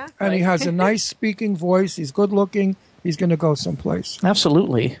show. Exactly. And he has a nice speaking voice. He's good looking. He's going to go someplace.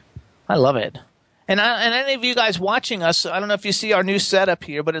 Absolutely. I love it. And any of you guys watching us, I don't know if you see our new setup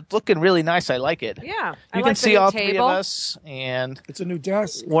here, but it's looking really nice. I like it. Yeah. You can see all 3 of us, and it's a new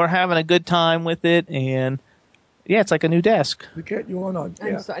desk. We're having a good time with it, and yeah, it's like a new desk. We can't yawn on.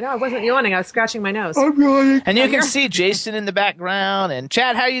 I'm sorry. No, I wasn't yawning. I was scratching my nose. I'm yawning. And you can see Jason in the background. And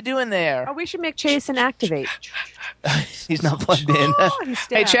Chad, how you doing there? Oh, we should make Jason activate. He's not plugged in.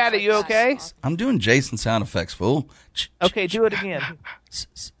 Hey, Chad, are you okay? I'm doing Jason sound effects, fool. Okay, do it again.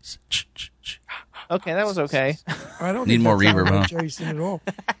 Okay, that was okay. I don't need think more that sounded reverb, like huh? Jason at all.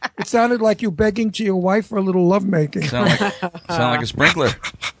 It sounded like you begging to your wife for a little lovemaking. Sound like a sprinkler. I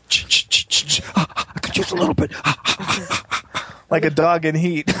could use a little bit. Like a dog in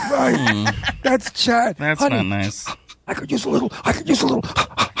heat. Right. That's Chad. That's Honey, not nice. I could use a little. I'm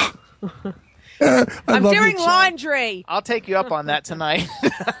love doing you, Chad. laundry. I'll take you up on that tonight.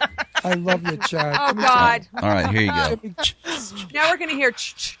 I love you, Chad. Oh, God. All right, here you go. Now we're going to hear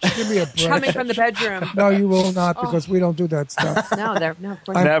Give me a break. coming from the bedroom. No, you will not, because we don't do that stuff. No, of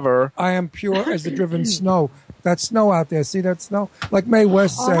course not. Never. I am pure as the driven snow. That snow out there. See that snow? Like Mae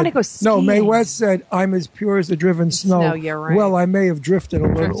West Oh, I said. wanna go No, Mae skiing. West said, I'm as pure as the driven snow. Snow, you're right. Well, I may have drifted a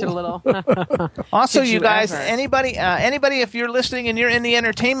little. Drifted a little. Also, Did you you guys, ever? anybody, if you're listening and you're in the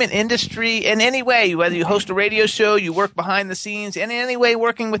entertainment industry in any way, whether you host a radio show, you work behind the scenes, in any way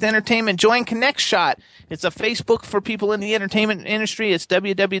working with entertainment, join ConnectShot. It's a Facebook for people in the entertainment industry. It's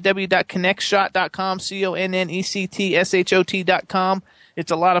www.connectshot.com, ConnectShot.com. It's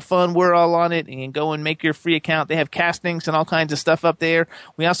a lot of fun. We're all on it. You can go and make your free account. They have castings and all kinds of stuff up there.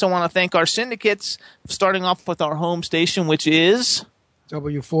 We also want to thank our syndicates, starting off with our home station, which is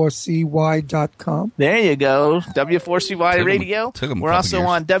W4CY.com. There you go. W4CY Radio. took 'em a We're couple also years.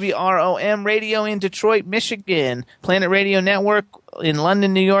 on WROM Radio in Detroit, Michigan. Planet Radio Network in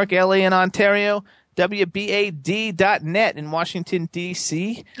London, New York, LA, and Ontario. WBAD.net in Washington,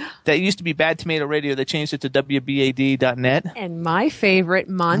 D.C. That used to be Bad Tomato Radio. They changed it to WBAD.net. And my favorite,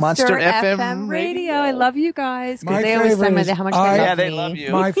 Monster FM Radio. I love you guys. My Because they always favorite say how much is they love Yeah, they me. love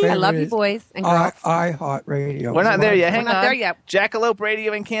you. My favorite I love you, is boys and girls. iHeartRadio. We're not there yet. Hang We're not on. there yet. Jackalope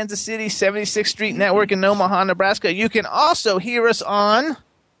Radio in Kansas City, 76th Street Network in Omaha, Nebraska. You can also hear us on...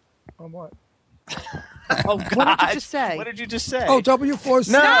 On what? Oh, God. What did you just say? What did you just say? Oh,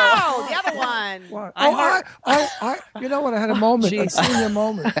 W4C. No. No, the other one. What? I You know what? I had a moment, a senior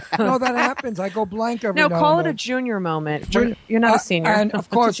moment. No, that happens. I go blank every No, now call and it a then. junior moment. Junior- You're not a senior. And of It's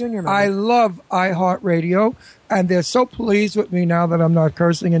a course, junior I moment. love iHeartRadio, and they're so pleased with me now that I'm not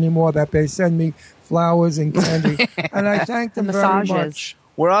cursing anymore that they send me flowers and candy, and I thank them very Massages. much.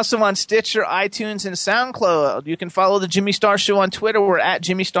 We're also on Stitcher, iTunes, and SoundCloud. You can follow the Jimmy Star Show on Twitter. We're at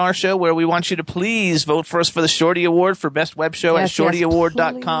Jimmy Star Show, where we want you to please vote for us for the Shorty Award for Best Web Show at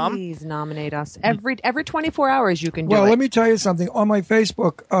shortyaward.com. Please nominate us. Every 24 hours you can do Well, it. let me tell you something. On my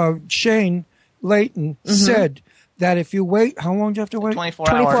Facebook, Shane Layton said that if you wait, how long do you have to wait? 24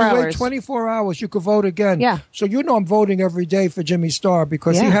 24 hours. If you wait hours. 24 hours, you could vote again. Yeah. So you know I'm voting every day for Jimmy Star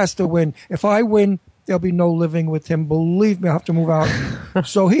because he Yeah. has to win. If I win, there'll be no living with him. Believe me, I have to move out.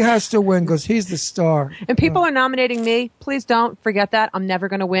 So he has to win because he's the star. And people are nominating me. Please don't forget that. I'm never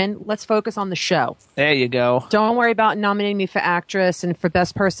going to win. Let's focus on the show. There you go. Don't worry about nominating me for actress and for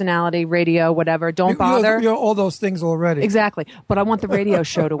best personality, radio, whatever. Don't bother. You're all those things already. Exactly. But I want the radio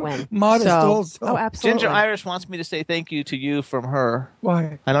show to win. Modest So- also. Oh, absolutely. Ginger Irish wants me to say thank you to you from her.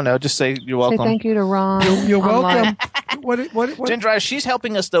 Why? I don't know. Just say you're Say welcome. thank you to Ron. You're online. welcome. What? Ginger Irish, she's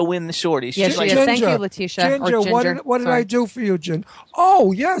helping us, though, win the Shorty. Yes, She's she like, is. Thank you, Letitia. Ginger, Or what Ginger. did Sorry. I do for you, Gin?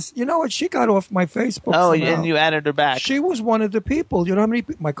 Oh, yes. You know what? She got off my Facebook. oh, somehow. and you added her back. She was one of the people. You know how many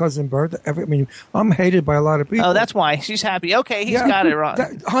people? My cousin Bert. I'm hated by a lot of people. Oh, that's why. She's happy. Okay, he's got it wrong.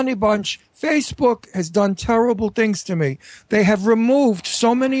 Honey Bunch, Facebook has done terrible things to me. They have removed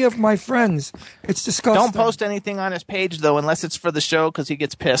so many of my friends. It's disgusting. Don't post anything on his page, though, unless it's for the show, because he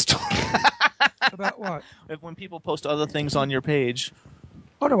gets pissed. About what? When people post other things on your page.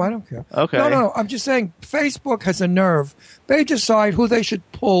 Oh, no, I don't care. Okay. No. I'm just saying Facebook has a nerve. They decide who they should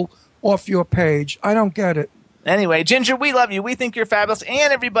pull off your page. I don't get it. Anyway, Ginger, we love you. We think you're fabulous.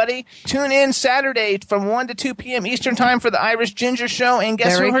 And everybody, tune in Saturday from 1 to 2 p.m. Eastern Time for the Irish Ginger Show. And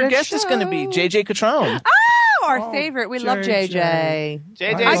guess Very who her good guest is going to be? JJ Catrone. Oh, our favorite. We love JJ.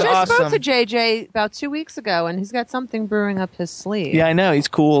 JJ's I just awesome. spoke to JJ about 2 weeks ago, and he's got something brewing up his sleeve. Yeah, I know. He's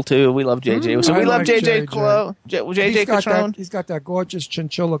cool, too. We love JJ. So we love JJ Catrone. He's got that gorgeous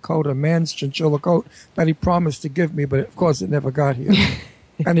chinchilla coat, a man's chinchilla coat, that he promised to give me, but of course it never got here.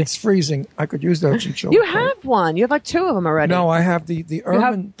 And it's freezing. I could use that chinchilla You coat. have one. You have like 2 of them already. No, I have the You ermine.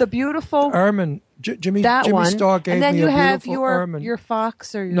 have the beautiful Ermine. Jimmy one. Star gave and then me you a have beautiful ermine. your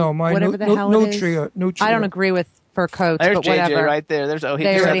fox or No, my whatever the hell it is. Nutria. I don't agree with fur coats, There's but JJ whatever. right there. There's they just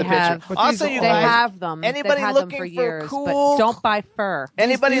already the picture. have. But Also, these you are They guys, have them. anybody They've had looking them for for years, cool- but don't buy fur.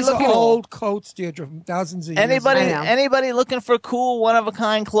 Anybody These looking are old coats, Deirdre, from thousands of years Anybody, ago. anybody looking for cool,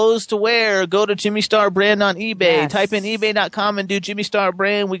 one-of-a-kind clothes to wear, go to Jimmy Star Brand on eBay. Yes. Type in ebay.com and do Jimmy Star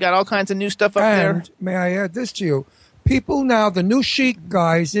Brand. We got all kinds of new stuff up there. And may I add this to you? People now, the new chic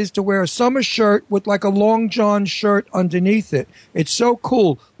guys, is to wear a summer shirt with like a long john shirt underneath it. It's so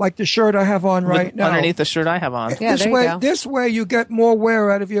cool, like the shirt I have on right now. Underneath the shirt I have on. Yeah, this there you way, go. this way you get more wear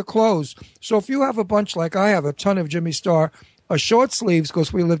out of your clothes. So if you have a bunch like I have, a ton of Jimmy Star short sleeves,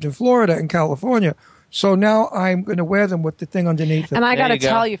 because we lived in Florida and California. So now I'm going to wear them with the thing underneath it. And I got to you go.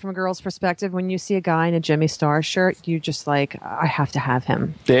 tell you, from a girl's perspective, when you see a guy in a Jimmy Star shirt, you just like, I have to have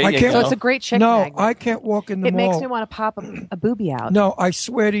him. There I you can't- go. So it's a great chick No, magnet. I can't walk in the It mall. makes me want to pop a boobie out. No, I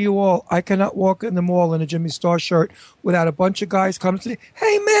swear to you all, I cannot walk in the mall in a Jimmy Star shirt without a bunch of guys coming to me.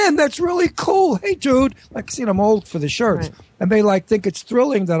 Hey, man, that's really cool. Hey, dude. Like, see, I'm old for the shirts. Right. And they think it's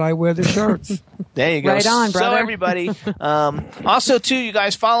thrilling that I wear the shirts. There you go. Right on, brother. So everybody, also too, you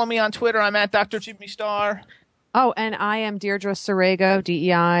guys follow me on Twitter. I'm at Dr. Jimmy Star. Oh, and I am Deirdre Sarego,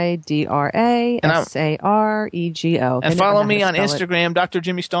 DeidraSarego. And follow me on Instagram, Dr.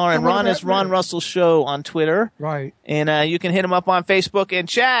 Jimmy Star, and Ron is Ron Russell Show on Twitter. Right. And you can hit him up on Facebook. And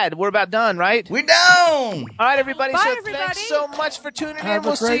Chad, we're about done, right? We're down. All right, everybody. Bye, so everybody. thanks so much for tuning Have in. a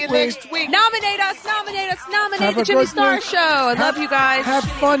We'll see great you week. next week. Nominate us, Have the a Jimmy good Star week. Show. I love you guys. Have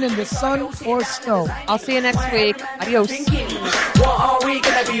fun in the sun or snow. I'll see you next week. Adios. What are we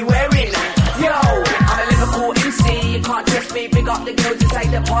gonna be wearing? Yo, I'm a Liverpool MC. You can't trust me. Big up the girls inside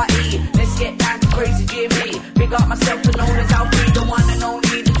the party. Let's get down to crazy Jimmy. Big up myself and known as Alfie, the one and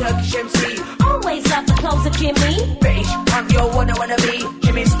only, the Turkish MC. Always love the clothes of Jimmy. British, I'm your one I wanna be.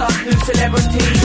 Jimmy Star, new celebrity.